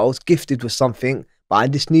knew that I was gifted with something, but I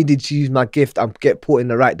just needed to use my gift and get put in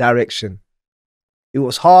the right direction. It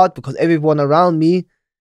was hard because everyone around me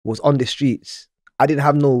was on the streets. I didn't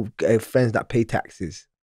have no friends that pay taxes.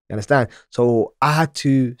 You understand? So I had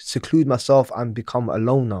to seclude myself and become a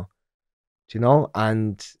loner. Do you know?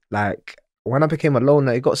 And like when I became a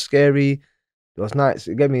loner, it got scary. It was nice.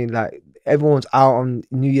 You get me? Like everyone's out on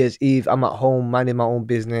New Year's Eve. I'm at home minding my own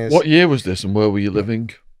business. What year was this and where were you living?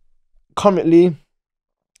 Currently,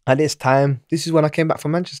 at this time, this is when I came back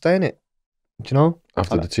from Manchester, innit? Do you know?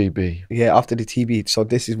 After the TB. Yeah, after the TB. So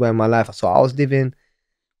this is where my life. So I was living.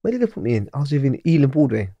 Where did they put me in? I was living in Ealing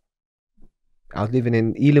Broadway. I was living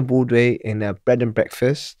in Ealing Broadway in a bread and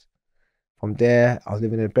breakfast. From there, I was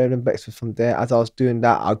living in a bread and breakfast. From there, as I was doing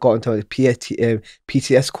that, I got into a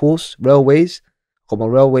PTS course, railways. Got my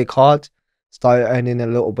railway card. Started earning a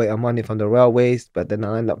little bit of money from the railways, but then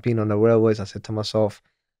I ended up being on the railways. I said to myself,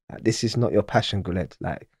 "This is not your passion, Guled.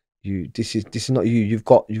 Like this is not you.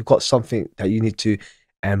 You've got something that you need to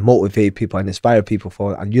motivate people and inspire people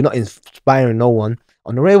for, and you're not inspiring no one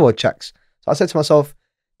on the railroad tracks." So I said to myself,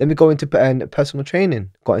 let me go into personal training.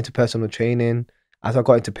 Got into personal training. As I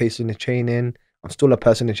got into personal training, I'm still a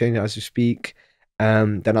personal trainer as we speak.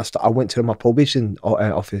 Then I went to my probation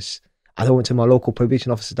office. As I went to my local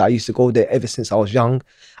probation office that I used to go there ever since I was young.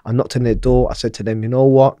 I knocked on their door. I said to them, you know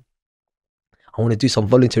what? I want to do some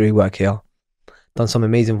voluntary work here. Done some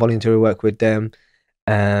amazing voluntary work with them.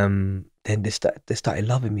 Then they started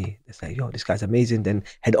loving me. It's like, yo, this guy's amazing. Then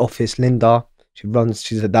head office, Linda,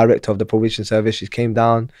 she's the director of the probation service. She came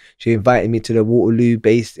down. She invited me to the Waterloo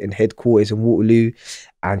based in headquarters in Waterloo.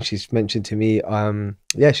 And she's mentioned to me,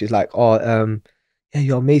 she's like, yeah,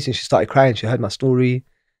 you're amazing. She started crying. She heard my story.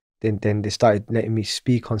 Then they started letting me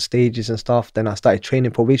speak on stages and stuff. Then I started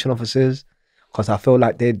training probation officers because I feel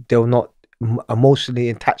like they were not emotionally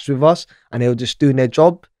attached with us and they were just doing their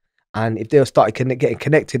job. And if they started getting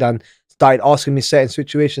connected and started asking me certain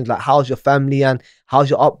situations like how's your family and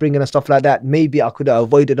how's your upbringing and stuff like that, maybe I could have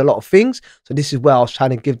avoided a lot of things. So this is where I was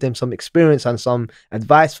trying to give them some experience and some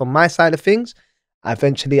advice from my side of things.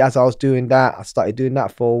 Eventually, as I was doing that, I started doing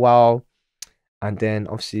that for a while. And then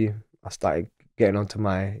obviously I started getting onto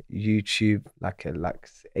my YouTube like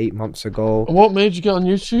 8 months ago. And what made you get on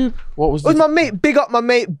YouTube? What was it? Was my mate, big up my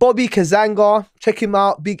mate Bobby Kazanga. Check him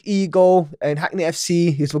out, Big Ego and Hackney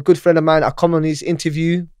FC. He's a good friend of mine. I come on his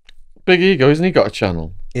interview. Big Ego, isn't he got a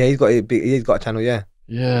channel? Yeah, he's got a channel, yeah.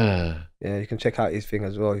 Yeah. Yeah, you can check out his thing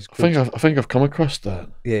as well. He's good. I think I've come across that.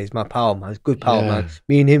 Yeah, he's my pal, man. He's a good pal, man.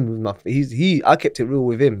 Me and him, I kept it real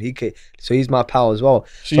with him. So he's my pal as well.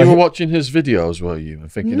 So you were watching his videos, were you?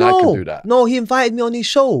 And thinking, I can do that. No, he invited me on his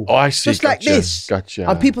show. Oh, I see. Just like this. Gotcha.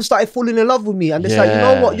 And people started falling in love with me. And they're like, you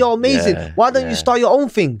know what? You're amazing. Why don't you start your own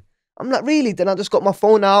thing? I'm like, really? Then I just got my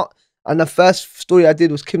phone out. And the first story I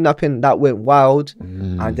did was kidnapping. That went wild.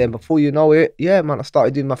 And then before you know it, yeah, man, I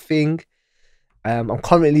started doing my thing. I'm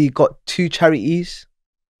currently got 2 charities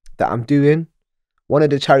that I'm doing. One of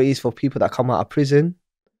the charities for people that come out of prison.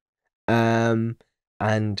 And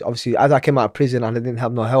obviously, as I came out of prison and I didn't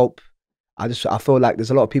have no help, I feel like there's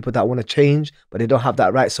a lot of people that want to change, but they don't have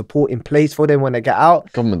that right support in place for them when they get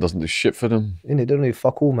out. Government doesn't do shit for them. They don't do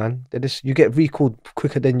fuck all, man. You get recalled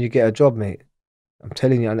quicker than you get a job, mate. I'm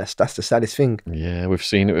telling you, and that's the saddest thing. Yeah, we've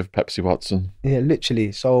seen it with Pepsi Watson. Yeah,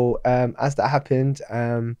 literally. So as that happened,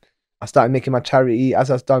 I started making my charity. As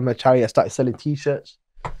I was done my charity, I started selling T-shirts.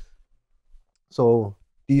 So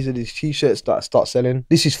these are these T-shirts that I start selling.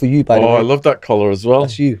 This is for you, by the way. Oh, I love that colour as well.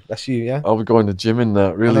 That's you, yeah? I'll be going to the gym in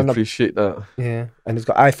that. Really appreciate that. Yeah, and it's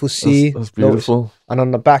got Eiffel C. That's beautiful. And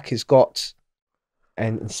on the back, it's got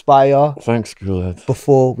Inspire. Thanks, Guled.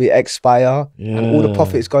 Before we expire. Yeah. And all the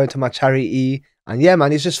profit is going to my charity. And yeah,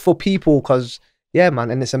 man, it's just for people because, yeah, man,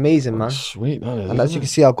 and it's amazing, man. Sweet, that is. And as you can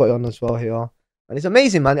see, I've got it on as well here. And it's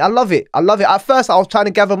amazing, man. I love it. At first, I was trying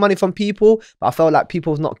to gather money from people, but I felt like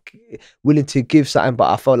people was not willing to give something. But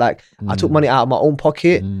I felt like I took money out of my own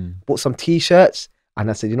pocket, bought some T-shirts, and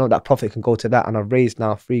I said, you know, that profit can go to that. And I've raised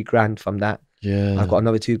now 3 grand from that. Yeah. I've got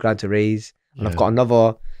another 2 grand to raise. And I've got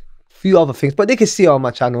another few other things, but they can see it on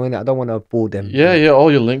my channel, innit? I don't want to bore them. Yeah.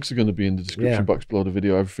 All your links are going to be in the description box below the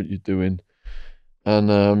video, everything you're doing.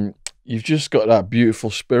 And you've just got that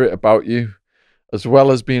beautiful spirit about you, as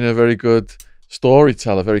well as being a very good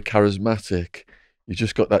storyteller, very charismatic. You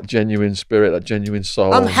just got that genuine spirit, that genuine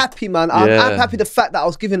soul. I'm happy, man. I'm happy the fact that I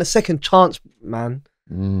was given a second chance, man.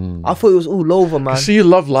 I thought it was all over, man. I see you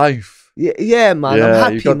love life. Yeah, man. I'm Yeah,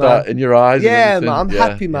 happy, you got man. that in your eyes. Yeah, and man. I'm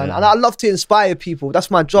everything. happy, man. And I love to inspire people.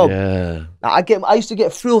 That's my job. Yeah. Like, I used to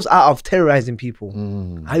get thrills out of terrorizing people.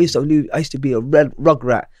 Mm. I used to be a red rug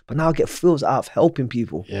rat, but now I get thrills out of helping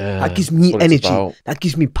people. Yeah. That gives me That's what it's energy. about. That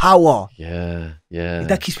gives me power. Yeah. Yeah.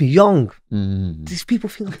 That keeps me young. Mm. These people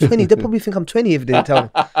think I'm 20. They probably think I'm 20 if they didn't tell me.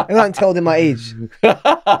 I can't tell them my age.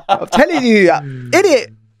 I'm telling you,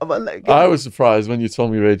 idiot. I was surprised when you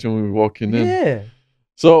told me your age when we were walking in. Yeah.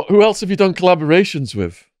 So, who else have you done collaborations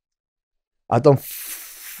with? I've done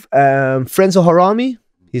Friends of Harami.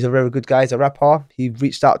 He's a very good guy. He's a rapper. He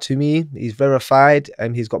reached out to me. He's verified,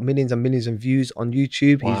 and he's got millions and millions of views on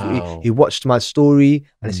YouTube. Wow. He watched my story,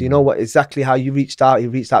 and I said, you know what? Exactly how you reached out. He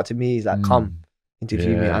reached out to me. He's like, come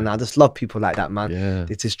interview me, and I just love people like that, man. Yeah.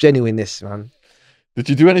 It's just genuineness, man. Did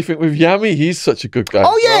you do anything with Yami? He's such a good guy.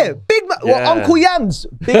 Oh yeah, big man. Yeah. Well, Uncle Yams,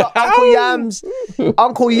 big up Uncle Yams,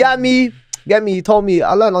 Uncle Yami. Get me? He told me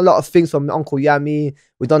I learned a lot of things from Uncle Yami.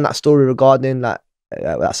 We done that story regarding that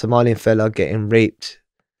Somalian fella getting raped,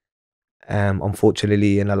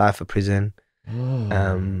 unfortunately in a life of prison.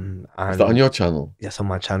 And Is that on your channel? Yes, on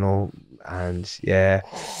my channel, and yeah,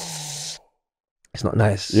 it's not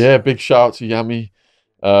nice. Yeah, big shout out to Yami.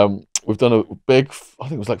 We've done a big, I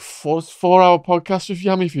think it was like 4-hour podcast with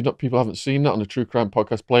Yami. If people haven't seen that on the True Crime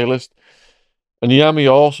Podcast playlist. And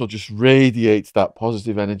Yami also just radiates that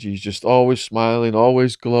positive energy. He's just always smiling,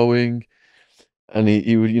 always glowing. And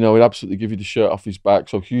he would, he'd absolutely give you the shirt off his back.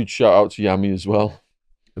 So huge shout out to Yami as well.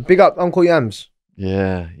 Big up Uncle Yams.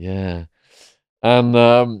 Yeah, yeah.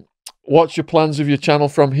 And what's your plans of your channel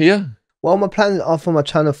from here? Well, my plans are for my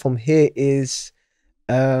channel from here is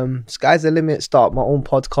sky's the limit. Start my own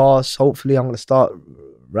podcast. Hopefully I'm going to start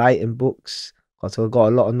writing books, because I've got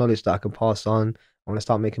a lot of knowledge that I can pass on. I'm going to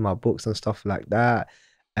start making my books and stuff like that.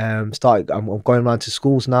 I'm going around to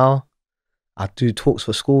schools now. I do talks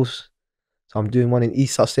for schools. So I'm doing one in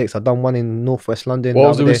East Sussex. I've done one in Northwest London. What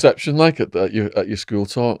was the reception like at your school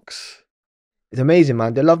talks? It's amazing,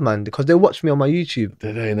 man. They love, man, because they watch me on my YouTube.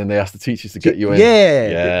 Did they? And then they asked the teachers to get you in.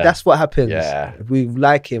 Yeah, that's what happens. Yeah. We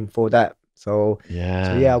like him for that. So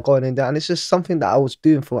yeah, I'm going in there, and it's just something that I was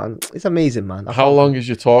doing for, and it's amazing, man. How long is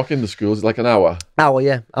your talk in the school? Is it like an hour?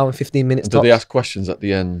 Hour and 15 minutes. Do they ask questions at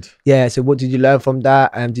the end? Yeah. So what did you learn from that?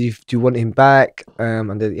 And do you want him back?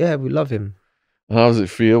 And then, we love him. And how does it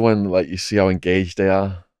feel when you see how engaged they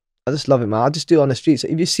are? I just love it, man. I just do it on the streets. So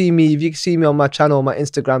if you see me on my channel, my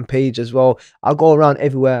Instagram page as well, I go around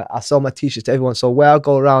everywhere. I sell my t-shirts to everyone. So where I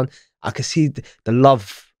go around, I can see the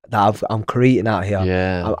love that I'm creating out here.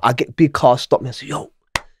 Yeah. I get big cars stop me and say, yo,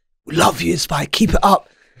 we love you, Inspire. Keep it up.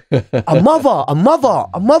 a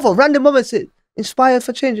mother, random mother said, Inspire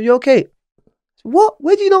for change. Are you okay? What?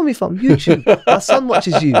 Where do you know me from? YouTube. My son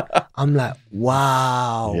watches you. I'm like,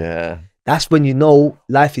 wow. Yeah. That's when you know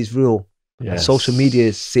life is real. Yes. And social media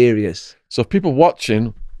is serious. So if people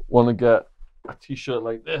watching want to get a t-shirt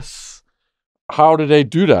like this, how do they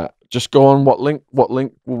do that? Just go on what link we're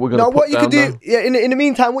going to put down what you can do, in the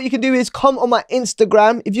meantime, what you can do is come on my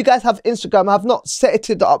Instagram. If you guys have Instagram, I have not set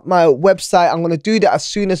it up my website. I'm going to do that as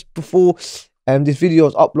soon as before this video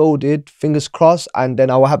is uploaded, fingers crossed, and then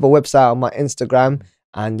I will have a website on my Instagram,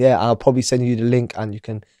 and I'll probably send you the link, and you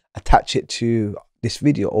can attach it to this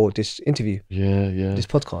video or this interview. Yeah. This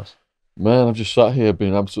podcast. Man, I've just sat here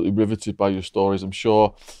being absolutely riveted by your stories. I'm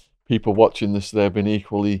sure people watching this, they've been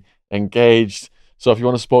equally engaged. So if you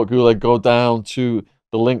want to support Guled, go down to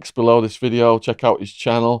the links below this video. Check out his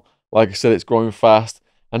channel. Like I said, it's growing fast.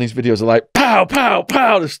 And these videos are like, pow, pow,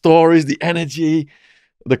 pow. The stories, the energy,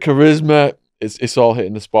 the charisma, it's all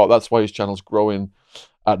hitting the spot. That's why his channel's growing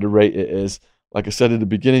at the rate it is. Like I said in the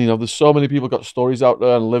beginning, there's so many people got stories out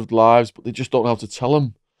there and lived lives, but they just don't know how to tell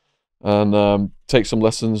them. And take some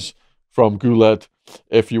lessons from Guled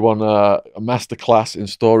if you want a masterclass in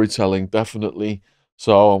storytelling, definitely.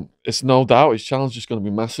 So it's no doubt his channel's just going to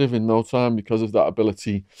be massive in no time because of that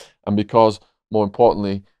ability, and because, more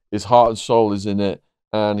importantly, his heart and soul is in it,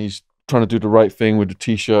 and he's trying to do the right thing with the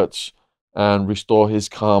t-shirts and restore his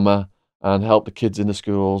karma and help the kids in the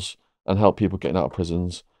schools and help people getting out of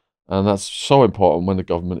prisons. And that's so important when the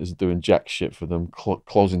government isn't doing jack shit for them,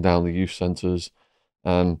 closing down the youth centres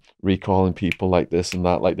and recalling people like this and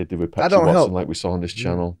that, like they did with Pepsi Watson, like we saw on this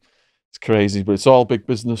channel. It's crazy, but it's all big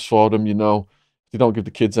business for them, If they don't give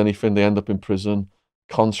the kids anything, they end up in prison.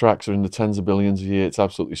 Contracts are in the tens of billions a year. It's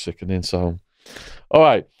absolutely sickening. So, all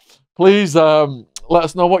right. Please let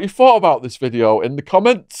us know what you thought about this video in the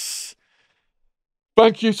comments.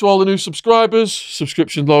 Thank you to all the new subscribers.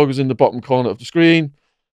 Subscription logos in the bottom corner of the screen.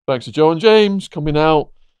 Thanks to Joe and James coming out.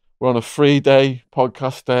 We're on a 3-day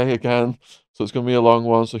podcast day again, so it's going to be a long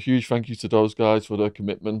one. So huge thank you to those guys for their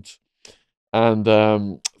commitment.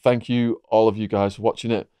 And thank you, all of you guys, for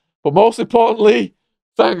watching it. But most importantly,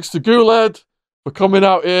 thanks to Guled for coming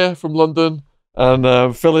out here from London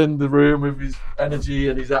and filling the room with his energy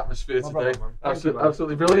and his atmosphere today.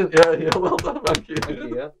 Absolutely brilliant. Yeah, well done. Thank you. Thank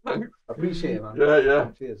you, yeah. Thanks. I appreciate it, man. Yeah.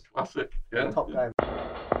 Cheers. Classic. Yeah. Top guy.